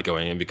mentality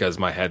going in, because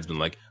my head's been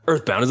like,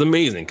 Earthbound is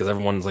amazing, because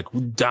everyone's like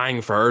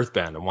dying for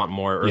Earthbound and want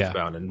more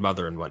Earthbound and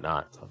Mother and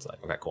whatnot. So it's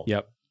like, okay, cool.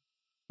 Yep.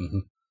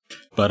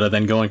 But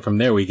then going from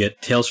there, we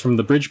get Tales from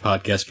the Bridge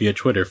podcast via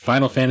Twitter.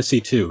 Final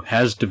Fantasy II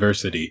has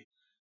diversity.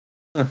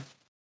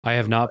 I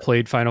have not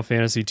played Final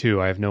Fantasy II.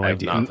 I have no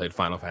idea. I have not played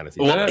Final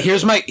Fantasy. Well,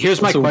 here's my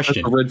question. That's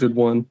a rigid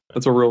one.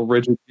 That's a real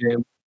rigid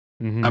game.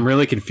 I'm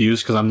really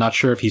confused because I'm not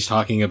sure if he's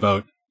talking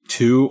about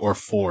 2 or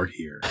 4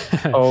 here.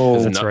 Oh,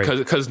 that's right.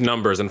 Because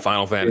numbers in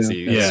Final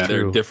Fantasy,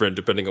 they're different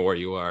depending on where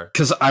you are.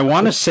 Because I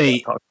want to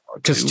say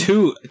Because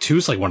two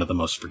is like one of the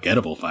most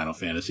forgettable Final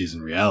Fantasies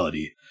in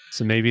reality.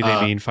 So maybe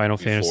they mean Final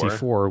Fantasy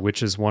IV,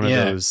 which is one of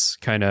those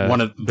kind of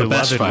one of the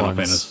best Final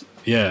Fantasy.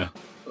 Yeah,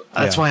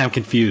 that's why I'm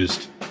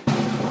confused.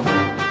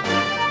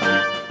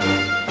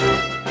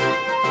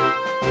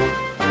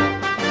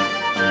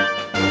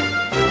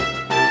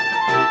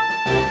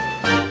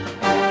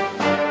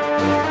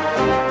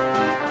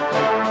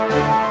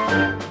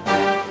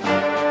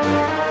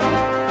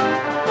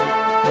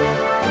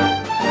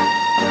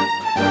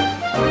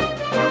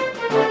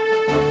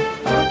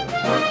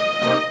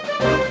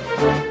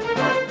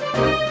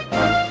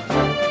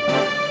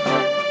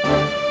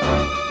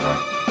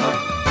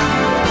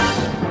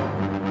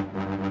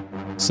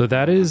 So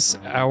that is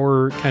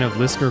our kind of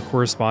listener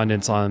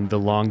correspondence on the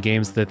long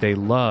games that they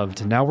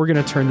loved. Now we're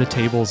going to turn the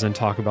tables and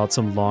talk about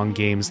some long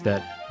games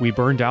that we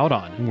burned out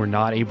on and were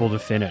not able to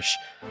finish.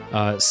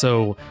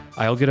 So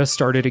I'll get us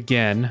started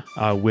again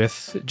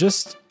with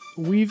just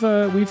we've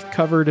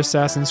covered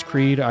Assassin's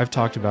Creed. I've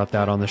talked about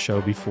that on the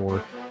show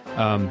before.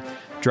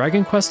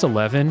 Dragon Quest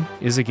XI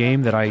is a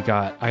game that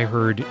I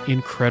heard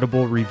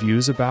incredible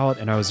reviews about,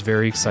 and I was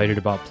very excited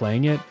about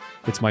playing it.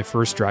 It's my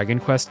first Dragon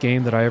Quest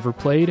game that I ever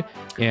played,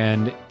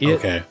 and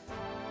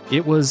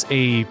it was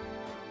a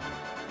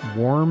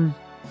warm,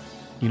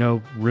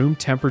 room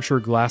temperature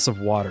glass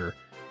of water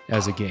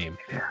as a game.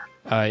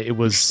 It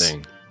was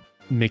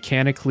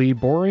mechanically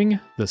boring.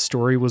 The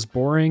story was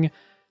boring.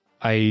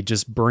 I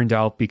just burned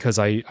out because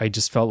I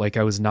just felt like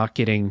I was not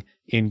getting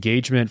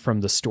engagement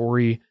from the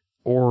story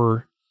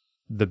or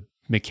the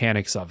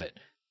mechanics of it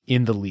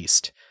in the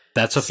least.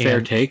 That's a fair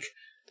take.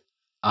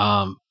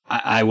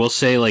 I will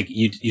say, like,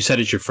 you said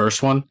it's your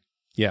first one.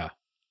 Yeah.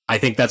 I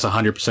think that's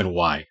 100%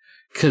 why.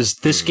 Because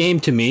this game,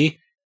 to me,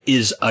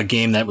 is a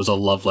game that was a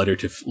love letter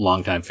to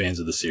longtime fans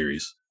of the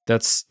series.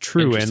 That's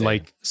true.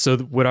 And, so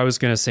what I was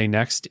going to say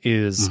next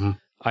is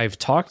I've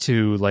talked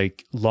to,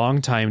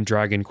 longtime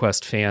Dragon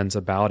Quest fans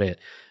about it.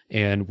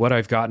 And what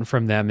I've gotten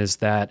from them is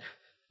that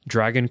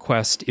Dragon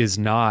Quest is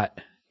not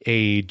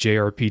a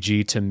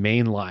JRPG to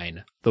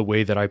mainline the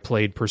way that I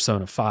played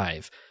Persona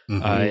 5.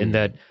 And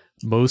that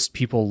most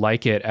people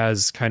like it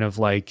as kind of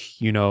like,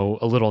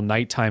 a little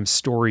nighttime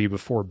story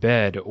before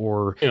bed,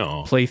 or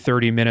play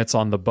 30 minutes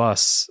on the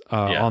bus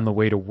on the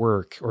way to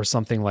work or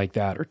something like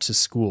that, or to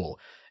school.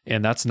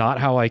 And that's not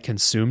how I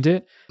consumed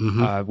it,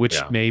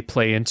 which may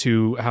play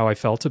into how I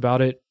felt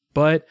about it.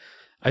 But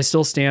I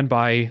still stand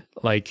by,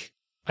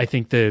 I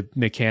think the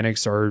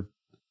mechanics are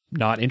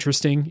not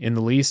interesting in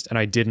the least, and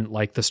I didn't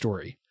like the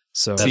story.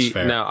 So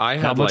now I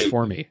had much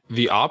for me.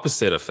 The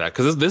opposite effect,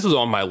 because this was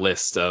on my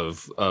list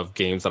of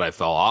games that I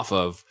fell off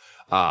of.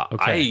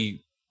 I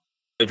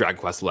Dragon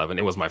Quest XI,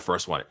 it was my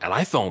first one, and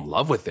I fell in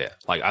love with it.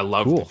 Like, I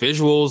loved the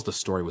visuals, the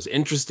story was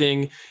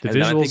interesting. The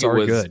visuals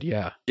are good,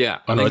 yeah.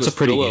 Oh, no, it's a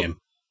pretty game.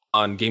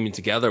 On Gaming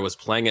Together was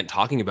playing it,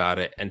 talking about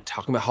it, and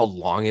talking about how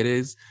long it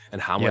is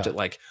and how much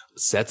it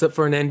sets up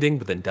for an ending,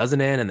 but then doesn't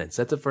end, and then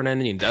sets up for an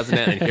ending and doesn't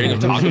end. And hearing him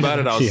talk about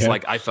it, I was just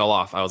like, I fell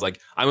off. I was like,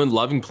 I'm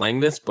loving playing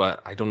this,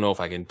 but I don't know if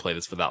I can play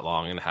this for that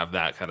long and have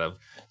that kind of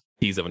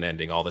tease of an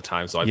ending all the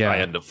time. So I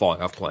ended up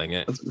falling off playing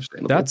it.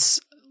 That's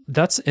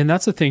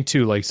the thing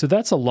too. So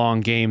that's a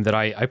long game that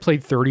I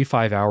played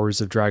 35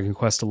 hours of Dragon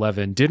Quest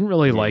XI. Didn't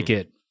really like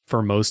it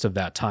for most of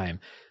that time.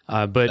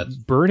 But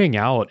burning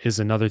out is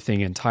another thing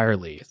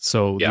entirely.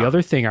 So the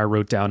other thing I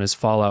wrote down is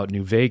Fallout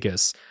New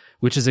Vegas,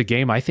 which is a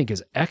game I think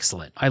is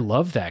excellent. I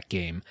love that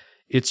game.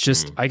 It's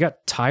just, I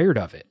got tired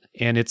of it.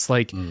 And it's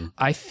like,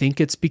 I think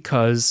it's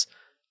because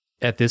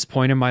at this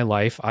point in my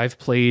life, I've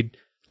played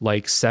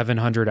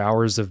 700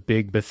 hours of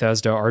big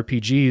Bethesda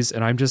RPGs,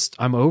 and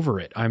I'm over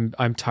it.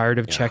 I'm tired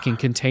of checking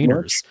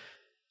containers.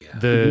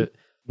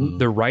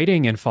 The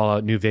writing in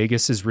Fallout New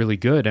Vegas is really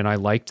good, and I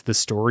liked the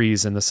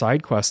stories and the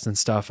side quests and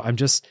stuff.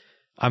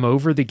 I'm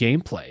over the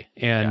gameplay,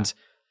 and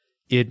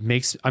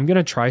I'm going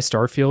to try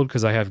Starfield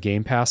because I have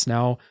Game Pass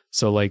now.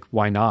 So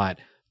why not?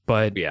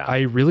 But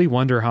I really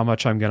wonder how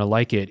much I'm going to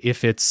like it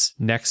if it's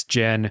next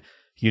gen,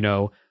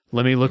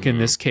 let me look in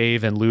this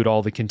cave and loot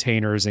all the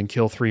containers and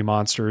kill 3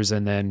 monsters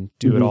and then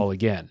do it all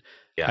again.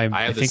 Yeah,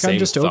 I think I'm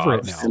just over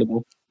it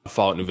now.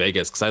 Fallout New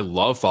Vegas, because I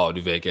love Fallout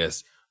New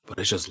Vegas, but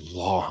it's just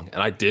long.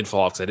 And I did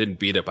Fallout because I didn't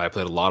beat it, but I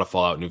played a lot of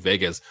Fallout New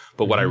Vegas.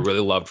 But what I really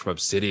loved from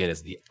Obsidian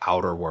is the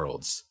Outer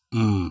Worlds.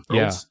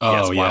 Worlds?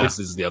 This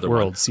is the other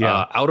Worlds,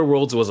 one. Outer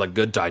Worlds was a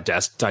good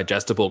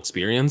digestible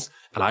experience,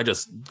 and I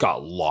just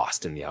got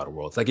lost in the Outer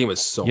Worlds. That game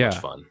was so much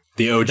fun.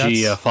 The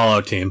OG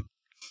Fallout team.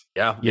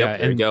 There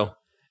you go.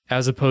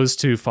 As opposed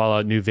to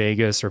Fallout New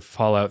Vegas or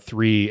Fallout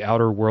 3,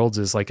 Outer Worlds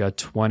is like a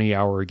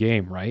 20-hour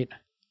game, right?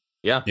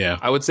 Yeah.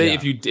 I would say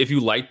if you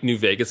liked New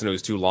Vegas and it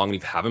was too long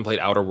and you haven't played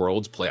Outer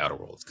Worlds, play Outer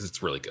Worlds because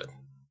it's really good.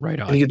 Right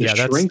on.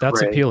 Yeah,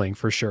 that's appealing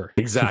for sure.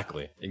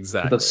 Exactly.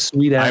 The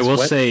sweet ass. I will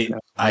say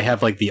I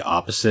have the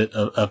opposite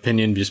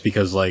opinion just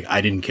because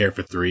I didn't care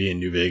for 3 and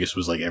New Vegas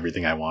was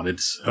everything I wanted.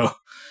 So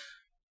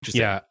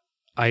yeah,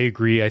 I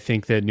agree. I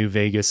think that New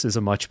Vegas is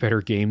a much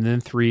better game than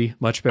 3,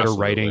 much better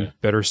writing,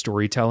 better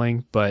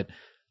storytelling. But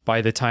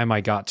by the time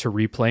I got to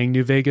replaying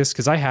New Vegas,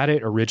 because I had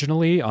it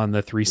originally on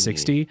the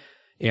 360,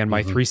 and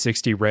my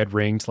 360 red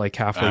ringed like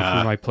halfway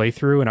through my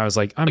playthrough, and I was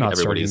like, I'm not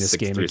starting this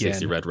game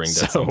again. Red ringed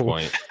at some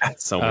point.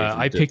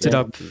 I picked it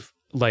up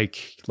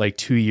like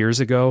 2 years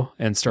ago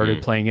and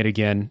started playing it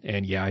again,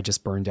 and yeah, I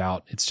just burned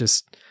out.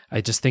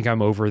 I just think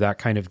I'm over that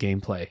kind of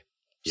gameplay.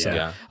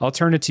 So I'll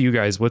turn it to you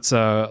guys. What's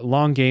a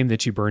long game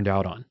that you burned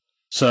out on?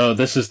 So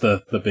this is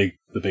the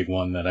big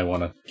one that I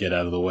want to get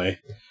out of the way.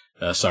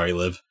 Sorry,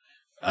 Liv.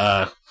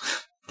 The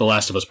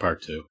Last of Us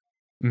Part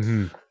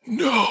 2.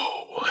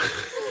 No.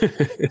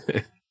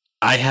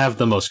 I have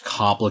the most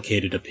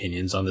complicated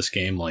opinions on this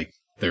game, like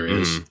there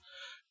is.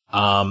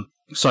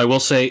 So I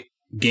will say,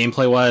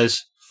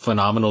 gameplay-wise,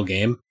 phenomenal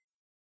game.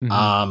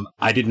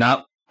 I did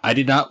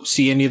not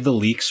see any of the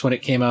leaks when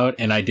it came out,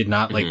 and I did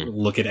not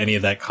look at any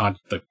of that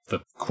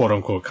the quote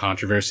unquote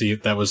controversy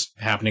that was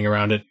happening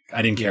around it.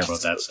 I didn't care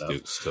about that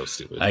stuff. So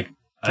stupid.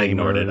 I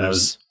ignored it.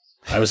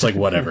 I was like,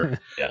 whatever.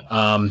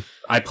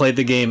 I played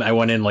the game. I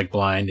went in like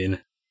blind,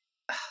 and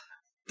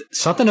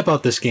something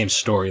about this game's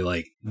story,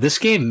 like this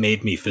game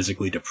made me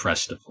physically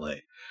depressed to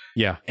play.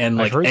 Yeah, and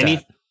like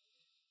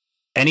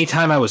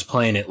anytime I was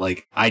playing it,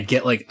 like I'd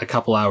get like a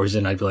couple hours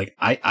in, I'd be like,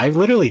 I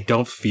literally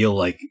don't feel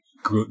like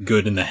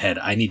good in the head.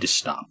 I need to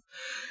stop.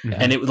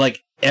 And it would like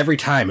every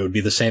time it would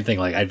be the same thing.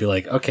 Like I'd be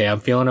like, okay, I'm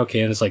feeling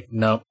okay, and it's like,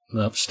 nope,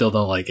 still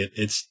don't like it.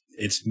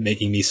 It's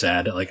making me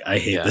sad. Like I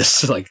hate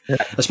this. Like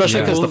especially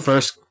because the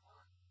first.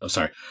 Oh,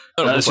 sorry.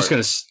 I was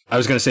gonna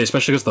say,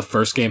 especially because the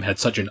first game had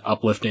such an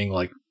uplifting,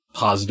 like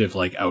positive,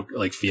 like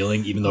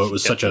feeling, even though it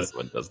was such a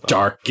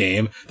dark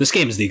game. This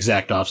game is the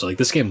exact opposite. Like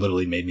this game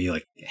literally made me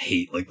like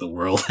hate like the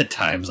world at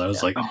times. I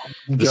was like,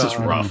 this is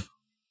rough.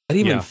 I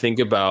didn't even think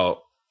about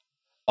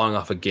falling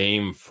off a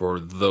game for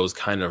those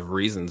kind of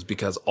reasons,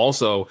 because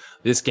also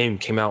this game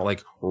came out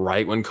like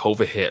right when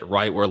COVID hit,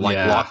 right where like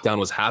lockdown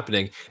was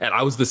happening, and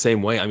I was the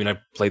same way. I mean, I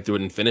played through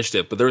it and finished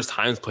it, but there was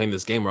times playing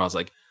this game where I was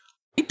like,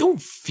 I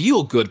don't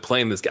feel good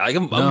playing this game.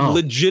 I'm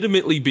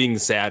legitimately being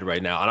sad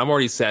right now. And I'm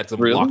already sad because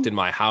I'm locked in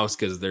my house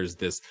because there's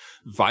this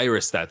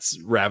virus that's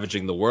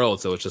ravaging the world.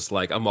 So it's just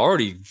like, I'm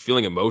already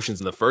feeling emotions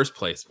in the first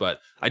place.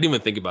 But I didn't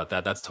even think about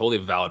that. That's totally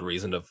a valid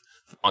reason of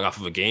falling off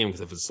of a game.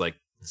 Because if it's like,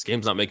 this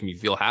game's not making me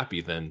feel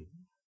happy, then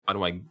why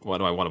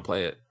do I want to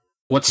play it?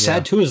 What's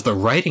sad too is the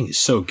writing is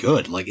so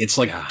good. Like it's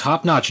like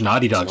top-notch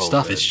Naughty Dog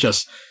stuff. Good. It's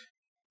just...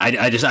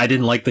 I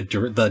didn't like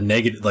the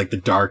negative, like the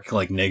dark,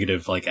 like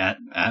negative, like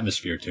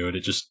atmosphere to it.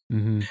 It just,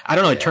 I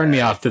don't know. It turned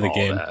me off to the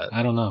game.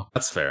 I don't know.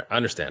 That's fair.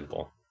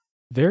 Understandable.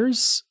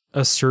 There's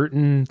a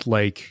certain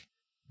like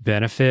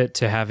benefit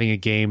to having a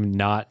game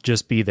not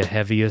just be the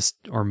heaviest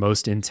or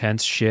most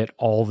intense shit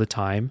all the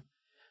time,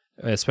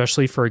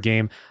 especially for a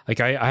game like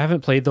I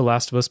haven't played The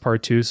Last of Us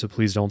Part 2, so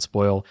please don't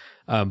spoil.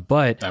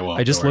 But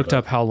I just looked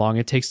up how long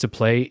it takes to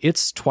play.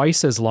 It's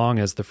twice as long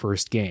as the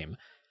first game,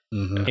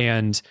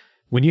 and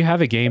when you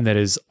have a game that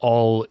is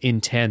all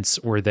intense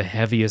or the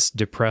heaviest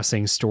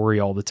depressing story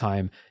all the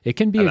time, it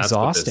can be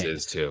exhausting. That's what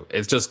this is too.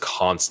 It's just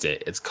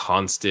constant. It's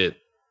constant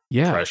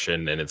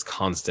depression, and it's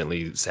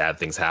constantly sad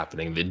things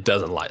happening. It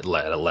doesn't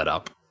let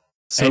up.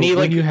 So any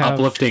like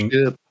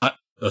uplifting. I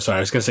was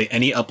gonna say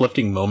any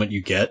uplifting moment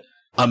you get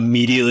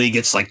immediately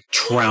gets like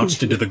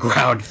trounced into the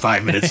ground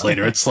 5 minutes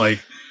later. It's like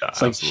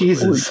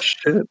Jesus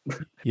shit.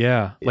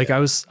 Yeah, like I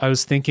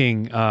was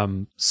thinking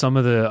some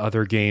of the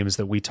other games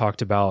that we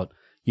talked about.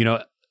 You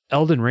know,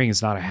 Elden Ring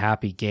is not a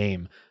happy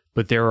game,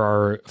 but there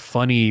are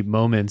funny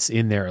moments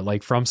in there.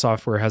 Like From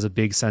Software has a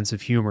big sense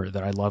of humor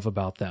that I love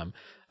about them.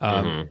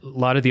 A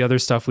lot of the other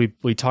stuff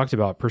we talked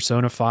about,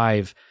 Persona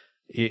 5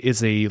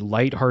 is a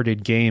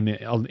lighthearted game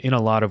in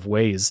a lot of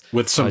ways.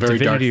 With some very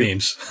dark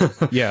themes.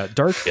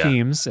 Dark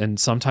themes, and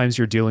sometimes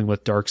you're dealing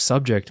with dark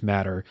subject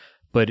matter,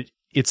 but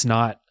it's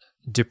not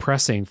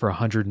depressing for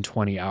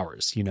 120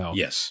 hours, you know?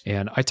 Yes.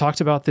 And I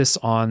talked about this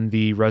on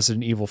the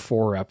Resident Evil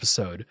 4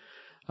 episode.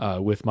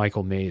 With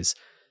Michael Mays,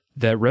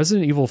 that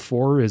Resident Evil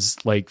 4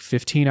 is like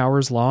 15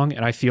 hours long,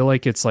 and I feel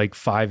like it's like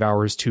 5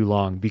 hours too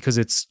long because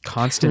it's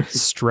constant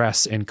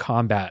stress and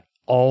combat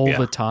all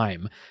the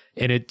time,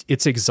 and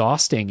it's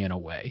exhausting in a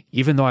way.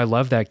 Even though I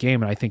love that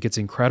game and I think it's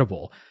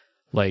incredible,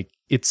 like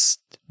it's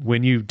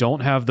when you don't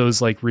have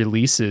those like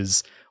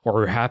releases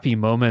or happy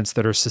moments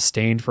that are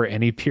sustained for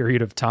any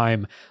period of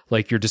time,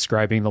 like you're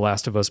describing The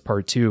Last of Us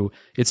Part 2,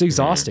 it's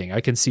exhausting.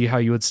 I can see how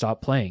you would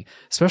stop playing,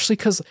 especially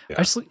because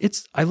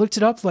I looked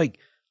it up, like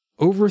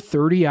over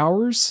 30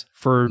 hours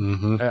for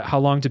how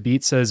long to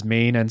beat says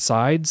main and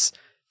sides.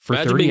 For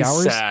Imagine 30 being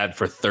hours? Sad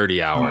for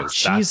 30 hours.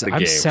 Jeez,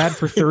 I'm sad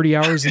for 30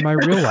 hours in my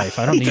real life.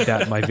 I don't need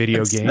that in my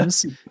video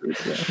games.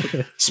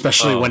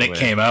 Especially when it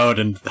came out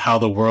and how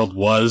the world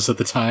was at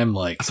the time.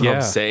 Like that's what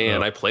I'm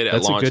saying. I played it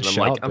at launch, and I'm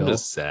like, I'm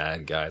just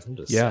sad, guys. I'm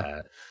just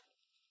sad.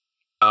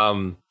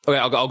 Okay,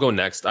 I'll go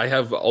next.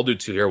 I'll do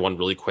two here. One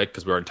really quick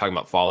because we were talking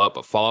about Fallout,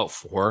 but Fallout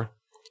 4.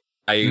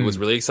 I was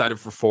really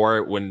excited for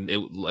 4 when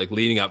it like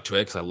leading up to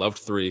it because I loved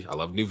 3. I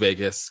loved New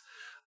Vegas.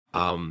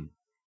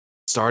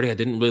 Starting, I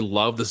didn't really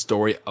love the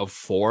story of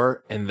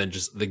 4, and then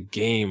just the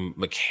game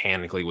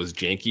mechanically was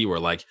janky. Where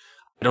like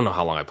I don't know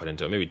how long I put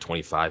into it, maybe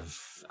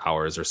 25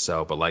 hours or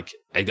so, but like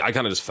I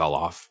kind of just fell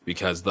off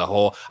because I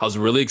was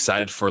really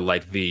excited for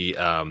like the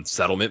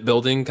settlement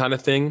building kind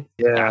of thing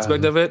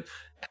aspect of it.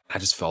 I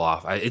just fell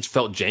off. It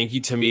felt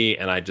janky to me,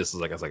 and I was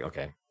like,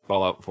 okay,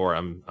 Fallout 4,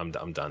 I'm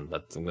done.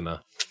 I'm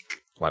gonna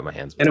wipe my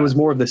hands. And it was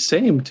more of the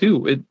same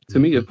too. To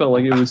me, it felt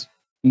like it was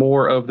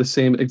more of the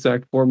same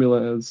exact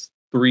formula as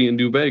 3 in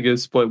New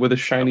Vegas, but with a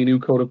shiny new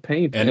coat of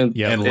paint and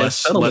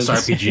less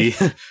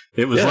RPG.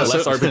 It was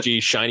less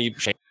RPG, shiny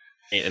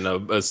in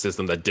a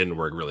system that didn't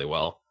work really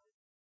well.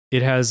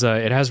 It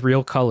has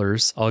real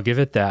colors. I'll give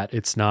it that.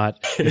 It's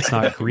not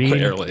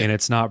green and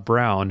it's not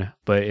brown,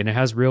 but it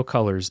has real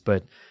colors.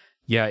 But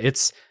yeah,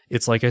 it's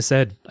like I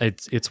said,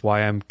 it's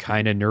why I'm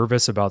kind of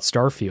nervous about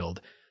Starfield.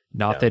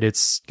 Not that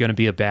it's going to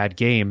be a bad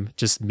game.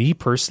 Just me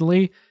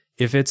personally,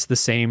 if it's the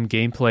same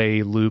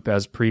gameplay loop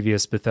as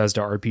previous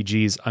Bethesda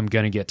RPGs, I'm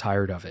going to get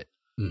tired of it.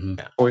 Mm-hmm.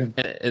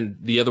 Yeah. And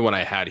the other one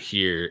I had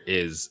here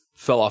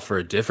fell off for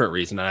a different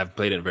reason. And I've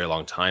played it in a very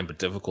long time, but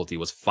difficulty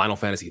was Final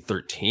Fantasy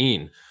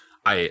 13.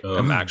 I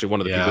am actually one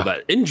of the people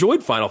that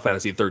enjoyed Final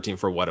Fantasy 13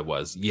 for what it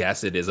was.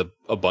 Yes, it is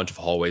a bunch of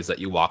hallways that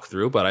you walk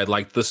through, but I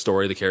liked the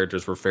story. The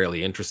characters were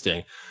fairly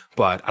interesting,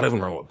 but I don't even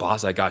remember what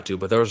boss I got to,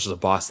 but there was just a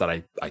boss that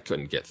I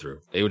couldn't get through.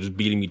 They were just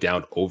beating me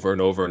down over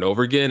and over and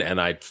over again, and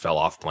I fell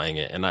off playing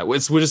it. And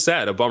which is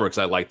sad, a bummer, because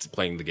I liked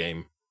playing the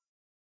game.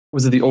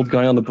 Was it the old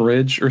guy on the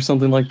bridge or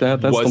something like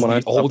that? That's the one.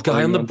 The old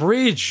guy on the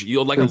bridge.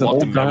 You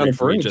unlocked a memory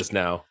for me just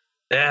now.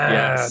 Yeah.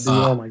 Yes.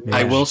 Oh my gosh.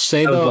 I will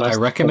say though, I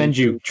recommend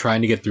you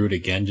trying to get through it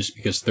again, just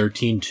because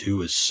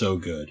 13.2 is so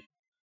good.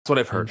 That's what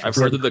I've heard. I've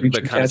heard that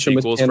the kind of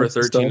sequels for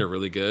 13 are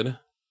really good.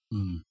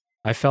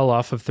 I fell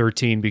off of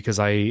 13 because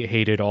I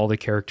hated all the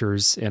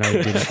characters and I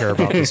didn't care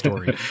about the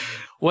story.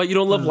 What, you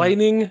don't love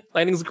Lightning?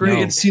 Lightning's great.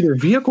 You can see their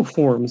vehicle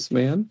forms,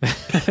 man.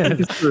 I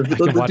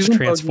can watch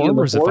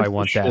Transformers if I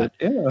want that.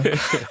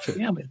 Yeah.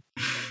 Damn it.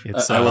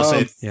 I will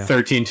say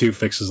 13.2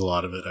 fixes a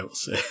lot of it, I will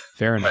say.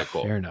 Fair enough.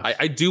 Cool. Fair enough.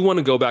 I do want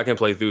to go back and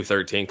play through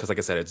 13 because, like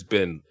I said, it's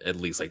been at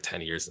least like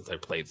 10 years since I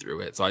played through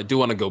it. So I do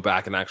want to go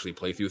back and actually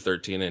play through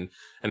 13 and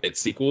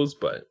its sequels.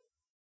 But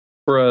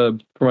for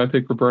my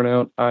pick for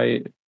Burnout,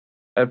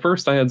 at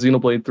first I had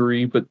Xenoblade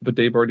 3, but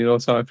Dave already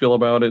knows how I feel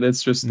about it.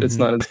 It's just it's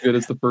not as good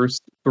as the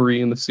first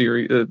 3 in the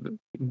series,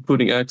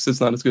 including X. It's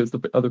not as good as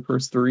the other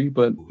first 3.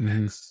 But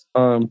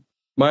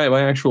my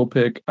actual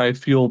pick, I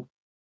feel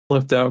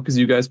left out because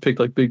you guys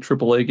picked like big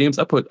AAA games.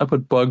 I put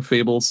Bug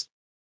Fables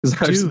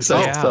because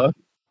stuff.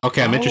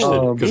 Okay, I'm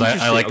interested because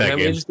I like that game. I'm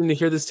interested to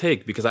hear this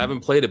take because I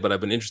haven't played it, but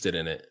I've been interested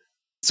in it.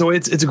 So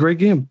it's a great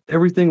game.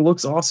 Everything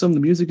looks awesome.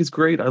 The music is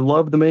great. I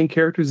love the main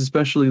characters,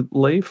 especially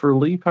Leif,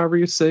 however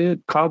you say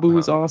it. Kabu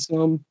is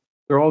awesome.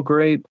 They're all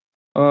great.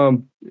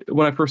 When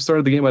I first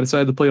started the game, I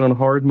decided to play it on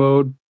hard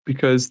mode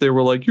because they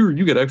were like,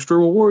 you get extra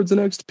rewards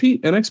and XP,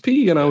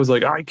 and I was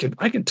like, I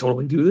can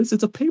totally do this.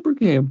 It's a paper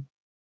game.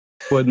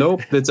 But nope,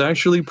 it's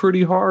actually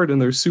pretty hard,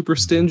 and they're super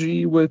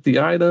stingy with the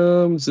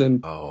items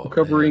and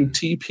recovering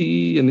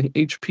TP and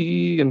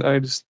HP, and I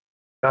just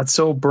got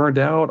so burned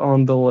out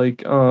on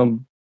the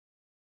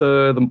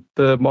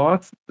the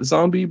moth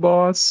zombie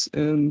boss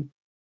in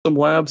some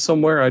lab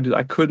somewhere.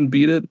 I couldn't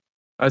beat it.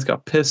 I just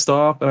got pissed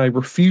off and I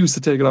refused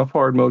to take it off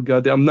hard mode.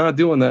 Goddamn, I'm not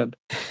doing that.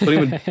 Don't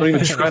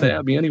even try to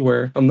add me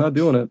anywhere. I'm not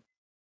doing it.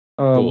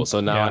 Cool. So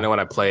now I know when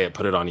I play it,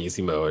 put it on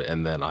easy mode,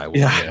 and then I will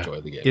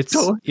enjoy the game. It's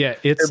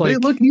like,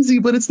 it look easy,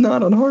 but it's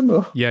not on hard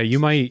mode. Yeah, you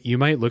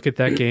might look at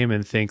that game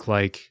and think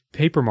like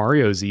Paper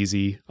Mario's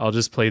easy. I'll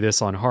just play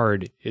this on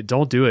hard.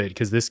 Don't do it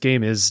because this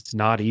game is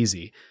not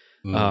easy.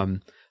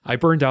 I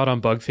burned out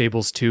on Bug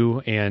Fables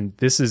 2, and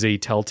this is a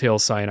telltale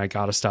sign I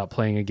gotta stop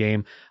playing a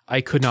game.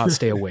 I could not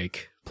stay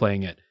awake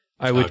playing it.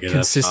 I would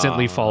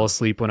consistently fall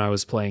asleep when I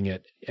was playing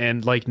it.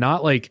 And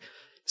not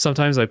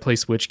sometimes I play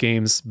Switch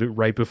games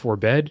right before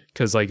bed,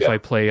 because if I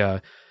play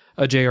a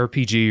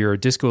JRPG or a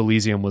Disco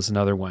Elysium was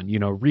another one,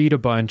 read a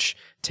bunch,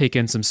 take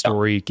in some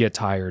story, get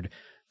tired.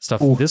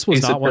 Stuff. This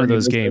was not one of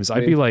those games.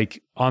 I'd be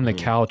on the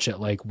couch at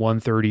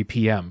 1:30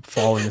 p.m.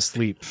 falling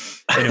asleep.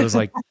 And it was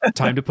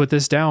time to put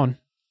this down.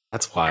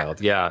 That's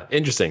wild. Yeah.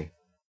 Interesting.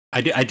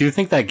 I do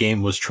think that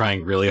game was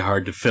trying really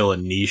hard to fill a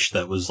niche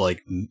that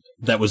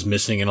was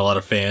missing in a lot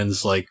of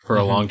fans for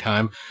a long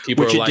time.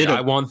 People are like,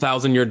 I want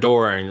 1,000 Your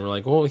Door, and you're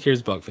like, well,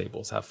 here's Bug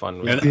Fables. Have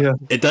fun with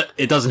it.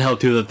 It doesn't help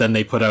too that then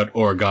they put out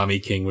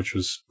Origami King, which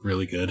was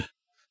really good.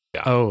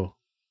 Yeah. Oh,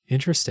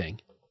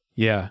 interesting.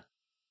 Yeah.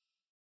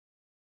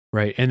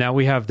 Right. And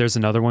now there's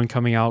another one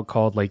coming out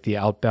called the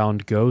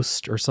Outbound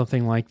Ghost or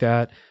something like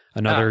that.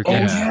 Another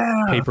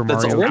Paper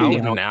Mario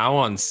game now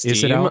on Steam.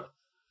 Is it out?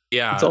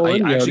 Yeah,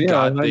 I actually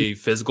got the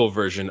physical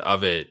version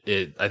of it.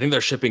 I think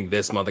they're shipping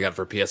this month. I got it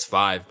for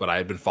PS5, but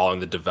I've been following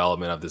the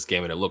development of this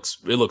game, and it looks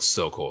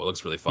so cool. It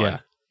looks really fun. Yeah,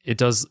 it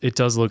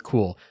does look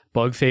cool.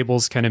 Bug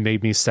Fables kind of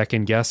made me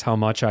second guess how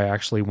much I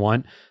actually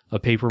want a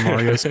Paper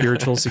Mario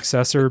spiritual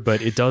successor,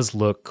 but it does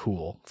look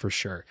cool for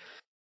sure.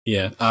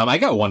 Yeah, I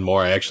got one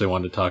more I actually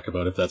wanted to talk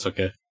about, if that's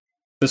okay.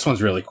 This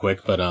one's really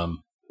quick, but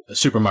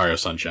Super Mario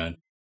Sunshine.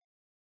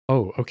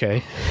 Oh,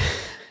 okay.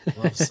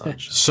 Love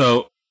Sunshine.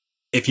 So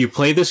if you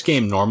play this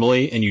game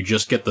normally and you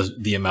just get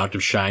the amount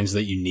of shines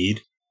that you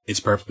need, it's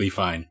perfectly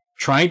fine.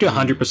 Trying to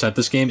 100%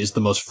 this game is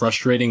the most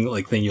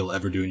frustrating thing you'll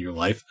ever do in your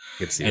life. I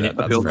can see and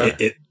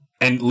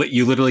that.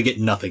 you literally get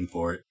nothing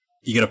for it.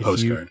 You get a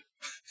postcard.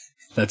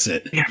 That's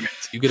it.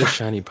 You get a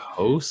shiny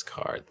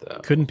postcard though.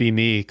 Couldn't be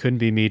me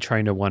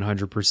trying to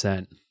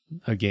 100%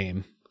 a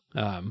game.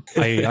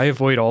 I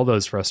avoid all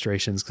those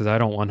frustrations because I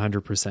don't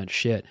 100%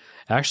 shit.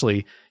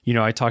 Actually,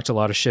 I talked a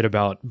lot of shit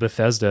about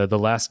Bethesda. The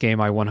last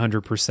game I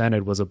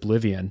 100%ed was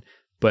Oblivion.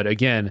 But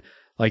again,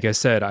 like I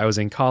said, I was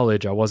in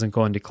college. I wasn't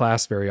going to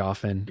class very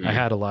often. I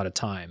had a lot of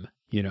time,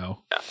 You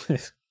know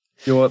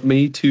what?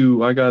 Me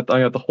too. I got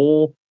the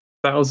whole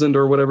 1,000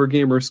 or whatever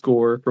gamer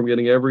score from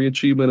getting every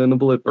achievement in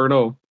Oblivion. Or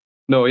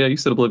no, yeah, you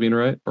said Oblivion,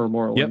 right? Or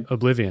Morrowind? Yep,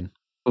 Oblivion.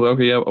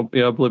 Okay,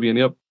 yeah, Oblivion.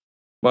 Yep.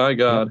 My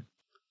God. Yep.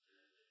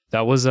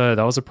 That was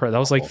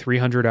like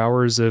 300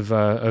 hours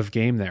of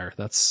game there.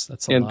 That's a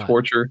lot. And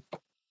torture.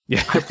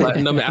 Yeah.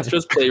 Platinum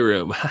Astro's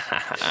Playroom.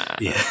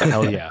 Yeah.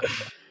 Hell yeah.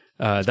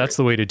 That's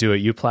the way to do it.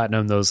 You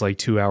platinum those like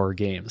 2-hour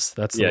games.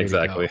 That's the way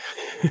exactly.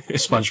 To go.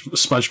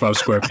 SpongeBob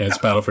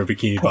SquarePants Battle for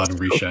Bikini Bottom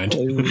reshined.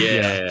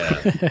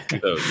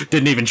 Yeah.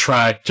 Didn't even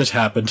try. Just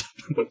happened.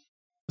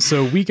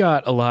 So we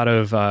got a lot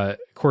of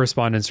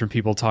correspondence from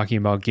people talking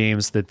about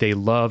games that they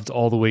loved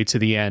all the way to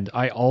the end.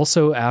 I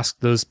also asked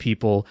those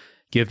people,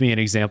 give me an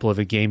example of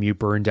a game you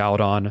burned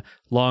out on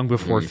long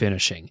before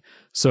finishing.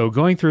 So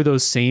going through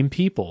those same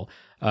people,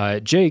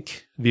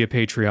 Jake via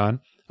Patreon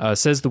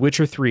says The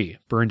Witcher 3,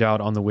 burned out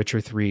on The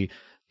Witcher 3.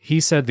 He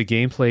said the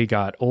gameplay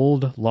got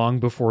old long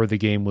before the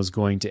game was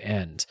going to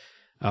end.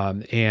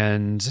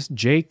 And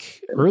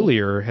Jake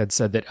earlier had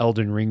said that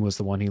Elden Ring was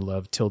the one he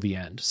loved till the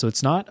end. So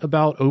it's not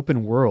about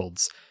open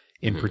worlds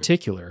in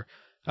particular,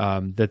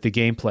 that the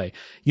gameplay.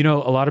 A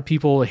lot of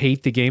people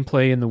hate the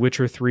gameplay in The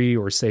Witcher 3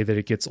 or say that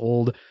it gets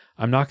old.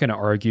 I'm not going to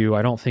argue.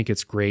 I don't think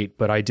it's great,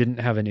 but I didn't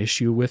have an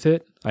issue with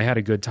it. I had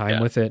a good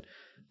time with it.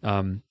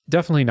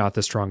 Definitely not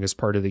the strongest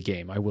part of the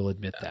game. I will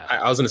admit that.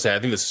 I was going to say, I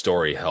think the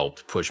story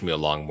helped push me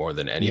along more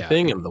than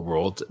anything, and the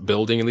world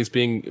building at least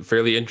being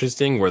fairly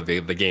interesting, where the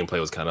gameplay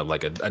was kind of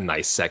like a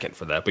nice second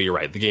for that. But you're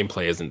right, the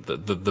gameplay isn't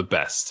the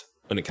best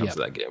when it comes to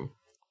that game.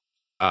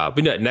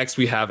 But next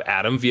we have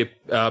Adam via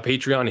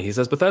Patreon, and he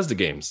says Bethesda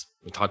games.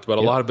 We talked about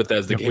a lot of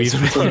Bethesda games.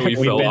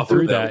 We've been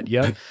through that.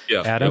 Yep.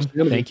 Yeah. Adam,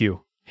 thank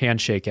you.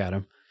 Handshake,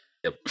 Adam.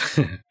 Yep.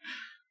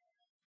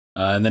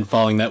 And then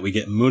following that, we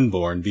get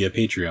Moonborn via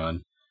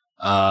Patreon.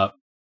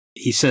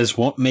 He says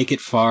won't make it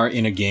far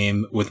in a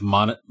game with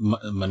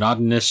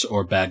monotonous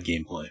or bad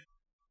gameplay.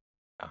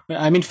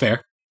 I mean,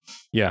 fair.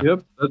 Yeah.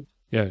 Yep.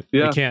 Yeah.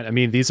 We can't. I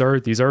mean, these are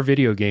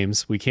video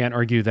games. We can't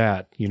argue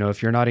that.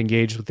 If you're not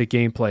engaged with the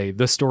gameplay,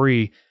 the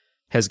story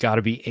has got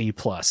to be A+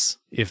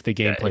 if the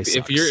gameplay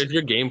sucks. If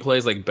your gameplay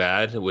is like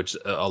bad, which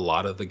a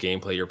lot of the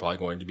gameplay you're probably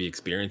going to be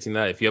experiencing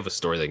that. If you have a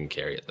story that can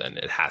carry it, then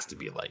it has to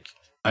be like.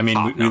 I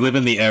mean, we live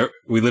in the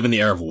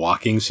era of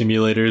walking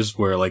simulators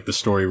where the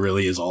story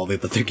really is all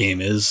that the game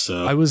is.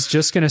 So I was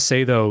just going to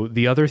say though,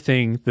 the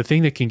thing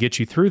that can get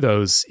you through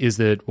those is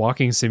that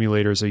walking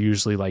simulators are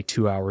usually like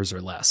 2 hours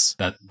or less.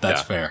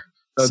 That's fair.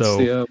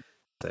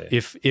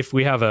 If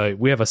we have a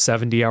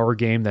 70-hour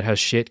game that has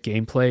shit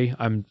gameplay,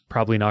 I'm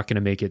probably not going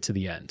to make it to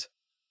the end.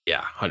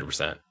 Yeah,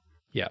 100%.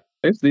 Yeah.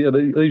 They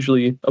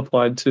usually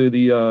applied to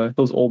the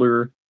those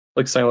older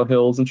like Silent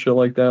Hills and shit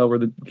like that, where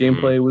the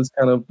gameplay was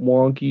kind of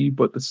wonky,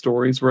 but the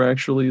stories were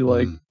actually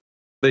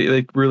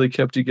they really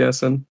kept you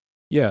guessing.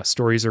 Yeah,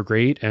 stories are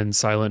great, and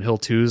Silent Hill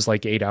 2 is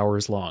like 8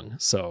 hours long.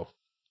 So,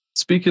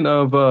 speaking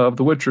of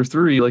The Witcher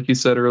 3, like you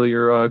said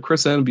earlier,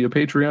 Chris N via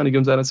Patreon, he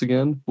comes at us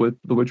again with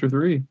The Witcher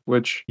 3,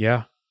 which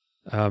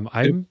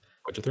I'm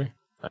Witcher 3.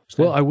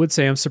 Well, I would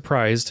say I'm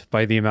surprised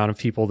by the amount of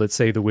people that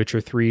say The Witcher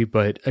 3,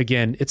 but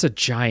again, it's a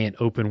giant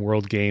open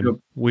world game. Yep.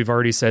 We've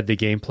already said the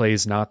gameplay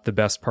is not the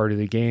best part of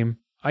the game.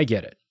 I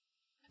get it.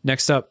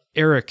 Next up,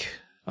 Eric,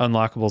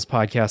 Unlockables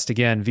podcast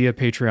again via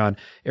Patreon.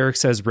 Eric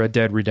says Red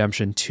Dead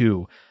Redemption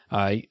 2.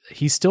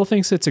 He still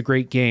thinks it's a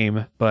great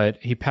game, but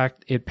it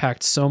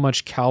packed so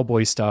much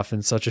cowboy stuff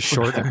in such a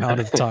short amount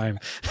of time,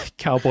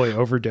 cowboy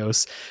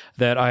overdose,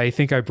 that I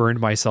think I burned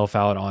myself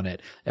out on it.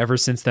 Ever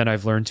since then,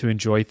 I've learned to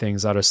enjoy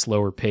things at a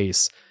slower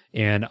pace.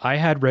 And I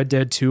had Red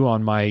Dead 2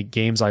 on my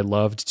games I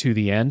loved to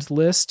the end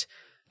list,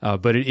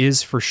 but it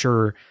is for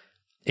sure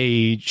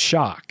a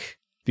shock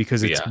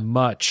because it's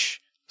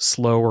much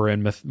slower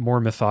and more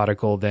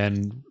methodical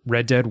than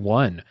Red Dead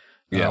 1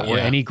 or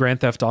any Grand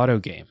Theft Auto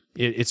game.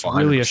 It's 100%.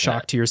 Really a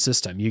shock to your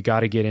system. You got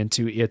to get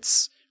into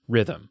its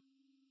rhythm.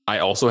 I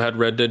also had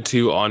Red Dead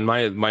 2 on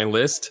my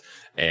list,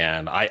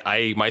 and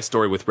my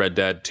story with Red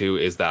Dead 2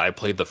 is that I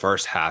played the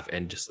first half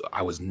and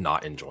I was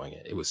not enjoying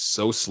it. It was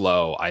so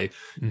slow. I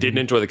didn't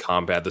enjoy the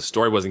combat. The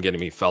story wasn't getting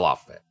me. Fell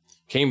off of it.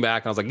 Came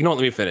back and I was like, let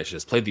me finish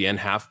this. Played the end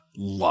half,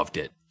 loved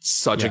it.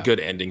 Such a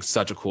good ending,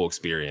 such a cool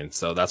experience.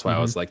 So that's why I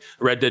was like,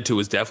 Red Dead 2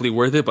 is definitely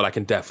worth it, but I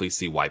can definitely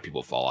see why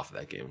people fall off of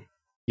that game.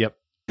 Yep.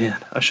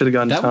 Man, I should have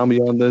gotten That- Tommy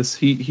on this.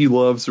 He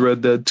loves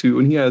Red Dead 2,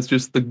 and he has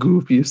just the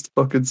goofiest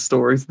fucking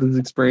stories of his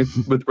experience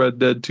with Red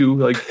Dead 2.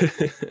 Like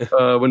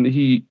when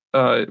he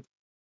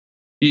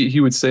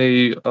would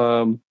say,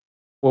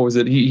 what was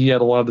it? He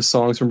had a lot of the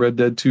songs from Red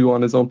Dead 2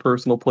 on his own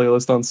personal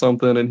playlist on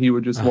something, and he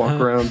would just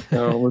walk around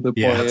town with it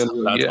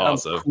playing. That's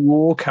awesome. I'm a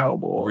cool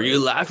cowboy.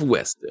 Real life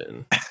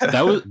Western.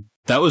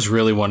 That was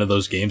really one of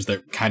those games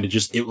that kind of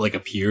just, it like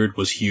appeared,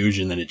 was huge,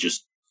 and then it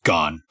just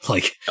gone,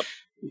 like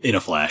in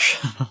a flash.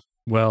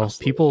 Well,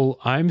 Absolutely.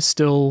 I'm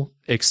still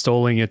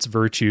extolling its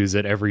virtues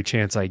at every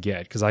chance I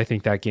get because I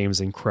think that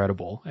game's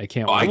incredible. I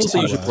can't. I wait will to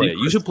say you play should play it.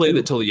 You should play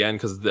it till the end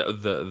because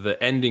the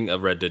ending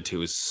of Red Dead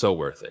 2 is so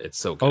worth it. It's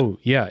so good. Oh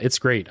yeah, it's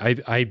great.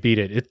 I beat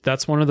it.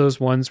 That's one of those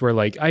ones where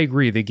like I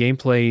agree the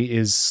gameplay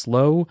is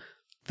slow,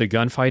 the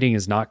gunfighting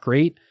is not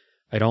great.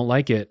 I don't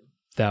like it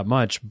that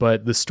much,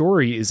 but the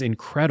story is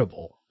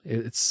incredible.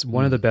 It's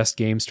one of the best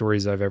game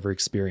stories I've ever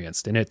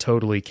experienced, and it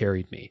totally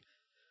carried me.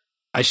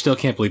 I still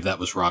can't believe that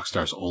was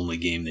Rockstar's only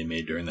game they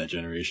made during that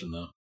generation,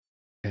 though.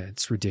 Yeah,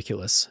 it's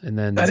ridiculous. And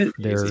then Crazy.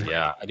 they're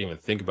Yeah, I didn't even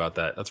think about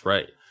that. That's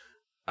right.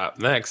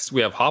 Next,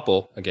 we have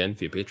Hopple, again,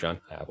 via Patreon,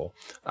 Apple.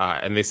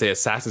 And they say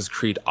Assassin's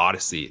Creed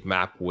Odyssey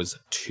map was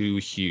too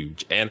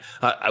huge. And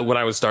when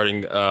I was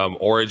starting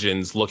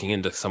Origins, looking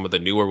into some of the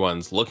newer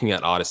ones, looking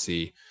at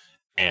Odyssey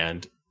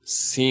and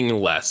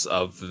seeing less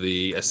of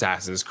the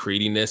Assassin's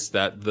Creediness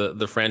that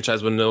the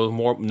franchise was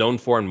known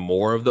for and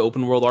more of the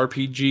open world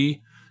RPG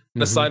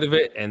side of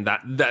it. And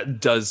that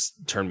does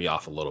turn me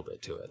off a little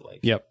bit to it. Like,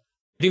 yep.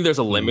 I think there's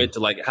a limit to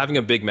like having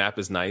a big map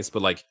is nice,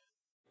 but like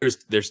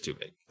there's too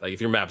big. Like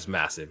if your map's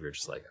massive, you're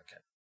just like, okay.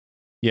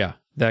 Yeah,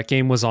 that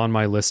game was on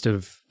my list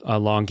of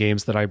long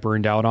games that I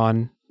burned out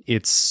on.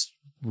 It's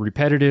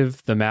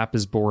repetitive, the map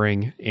is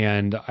boring,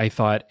 and I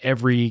thought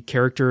every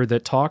character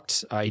that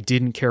talked, I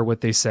didn't care what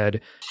they said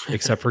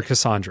except for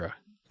Cassandra.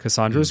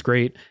 Cassandra's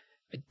great.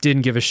 I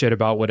didn't give a shit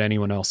about what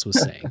anyone else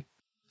was saying.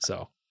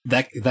 So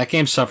that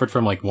game suffered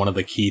from like one of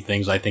the key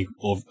things I think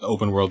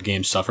open world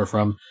games suffer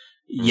from.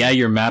 Yeah,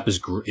 your map is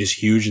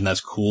huge and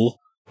that's cool,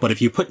 but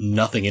if you put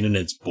nothing in it and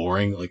it's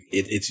boring, like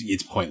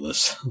it's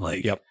pointless.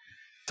 Like, yep.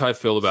 That's how I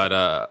feel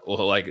about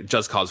like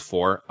Just Cause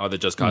 4 or the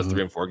Just Cause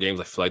 3 and 4 games.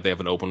 I feel like they have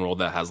an open world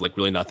that has like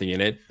really nothing in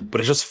it, but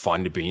it's just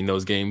fun to be in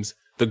those games.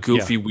 The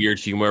goofy, weird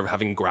humor of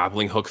having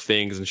grappling hook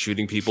things and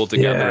shooting people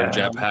together in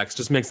jetpacks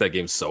just makes that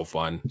game so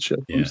fun.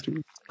 Yeah.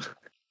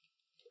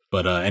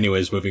 But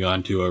anyways, moving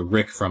on to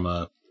Rick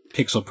from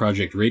Pixel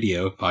Project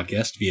Radio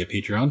podcast via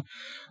Patreon.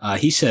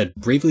 He said,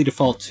 Bravely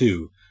Default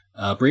 2.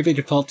 Bravely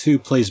Default 2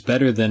 plays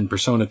better than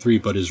Persona 3,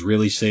 but is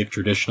really safe,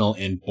 traditional,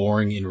 and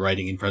boring in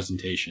writing and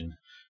presentation.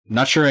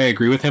 Not sure I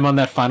agree with him on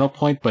that final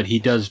point, but he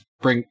does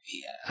bring...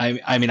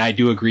 I mean, I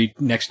do agree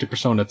next to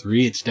Persona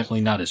 3, it's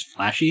definitely not as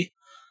flashy,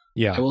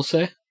 I will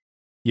say.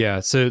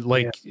 Yeah, so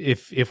like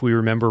if we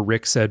remember,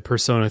 Rick said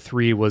Persona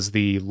 3 was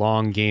the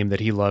long game that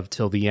he loved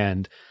till the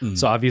end.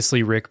 So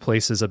obviously Rick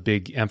places a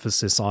big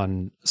emphasis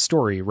on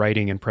story,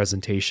 writing, and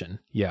presentation.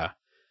 Yeah.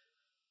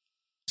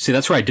 See,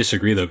 that's where I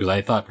disagree, though, because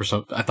I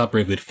thought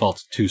Bravely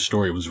Default 2's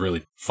story was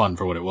really fun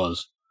for what it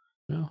was.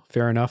 Well,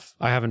 fair enough.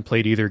 I haven't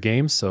played either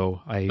game,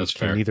 so I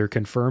can neither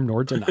confirm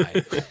nor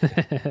deny.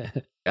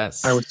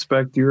 Yes. I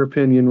respect your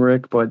opinion,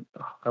 Rick, but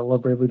I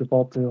love Bravely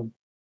Default too.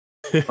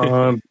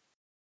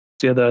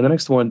 So yeah, the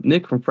next one,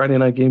 Nick from Friday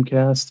Night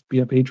Gamecast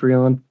via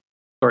Patreon.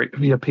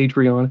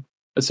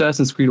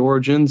 Assassin's Creed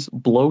Origins,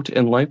 bloat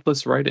and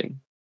lifeless writing.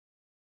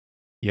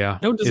 Yeah. I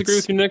don't disagree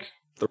with you, Nick.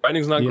 The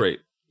writing's not great.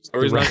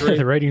 Story's not great.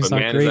 The writing's but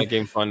not man, great. is that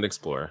game fun to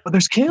explore. But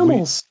there's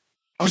camels.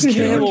 There's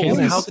camels.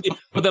 How could you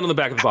put that on the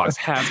back of the box?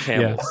 Have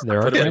camels. Yes,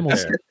 there are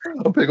camels.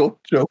 A big old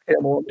Joe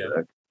camel on the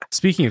back.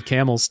 Speaking of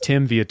camels,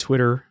 Tim via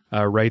Twitter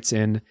writes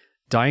in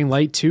Dying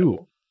Light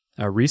 2,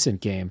 a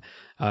recent game,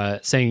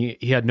 saying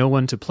he had no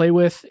one to play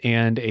with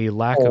and a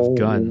lack of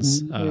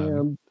guns.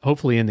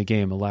 Hopefully in the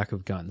game, a lack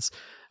of guns.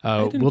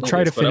 We'll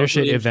try to finish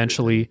it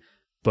eventually,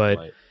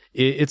 but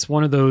it's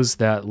one of those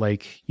that,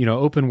 like, you know,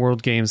 open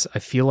world games, I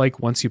feel like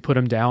once you put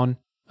them down,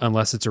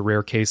 unless it's a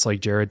rare case like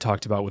Jared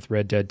talked about with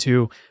Red Dead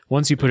 2,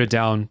 once you put it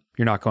down,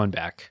 you're not going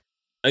back.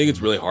 I think it's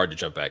really hard to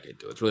jump back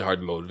into it. It's really hard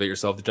to motivate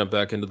yourself to jump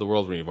back into the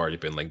world when you've already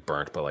been like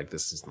burnt, but like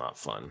this is not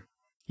fun.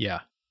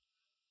 Yeah.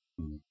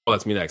 Well,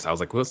 that's me next. I was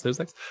like, who's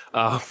next?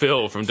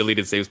 Phil from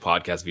Deleted Saves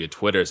Podcast via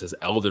Twitter says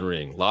Elden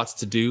Ring. Lots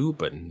to do,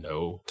 but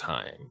no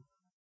time.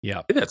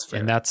 Yeah. That's fair.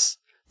 And that's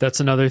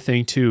another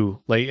thing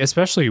too. Like,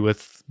 especially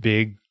with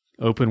big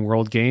open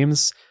world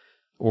games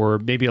or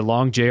maybe a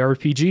long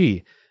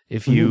JRPG.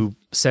 If you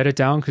set it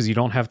down because you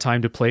don't have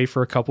time to play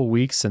for a couple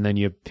weeks and then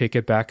you pick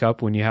it back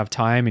up when you have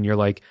time and you're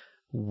like,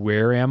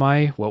 where am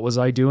I? What was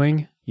I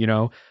doing? You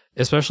know,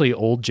 especially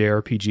old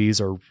JRPGs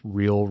are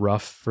real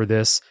rough for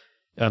this.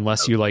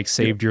 Unless you like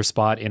saved your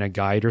spot in a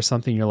guide or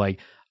something, you're like,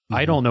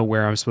 I don't know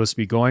where I'm supposed to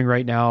be going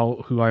right now,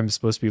 who I'm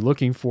supposed to be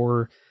looking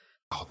for.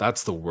 Oh,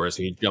 that's the worst.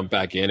 When you jump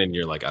back in and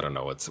you're like, I don't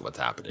know what's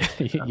happening.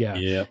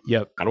 Yeah.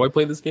 Yep. How do I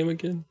play this game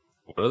again?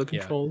 What are the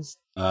controls?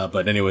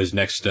 But anyways,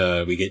 next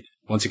we get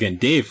once again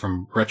Dave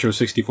from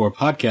Retro64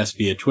 Podcast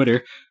via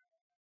Twitter.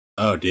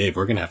 Oh, Dave,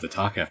 we're gonna have to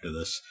talk after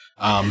this.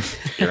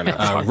 You're gonna have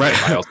to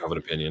talk. I also have an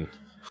opinion.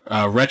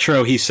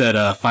 Retro, he said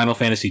Final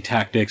Fantasy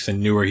Tactics,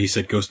 and Newer, he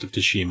said Ghost of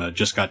Tsushima.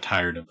 Just got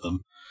tired of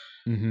them.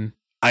 Mm-hmm.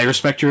 I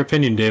respect your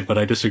opinion, Dave, but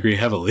I disagree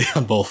heavily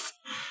on both.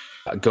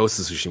 Ghost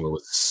of Tsushima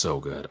was so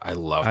good. I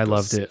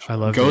loved it.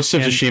 Ghost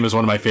of Tsushima is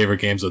one of my favorite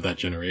games of that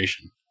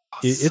generation.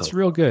 It's so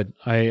real good.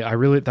 I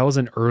really, that was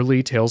an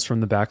early Tales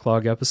from the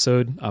Backlog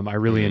episode. I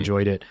really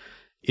enjoyed it.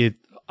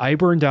 I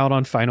burned out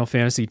on Final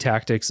Fantasy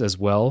Tactics as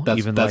well,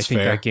 even though I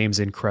think that game's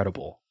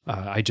incredible.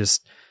 I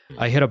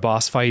hit a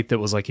boss fight that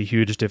was like a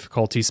huge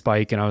difficulty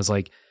spike, and I was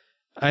like,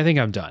 I think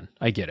I'm done.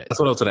 I get it. That's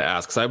what I was going to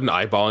ask, because I've been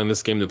eyeballing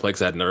this game to play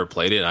because I had never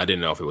played it, and I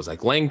didn't know if it was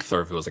like length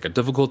or if it was like a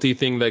difficulty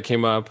thing that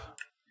came up.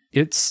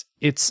 It's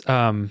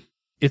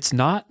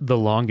not the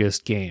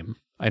longest game,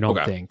 I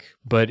don't think,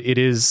 but it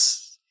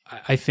is.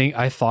 I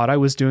thought I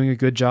was doing a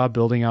good job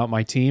building out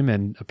my team,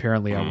 and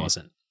apparently I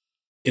wasn't.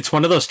 It's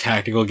one of those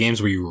tactical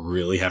games where you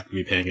really have to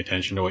be paying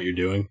attention to what you're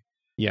doing.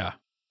 Yeah.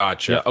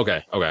 Gotcha. Yeah.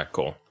 Okay,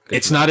 cool. Good.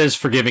 It's not as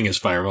forgiving as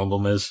Fire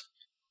Emblem is.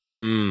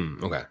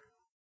 Okay.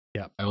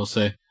 Yeah, I will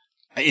say.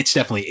 It's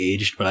definitely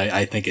aged, but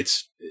I think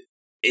it's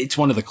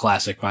one of the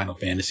classic Final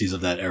Fantasies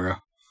of that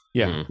era.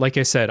 Yeah, like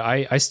I said,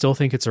 I still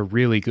think it's a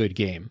really good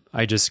game.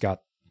 I just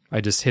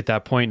hit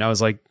that point and I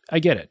was like, I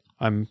get it.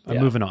 I'm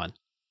moving on.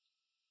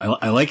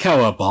 I like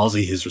how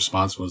ballsy his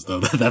response was,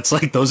 though. That's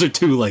like, those are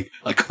two like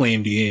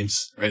acclaimed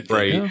games, right?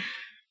 Right. Yeah.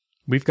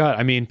 We've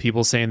got,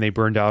 people saying they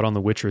burned out on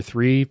The Witcher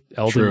 3,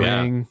 Elden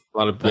Ring. A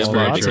lot of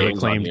lots of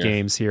acclaimed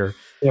games here.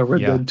 Yeah,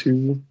 Red Dead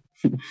 2.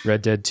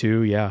 Red Dead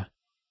 2, yeah.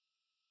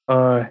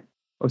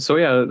 So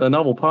yeah, a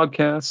novel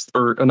podcast,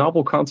 or a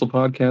novel console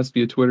podcast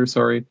via Twitter,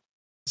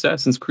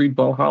 Assassin's Creed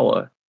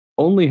Valhalla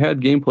only had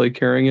gameplay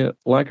carrying it.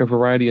 Lack of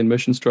variety and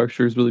mission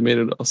structures really made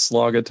it a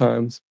slog at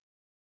times.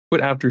 But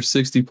after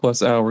 60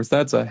 plus hours,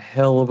 that's a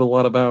hell of a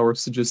lot of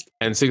hours to just...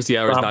 And 60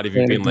 hours not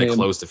even being like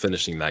close to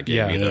finishing that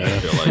game either, I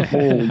feel like.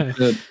 Holy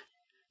shit.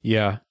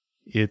 Yeah,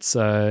 it's,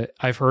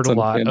 I've heard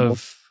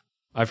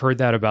I've heard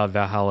that about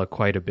Valhalla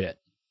quite a bit.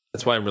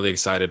 That's why I'm really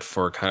excited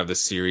for kind of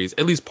this series,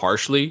 at least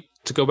partially,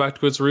 to go back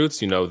to its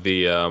roots. You know,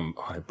 I'm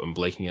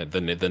blanking at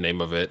the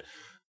name of it,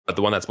 but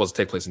the one that's supposed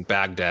to take place in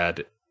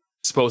Baghdad,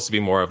 supposed to be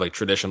more of like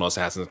traditional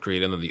Assassin's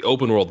Creed, and then the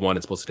open world one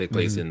is supposed to take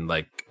place in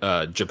like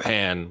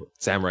Japan,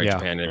 Samurai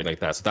Japan, and everything like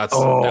that. So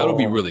that would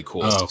be really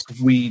cool. Oh,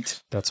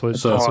 sweet. That's what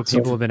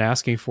people have been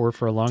asking for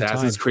a long time.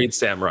 Assassin's Creed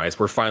Samurais.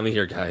 We're finally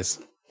here, guys.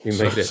 We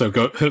made it. So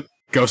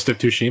Ghost of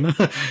Tsushima.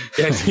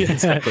 yeah,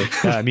 exactly.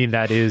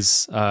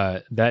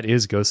 That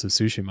is Ghost of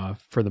Tsushima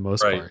for the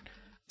most part.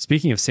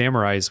 Speaking of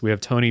samurais, we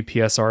have Tony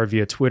PSR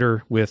via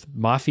Twitter with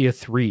Mafia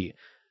 3.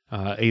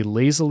 A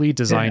lazily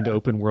designed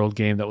open world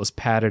game that was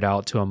padded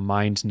out to a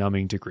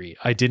mind-numbing degree.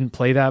 I didn't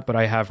play that, but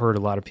I have heard a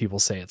lot of people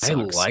say it sucks.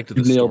 I liked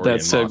the nailed that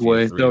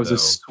segue. 3, that was a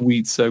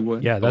sweet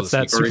segue. Yeah, that's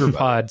that Super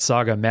Pod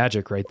Saga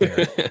magic right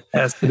there.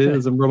 Yes, it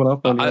is. I'm rubbing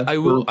up on I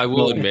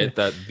will admit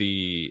that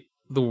the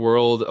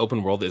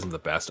open world isn't the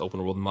best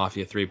open world in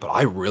Mafia 3, but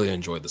I really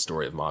enjoyed the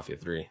story of Mafia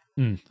 3.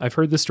 I've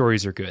heard the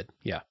stories are good.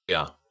 Yeah.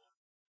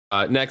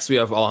 Next, we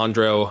have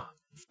Alejandro.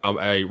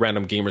 A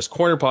Random Gamers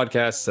Corner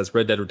podcast says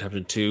Red Dead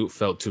Redemption 2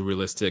 felt too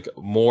realistic,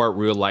 more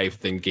real life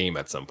than game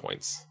at some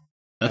points.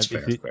 That's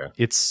fair.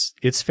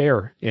 It's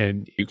fair,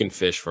 and you can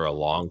fish for a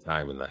long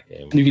time in that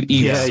game. And you can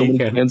eat so many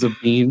cans of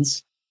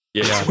beans.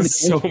 Yeah,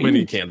 so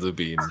many cans of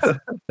beans.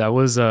 That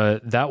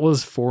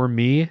was for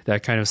me.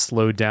 That kind of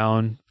slowed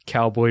down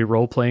cowboy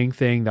role playing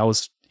thing. That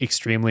was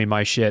extremely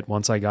my shit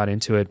once I got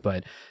into it.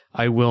 But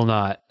I will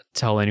not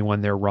tell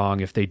anyone they're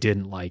wrong if they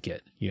didn't like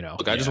it.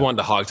 Look, I just wanted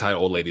to hogtie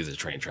old ladies at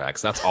train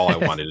tracks. That's all I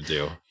wanted to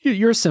do.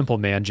 You're a simple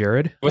man,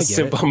 Jared. I'm a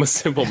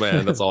simple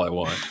man. That's all I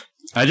want.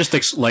 I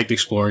just liked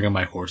exploring on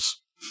my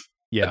horse.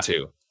 Yeah,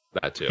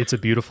 that too. It's a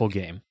beautiful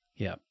game.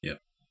 Yeah.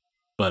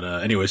 But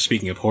anyway,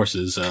 speaking of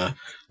horses,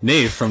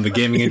 Nave from the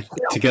Gaming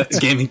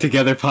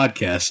Together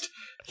podcast,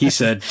 he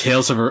said,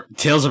 "Tales of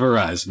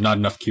Arise, not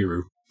enough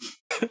Kiryu."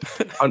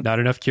 Not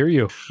enough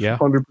Kiryu. Yeah.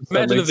 100%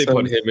 Imagine if they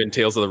put him in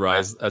Tales of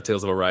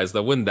Arise,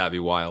 though. Wouldn't that be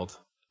wild?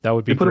 That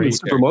would be great. They put him in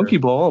Super Monkey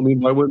Ball. I mean,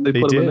 why wouldn't they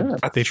put him in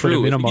that? They put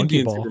him in a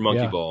Monkey Ball. Super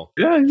Monkey Ball.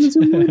 Yeah, he's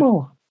in Monkey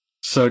Ball.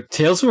 So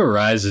Tales of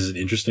Arise is an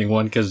interesting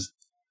one because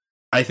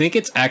I think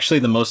it's actually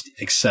the most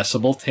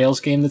accessible Tales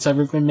game that's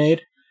ever been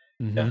made.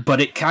 Mm-hmm. But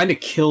it kind of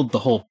killed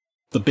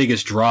the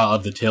biggest draw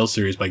of the Tales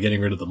series by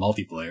getting rid of the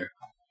multiplayer.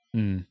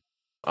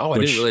 Oh, I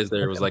didn't realize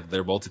there was like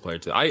their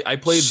multiplayer too. I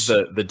played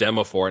the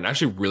demo for it and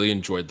actually really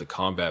enjoyed the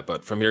combat,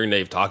 but from hearing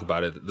Dave talk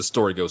about it, the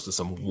story goes to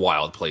some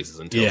wild places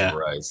in Tales of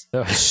Arise.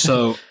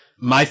 So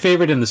my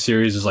favorite in the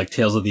series is like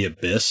Tales of the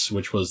Abyss,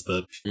 which was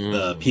the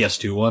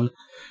PS2 one.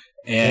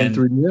 And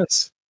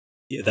 3DS.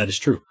 Yeah, that is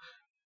true.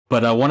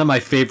 But one of my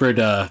favorite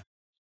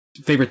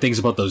things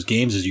about those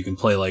games is you can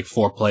play like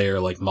 4-player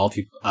like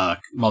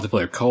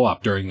multiplayer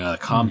co-op during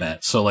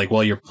combat. So like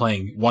while you're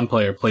playing, one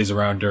player plays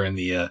around during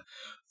the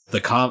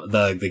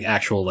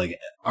actual like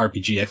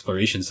RPG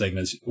exploration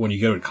segments. When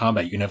you go to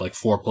combat, you can have like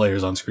 4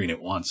 players on screen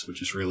at once,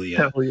 which is really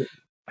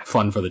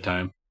fun for the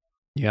time.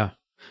 Yeah.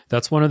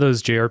 That's one of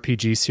those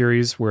JRPG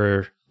series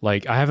where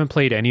like I haven't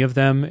played any of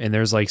them and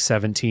there's like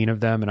 17 of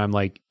them and I'm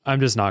like, I'm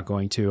just not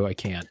going to. I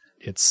can't.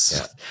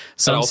 It's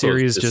some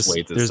series just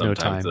there's no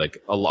time. Like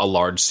a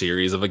large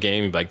series of a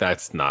game, like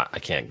that's not. I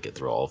can't get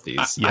through all of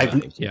these.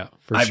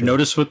 I've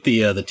noticed with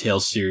the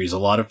Tales series, a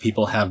lot of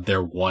people have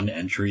their one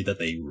entry that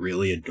they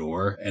really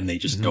adore, and they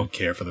just don't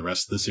care for the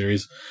rest of the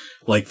series.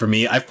 Like for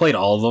me, I've played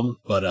all of them,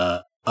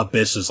 but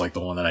Abyss is like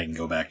the one that I can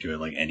go back to at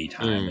like any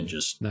time and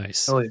just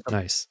nice.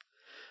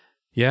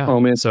 Yeah. Oh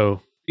man.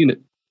 So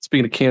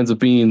speaking of cans of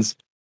beans.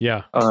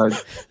 Yeah.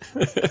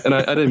 And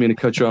I didn't mean to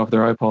cut you off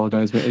there. I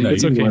apologize, man. No,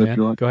 it's okay,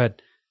 man. Go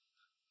ahead.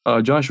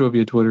 Joshua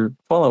via Twitter,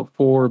 Fallout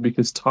 4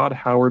 because Todd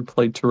Howard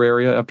played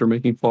Terraria after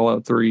making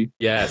Fallout 3.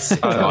 Yes,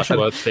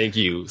 Joshua, thank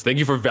you. Thank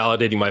you for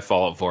validating my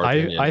Fallout 4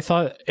 opinion. I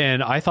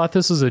thought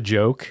this was a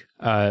joke,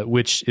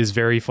 which is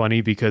very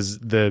funny because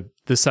the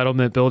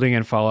settlement building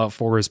in Fallout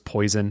 4 is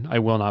poison. I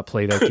will not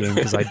play that game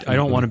because I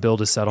don't want to build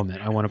a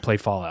settlement. I want to play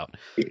Fallout.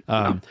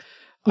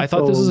 I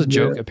thought this was a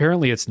joke.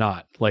 Apparently it's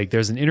not. Like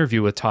there's an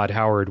interview with Todd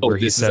Howard where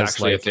he says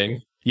actually a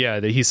thing. Yeah,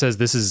 he says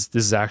this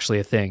is actually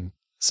a thing.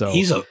 So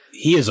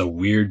he is a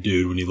weird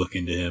dude when you look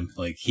into him.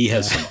 Like he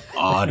has some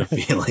odd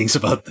feelings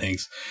about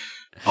things.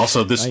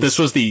 Also, this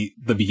was the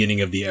beginning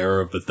of the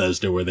era of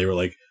Bethesda where they were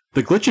like,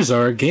 the glitches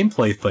are a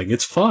gameplay thing.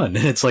 It's fun.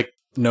 And it's like,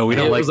 no, we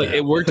don't like that.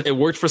 It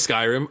worked for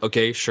Skyrim.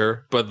 Okay,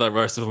 sure. But the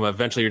rest of them,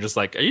 eventually you're just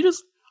like, are you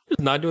just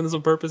not doing this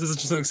on purpose? Is it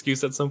just an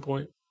excuse at some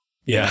point?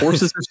 Yeah.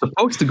 Horses are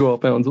supposed to go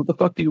up mountains. What the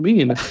fuck do you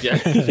mean?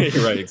 Yeah,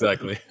 you're right.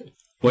 Exactly.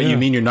 What, you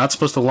mean you're not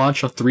supposed to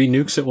launch 3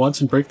 nukes at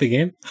once and break the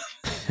game?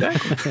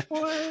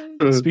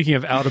 Speaking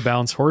of out of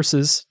bounds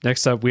horses,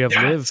 next up we have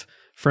Liv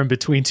from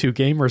Between Two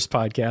Gamers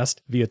podcast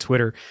via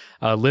Twitter.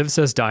 Liv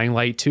says Dying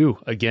Light 2.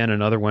 Again,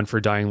 another one for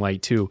Dying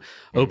Light 2.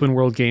 Open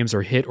world games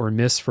are hit or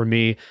miss for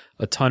me.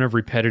 A ton of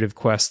repetitive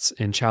quests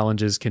and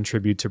challenges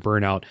contribute to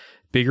burnout.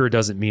 Bigger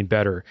doesn't mean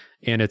better.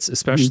 And it's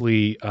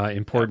especially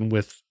important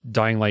with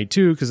Dying Light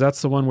 2 because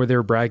that's the one where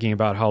they're bragging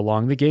about how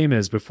long the game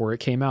is before it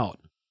came out.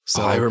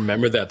 So I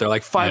remember that. They're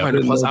like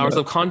 500 plus hours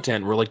of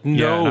content. We're like,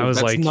 no, I was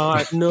that's like,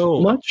 not, no.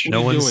 Much?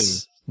 No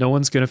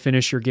one's going to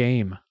finish your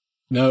game.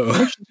 No. What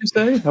did you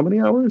say? How many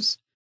hours?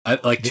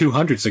 Like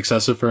 200's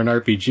excessive for an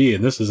RPG,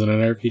 and this isn't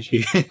an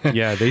RPG.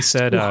 Yeah, they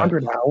said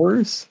 200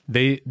 hours.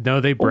 They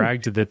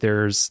bragged that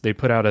they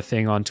put out a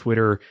thing on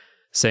Twitter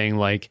saying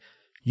like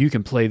you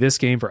can play this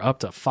game for up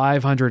to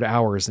 500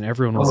 hours, and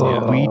everyone was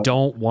like, "We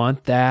don't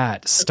want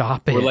that.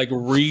 Stop it." We're like,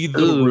 read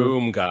the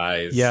room,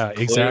 guys. Yeah,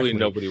 exactly. Clearly,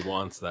 nobody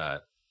wants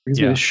that.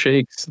 It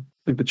shakes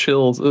like the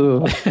chills.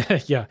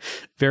 Yeah,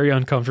 very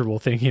uncomfortable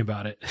thinking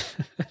about it.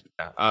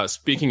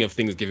 Speaking of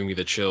things giving me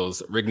the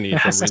chills, Rigney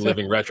from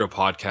Reliving Retro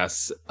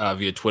Podcasts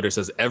via Twitter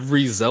says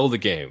every Zelda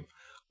game,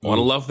 I want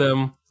to love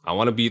them, I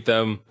want to beat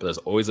them, but there's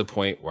always a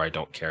point where I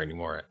don't care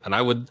anymore. And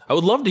I would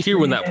love to hear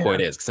when that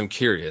point is because I'm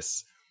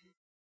curious.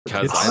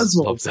 Because I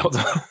love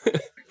Zelda.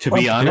 To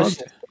be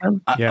honest,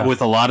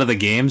 with a lot of the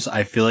games,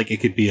 I feel like it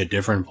could be a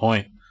different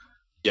point.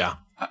 Yeah.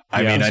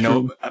 I mean, I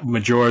know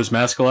Majora's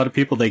Mask, a lot of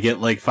people, they get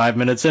like 5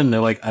 minutes in,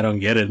 they're like, I don't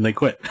get it, and they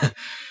quit.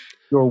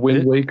 Your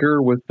Wind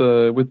Waker with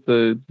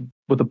the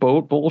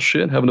boat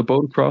bullshit, having a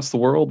boat across the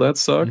world, that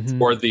sucked.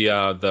 Mm-hmm. Or the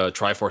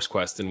Triforce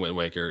quest in Wind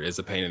Waker is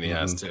a pain in the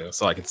ass too.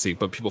 So I can see,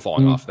 but people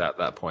falling off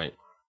that point.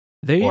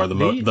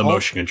 The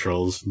motion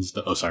controls and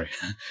stuff. Oh, sorry.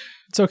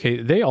 It's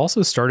okay. They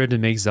also started to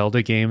make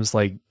Zelda games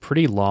like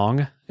pretty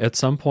long at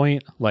some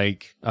point.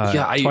 Like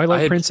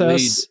Twilight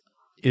Princess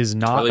is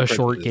not a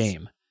short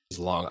game. It's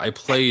long. I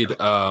played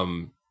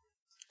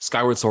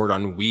Skyward Sword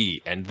on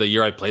Wii, and the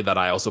year I played that,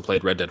 I also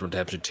played Red Dead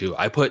Redemption 2.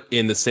 I put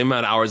in the same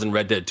amount of hours in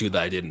Red Dead 2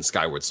 that I did in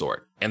Skyward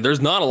Sword. And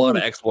there's not a lot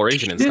of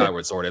exploration in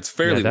Skyward Sword. It's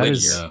fairly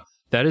linear.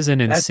 That is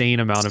an insane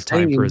amount of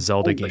time for a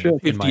Zelda game.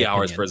 50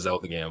 hours for a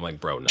Zelda game. I'm like,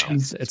 bro, no.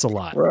 It's a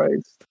lot. Right.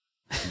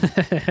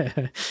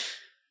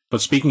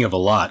 But speaking of a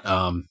lot,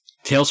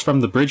 Tales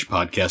from the Bridge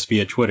podcast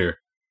via Twitter,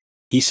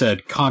 he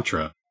said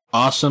Contra,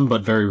 awesome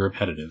but very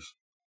repetitive.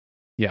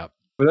 Yeah.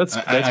 But that's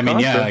I mean,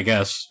 yeah, I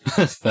guess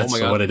that's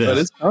what it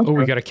is. Oh,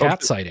 we got a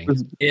cat sighting.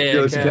 Yeah,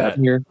 there's a cat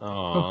in here.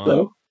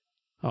 Oh,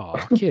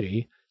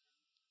 kitty.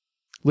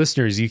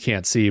 Listeners, you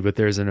can't see, but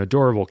there's an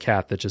adorable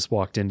cat that just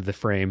walked into the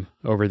frame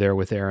over there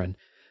with Aaron.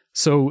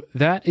 So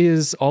that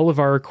is all of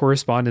our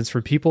correspondence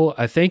from people.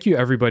 Thank you,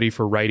 everybody,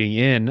 for writing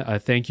in.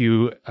 Thank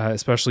you,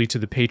 especially to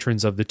the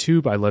patrons of the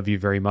Tube. I love you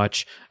very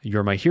much.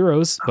 You're my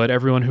heroes. But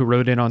everyone who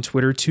wrote in on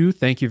Twitter, too,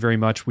 thank you very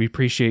much. We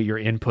appreciate your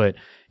input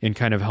in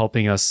kind of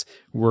helping us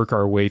work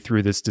our way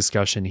through this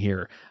discussion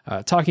here.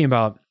 Talking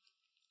about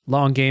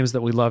long games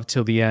that we love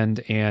till the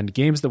end and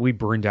games that we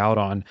burned out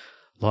on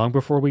long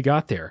before we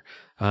got there.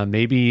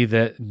 Maybe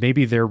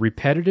they're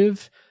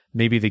repetitive.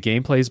 Maybe the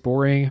gameplay's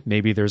boring.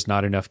 Maybe there's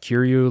not enough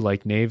Kiryu,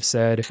 like Nave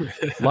said.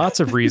 Lots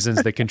of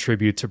reasons that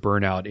contribute to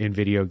burnout in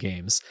video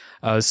games.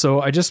 So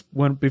I just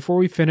before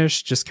we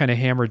finish, just kind of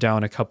hammer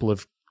down a couple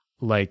of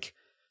like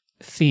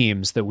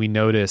themes that we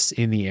notice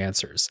in the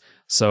answers.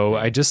 So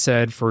I just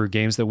said for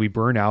games that we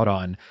burn out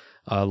on,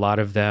 a lot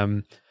of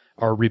them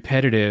are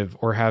repetitive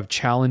or have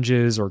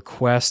challenges or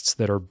quests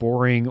that are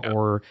boring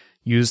or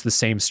use the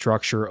same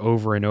structure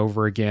over and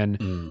over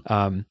again.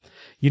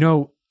 You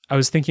know, I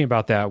was thinking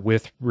about that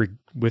with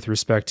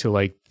respect to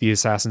like the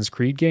Assassin's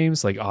Creed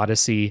games, like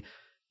Odyssey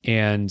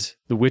and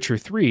The Witcher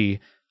 3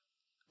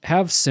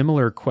 have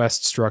similar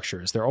quest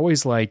structures. They're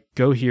always like,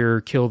 go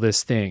here, kill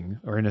this thing.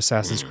 Or in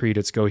Assassin's Creed,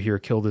 it's go here,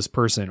 kill this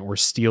person, or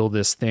steal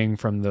this thing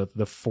from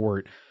the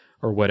fort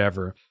or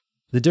whatever.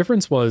 The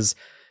difference was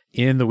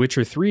in The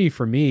Witcher 3,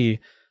 for me,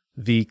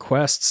 the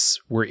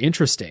quests were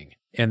interesting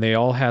and they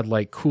all had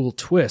like cool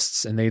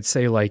twists, and they'd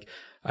say like,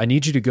 I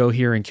need you to go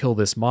here and kill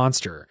this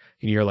monster.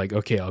 And you're like,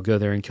 okay, I'll go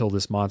there and kill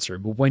this monster.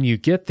 But when you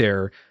get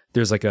there,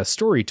 there's like a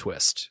story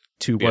twist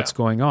to what's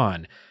going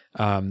on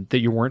that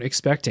you weren't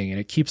expecting. And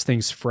it keeps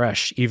things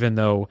fresh, even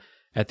though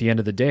at the end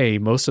of the day,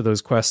 most of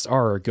those quests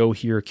are go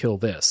here, kill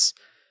this.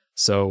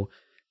 So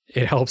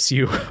it helps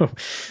you.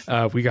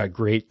 We got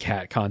great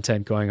cat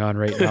content going on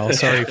right now.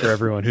 Sorry for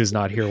everyone who's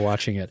not here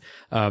watching it.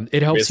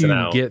 It helps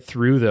you get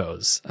through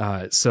those.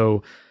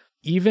 So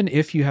even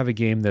if you have a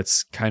game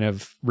that's kind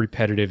of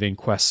repetitive in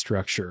quest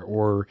structure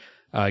or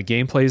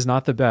gameplay is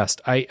not the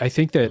best, I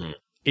think that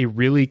a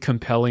really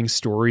compelling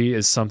story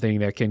is something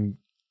that can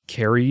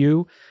carry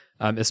you,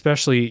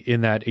 especially in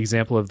that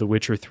example of The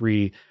Witcher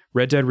 3.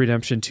 Red Dead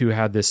Redemption 2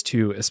 had this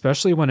too,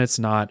 especially when it's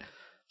not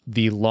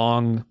the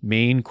long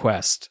main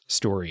quest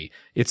story.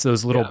 It's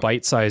those little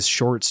bite-sized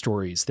short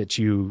stories that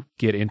you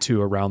get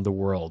into around the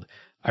world.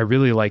 I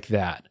really like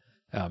that.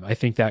 I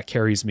think that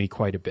carries me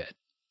quite a bit.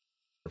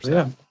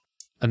 Yeah.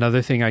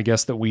 Another thing I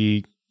guess that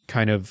we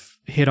kind of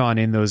hit on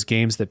in those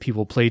games that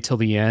people play till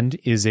the end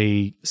is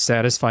a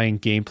satisfying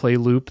gameplay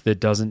loop that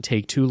doesn't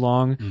take too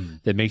long,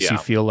 that makes you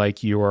feel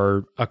like you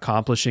are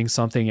accomplishing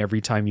something every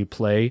time you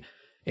play.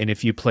 And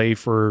if you play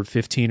for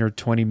 15 or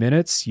 20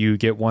 minutes, you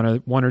get one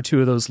or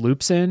two of those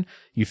loops in,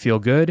 you feel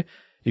good.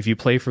 If you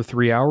play for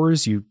 3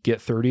 hours, you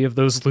get 30 of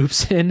those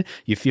loops in,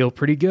 you feel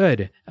pretty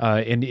good.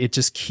 And it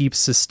just keeps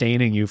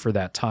sustaining you for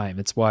that time.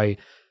 It's why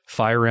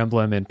Fire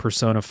Emblem and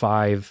Persona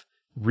 5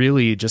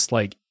 really just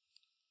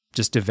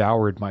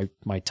devoured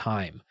my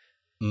time.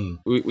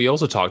 We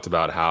also talked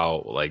about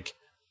how like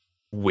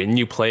when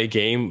you play a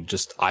game,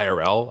 just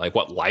IRL, like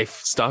what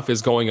life stuff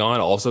is going on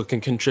also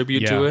can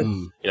contribute to it.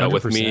 You know, 100%.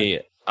 With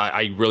me,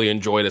 I really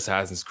enjoyed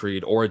Assassin's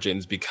Creed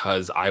Origins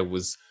because I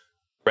was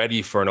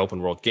ready for an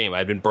open world game.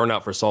 I'd been burnt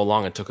out for so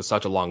long and took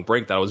such a long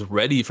break that I was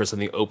ready for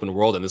something open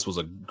world. And this was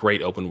a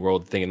great open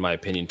world thing, in my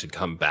opinion, to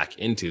come back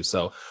into.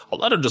 So a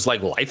lot of just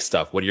like life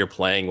stuff, what you're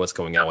playing, what's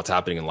going on, what's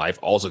happening in life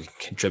also can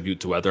contribute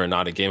to whether or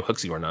not a game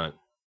hooks you or not.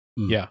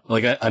 Yeah.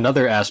 Like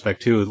another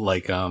aspect too,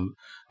 like,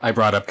 I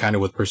brought up kind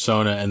of with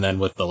Persona and then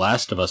with The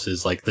Last of Us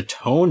is like the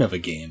tone of a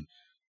game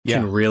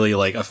can really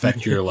like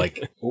affect your,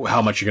 like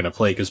how much you're going to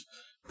play. Cause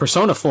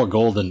Persona 4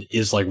 Golden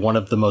is like one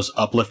of the most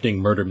uplifting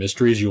murder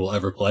mysteries you will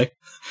ever play.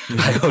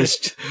 I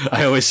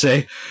always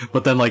say,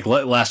 but then like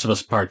Last of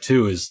Us Part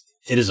 2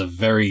 is a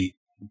very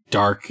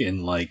dark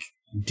and like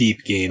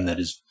deep game that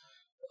is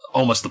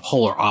almost the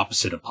polar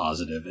opposite of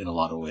positive in a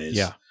lot of ways.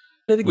 Yeah.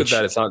 I think with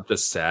that, it's not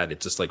just sad,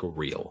 it's just like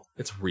real.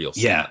 It's real.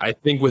 Sad. Yeah. I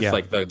think with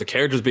like the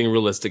characters being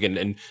realistic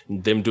and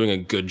them doing a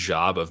good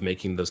job of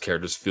making those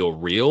characters feel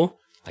real,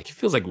 like it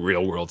feels like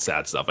real world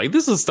sad stuff. Like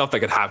this is stuff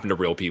that could happen to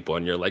real people,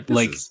 and you're like, this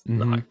is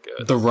not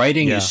good. The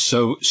writing is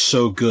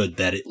so good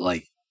that it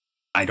like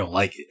I don't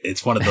like it.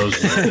 It's one of those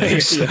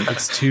things.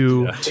 It's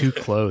too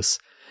close.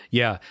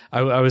 Yeah,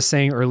 I was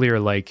saying earlier,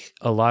 like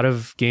a lot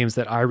of games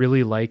that I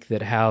really like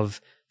that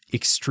have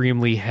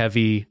extremely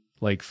heavy,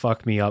 like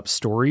fuck me up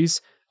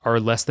stories are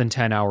less than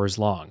 10 hours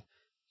long,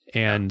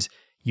 and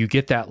you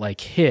get that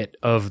like hit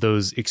of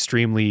those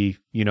extremely,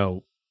 you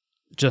know,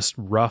 just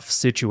rough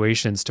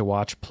situations to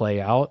watch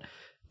play out,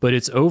 but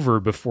it's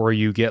over before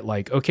you get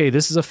like, okay,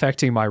 this is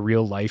affecting my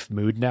real life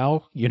mood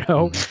now, you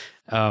know?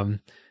 And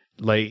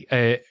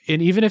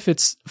even if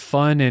it's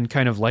fun and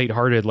kind of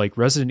lighthearted, like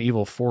Resident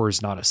Evil 4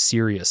 is not a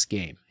serious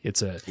game.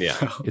 It's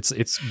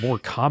it's more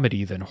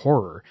comedy than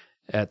horror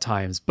at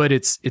times, but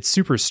it's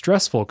super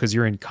stressful because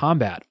you're in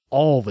combat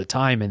all the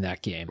time in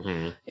that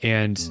game.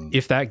 And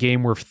if that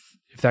game were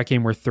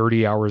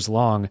 30 hours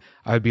long,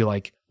 I would be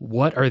like,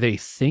 what are they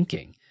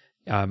thinking?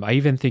 I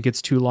even think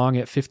it's too long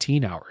at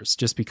 15 hours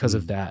just because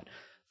of that.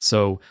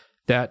 So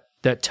that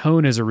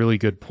tone is a really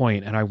good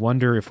point. And I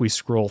wonder if we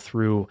scroll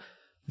through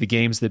the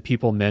games that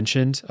people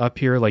mentioned up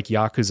here, like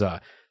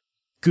Yakuza,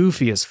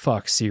 goofy as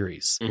fuck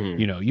series.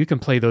 You know, you can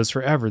play those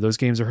forever. Those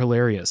games are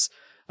hilarious.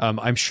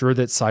 I'm sure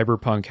that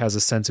Cyberpunk has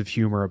a sense of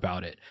humor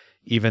about it,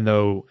 even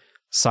though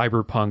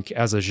Cyberpunk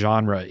as a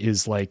genre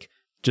is like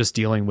just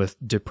dealing with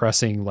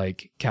depressing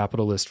like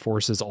capitalist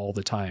forces all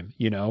the time,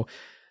 you know?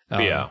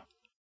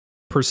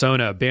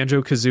 Persona,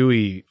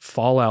 Banjo-Kazooie,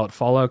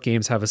 Fallout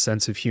games have a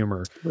sense of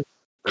humor.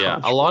 Yeah,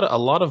 a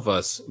lot of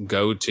us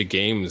go to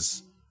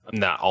games,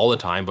 not all the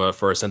time, but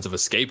for a sense of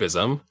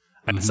escapism.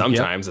 And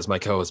sometimes, as my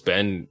co-host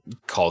Ben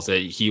calls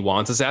it, he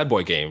wants a sad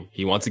boy game.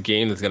 He wants a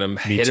game that's going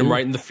to hit him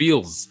right in the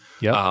feels.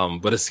 Yep.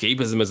 But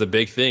escapism is a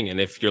big thing. And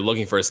if you're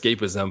looking for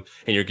escapism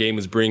and your game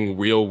is bringing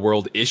real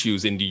world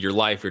issues into your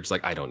life, you're just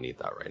like, I don't need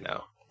that right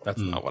now.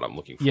 That's not what I'm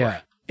looking for.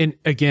 Yeah. And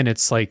again,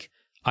 it's like,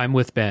 I'm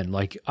with Ben.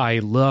 Like, I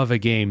love a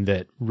game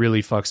that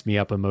really fucks me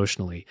up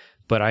emotionally,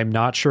 but I'm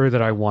not sure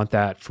that I want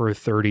that for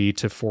 30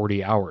 to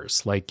 40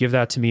 hours. Like, give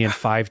that to me in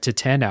 5 to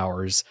 10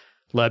 hours.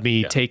 Let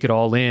me take it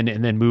all in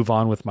and then move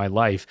on with my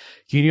life.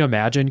 Can you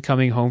imagine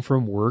coming home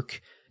from work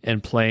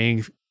and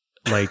playing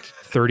like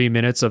 30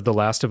 minutes of The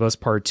Last of Us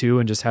Part 2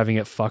 and just having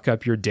it fuck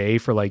up your day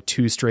for like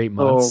 2 straight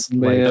months? Oh,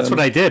 man. Like, that's what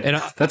I did.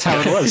 And that's how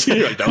it was.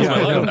 That was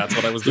my life. That's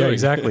what I was doing. Yeah,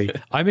 exactly.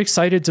 I'm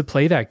excited to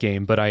play that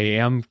game, but I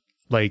am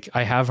like,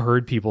 I have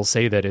heard people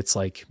say that it's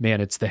like, man,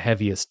 it's the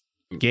heaviest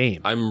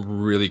game. I'm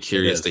really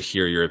curious to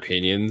hear your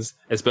opinions,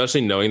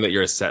 especially knowing that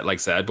you're a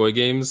sad boy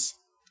games.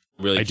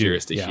 Really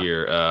curious to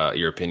hear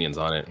your opinions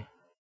on it.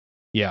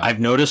 Yeah,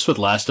 I've noticed with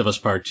Last of Us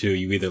Part 2,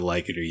 you either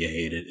like it or you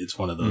hate it. It's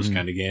one of those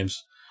kind of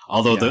games.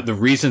 Although the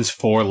reasons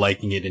for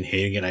liking it and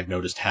hating it, I've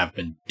noticed have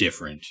been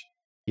different.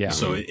 Yeah,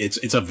 so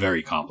it's a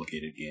very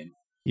complicated game.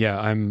 Yeah,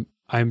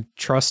 I'm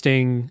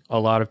trusting a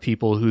lot of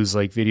people whose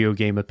like video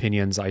game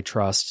opinions I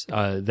trust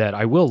that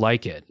I will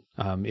like it.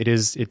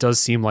 It does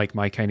seem like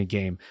my kind of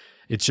game.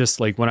 It's just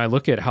like when I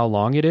look at how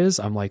long it is,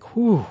 I'm like,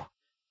 whew.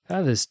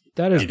 That is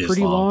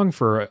pretty long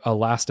for a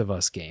Last of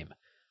Us game.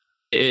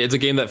 It's a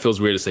game that feels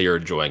weird to say you're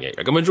enjoying it.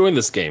 Like, I'm enjoying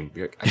this game.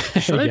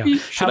 Should I be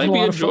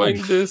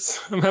enjoying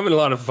this? I'm having a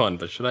lot of fun,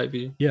 but should I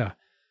be? Yeah.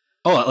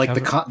 Oh, like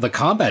the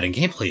combat and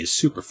gameplay is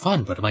super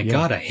fun, but my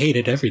God, I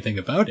hated everything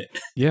about it.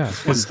 Yeah,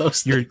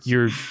 because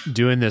you're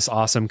doing this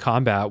awesome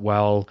combat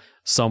while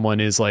someone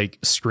is like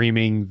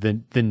screaming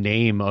the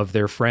name of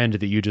their friend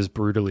that you just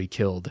brutally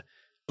killed.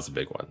 That's a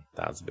big one.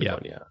 That's a big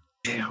one. Yeah.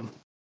 Damn.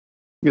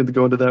 You had to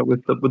go into that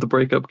with the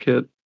breakup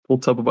kit, full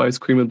tub of ice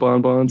cream and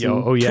bonbons.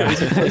 Oh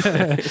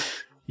yeah,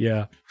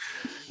 yeah.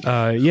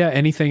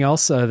 Anything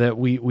else that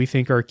we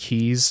think are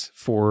keys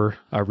for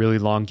really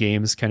long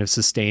games, kind of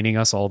sustaining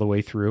us all the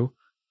way through?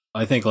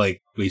 I think,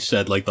 like we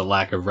said, like the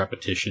lack of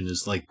repetition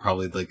is like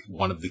probably like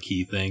one of the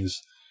key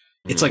things.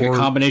 It's like a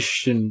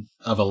combination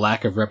of a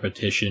lack of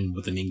repetition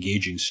with an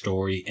engaging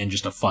story and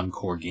just a fun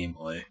core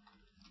gameplay.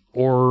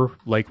 Or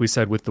like we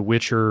said with The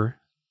Witcher.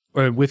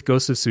 With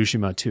Ghost of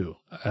Tsushima too,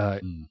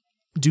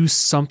 do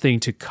something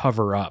to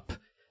cover up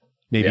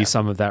maybe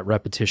some of that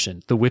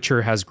repetition. The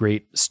Witcher has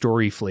great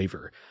story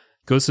flavor.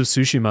 Ghost of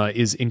Tsushima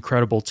is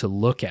incredible to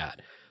look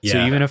at. Yeah.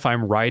 So even if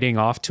I'm riding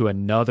off to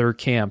another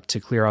camp to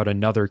clear out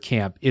another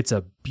camp, it's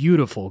a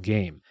beautiful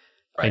game.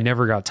 Right. I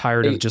never got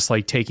tired of just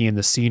like taking in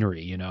the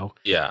scenery, you know?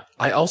 Yeah.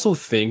 I also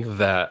think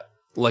that,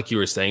 like you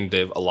were saying,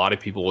 Dave, a lot of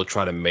people will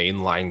try to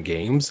mainline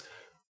games.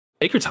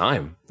 Take your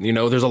time. You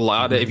know, there's a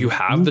lot of, if you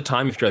have the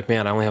time, if you're like,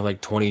 man, I only have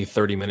like 20,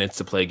 30 minutes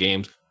to play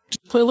games,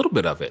 just play a little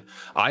bit of it.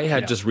 I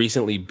had just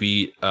recently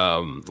beat,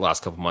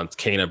 last couple months,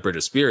 Kena Bridge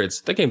of Spirits.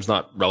 That game's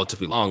not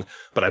relatively long,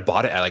 but I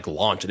bought it at like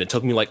launch and it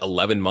took me like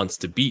 11 months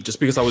to beat just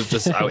because I was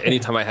just,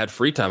 anytime I had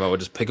free time, I would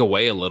just pick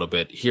away a little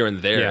bit here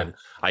and there. And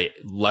I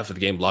left the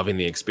game loving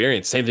the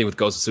experience. Same thing with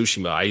Ghost of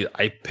Tsushima.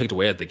 I picked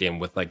away at the game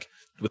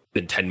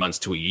within 10 months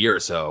to a year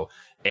or so.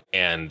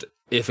 And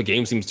if a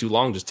game seems too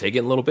long, just take it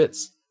in little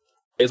bits.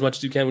 As much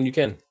as you can when you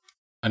can.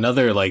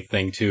 Another like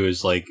thing too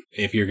is like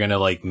if you're gonna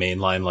like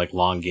mainline like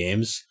long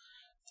games,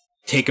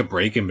 take a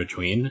break in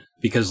between,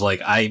 because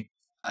like I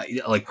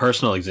like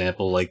personal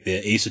example, like the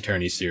Ace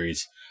Attorney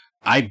series,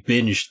 I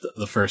binged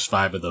the first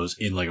 5 of those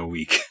in like a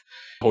week.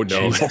 Oh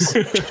no.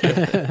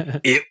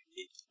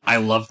 I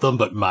loved them,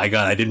 but my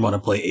God, I didn't want to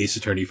play Ace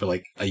Attorney for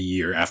like a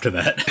year after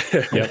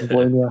that.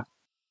 Yeah.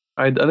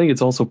 I think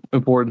it's also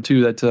important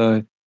too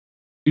that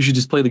you should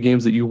just play the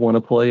games that you want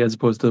to play as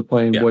opposed to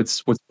playing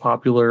what's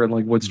popular and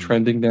like what's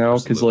trending now.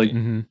 Because like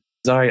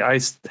I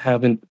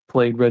haven't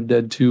played Red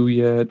Dead 2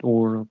 yet,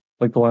 or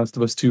like The Last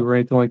of Us 2 or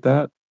anything like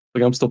that.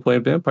 Like I'm still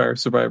playing Vampire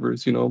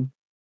Survivors. You know,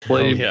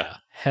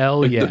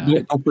 Hell yeah.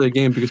 Don't play a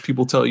game because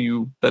people tell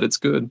you that it's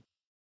good.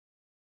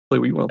 Play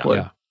what you want to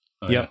play.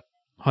 Yep.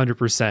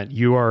 100%.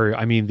 You are,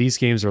 I mean, these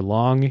games are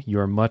long. You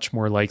are much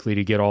more likely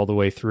to get all the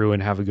way through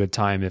and have a good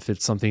time if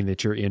it's something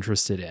that you're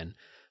interested in,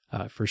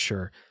 for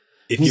sure.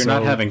 If you're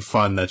not having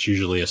fun, that's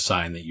usually a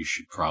sign that you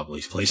should probably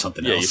play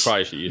something else.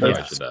 Yeah, you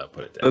probably should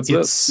put it down.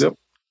 That's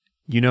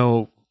You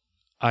know,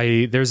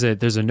 there's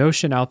a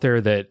notion out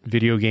there that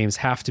video games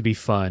have to be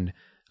fun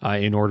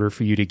in order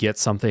for you to get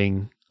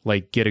something,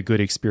 like get a good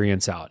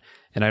experience out.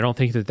 And I don't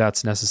think that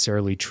that's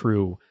necessarily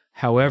true.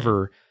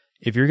 However,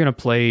 if you're going to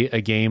play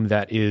a game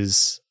that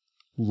is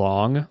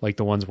long, like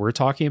the ones we're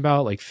talking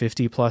about, like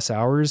 50 plus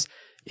hours,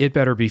 it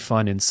better be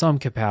fun in some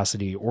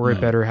capacity, or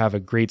it better have a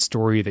great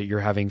story that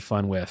you're having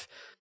fun with.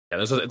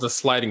 Yeah, it's a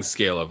sliding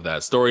scale of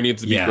that. Story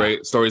needs to be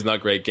great. Story's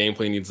not great.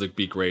 Gameplay needs to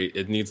be great.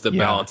 It needs to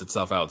balance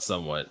itself out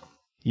somewhat.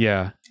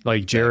 Yeah.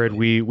 Like Jared,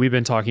 we've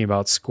been talking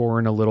about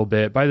Scorn a little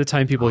bit. By the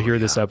time people hear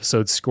this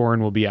episode,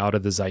 Scorn will be out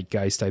of the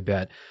zeitgeist, I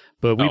bet.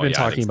 But we've been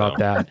talking about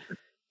that.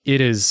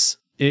 It's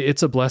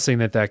it's a blessing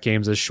that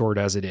game's as short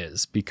as it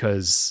is,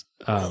 because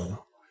if it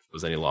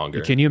was any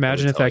longer. Can you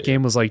imagine if that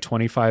game was like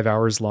 25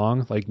 hours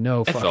long? Like,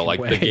 no I fucking felt like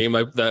way. the game,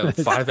 that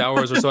 5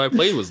 hours or so I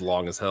played was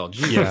long as hell.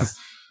 Jesus.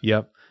 Yeah.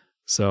 Yep.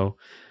 So,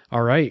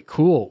 all right,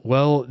 cool.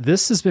 Well,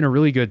 this has been a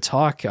really good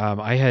talk.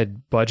 I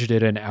had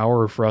budgeted an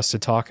hour for us to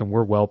talk, and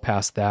we're well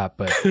past that,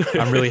 but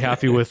I'm really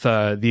happy with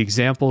the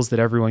examples that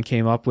everyone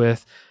came up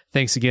with.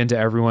 Thanks again to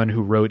everyone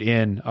who wrote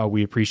in.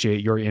 We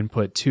appreciate your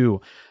input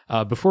too.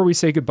 Before we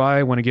say goodbye,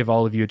 I want to give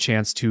all of you a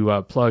chance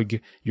to plug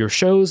your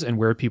shows and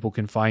where people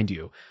can find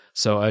you.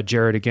 So,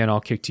 Jared, again,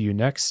 I'll kick to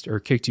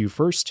you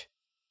first.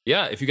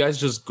 Yeah, if you guys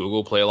just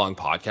Google Play Along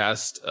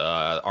Podcast,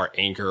 our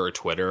Anchor or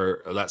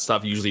Twitter, that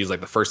stuff usually is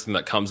like the first thing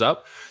that comes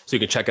up. So you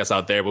can check us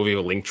out there. We'll have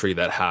a link tree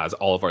that has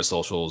all of our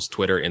socials,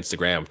 Twitter,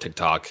 Instagram,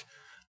 TikTok.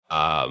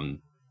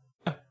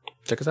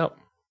 Check us out.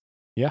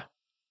 Yeah.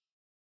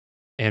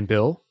 And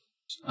Bill?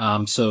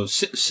 So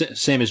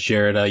same as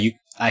Jared,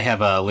 I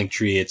have a link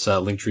tree. It's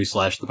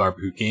Linktree / the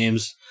Barber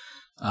Games.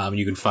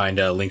 You can find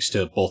links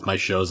to both my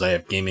shows. I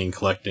have Gaming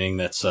Collecting.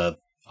 That's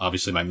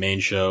obviously my main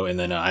show. And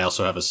then I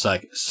also have a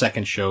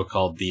second show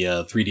called the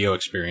 3DO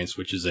Experience,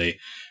 which is a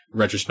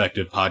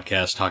retrospective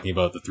podcast talking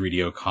about the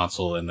 3DO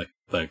console and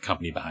the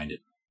company behind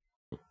it.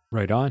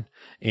 Right on.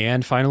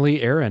 And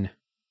finally, Aaron.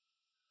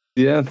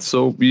 Yeah,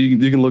 so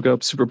you can look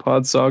up Super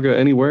Pod Saga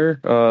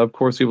anywhere. Of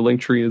course, we have a link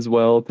tree as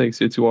well. It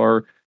takes you to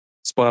our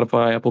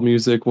Spotify, Apple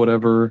Music,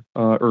 whatever,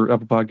 or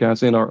Apple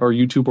Podcasts, and our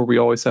YouTube, where we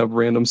always have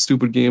random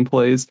stupid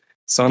gameplays.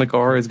 Sonic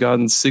R has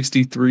gotten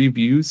 63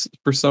 views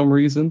for some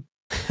reason.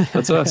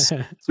 That's us.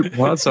 Super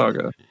Pod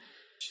Saga.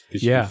 You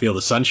can feel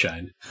the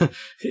sunshine.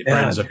 It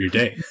brightens up your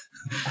day.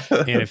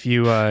 And if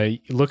you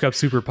look up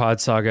Super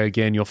Pod Saga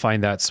again, you'll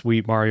find that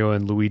sweet Mario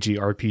and Luigi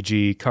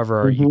RPG cover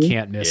art. You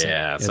can't miss it.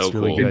 Yeah, it's so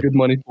really cool. Good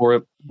money for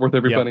it. Worth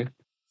every penny.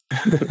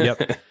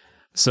 Yep.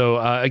 So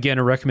again,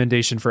 a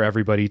recommendation for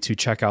everybody to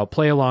check out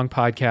Play Along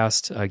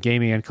Podcast,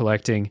 Gaming and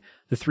Collecting,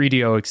 the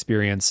 3DO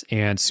Experience,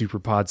 and Super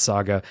Pod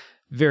Saga.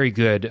 Very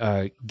good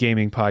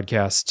gaming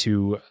podcast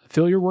to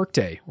fill your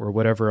workday or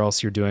whatever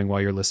else you're doing while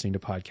you're listening to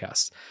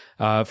podcasts.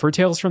 For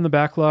Tales from the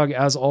Backlog,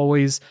 as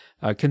always,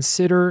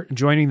 consider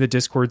joining the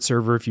Discord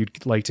server if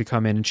you'd like to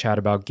come in and chat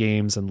about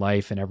games and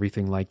life and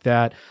everything like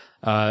that.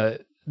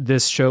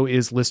 This show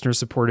is listener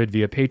supported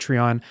via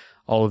Patreon.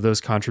 All of those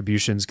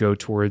contributions go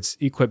towards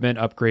equipment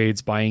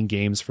upgrades, buying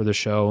games for the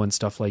show, and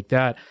stuff like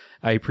that.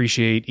 I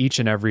appreciate each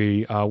and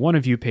every one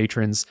of you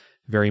patrons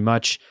very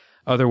much.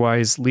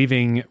 Otherwise,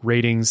 leaving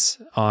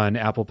ratings on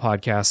Apple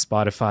Podcasts,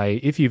 Spotify,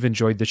 if you've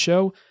enjoyed the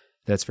show,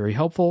 that's very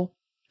helpful.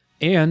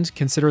 And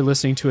consider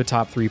listening to a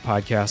Top 3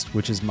 podcast,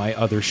 which is my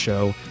other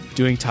show,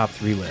 doing Top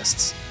 3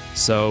 lists.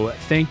 So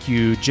thank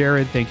you,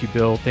 Jared. Thank you,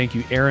 Bill. Thank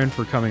you, Aaron,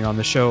 for coming on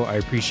the show. I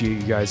appreciate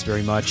you guys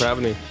very much. Thanks for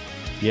having me.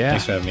 Yeah.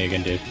 Thanks for having me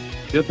again, Dave.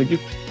 Yeah, thank you.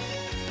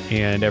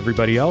 And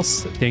everybody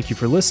else, thank you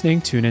for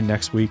listening. Tune in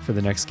next week for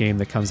the next game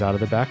that comes out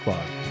of the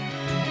backlog.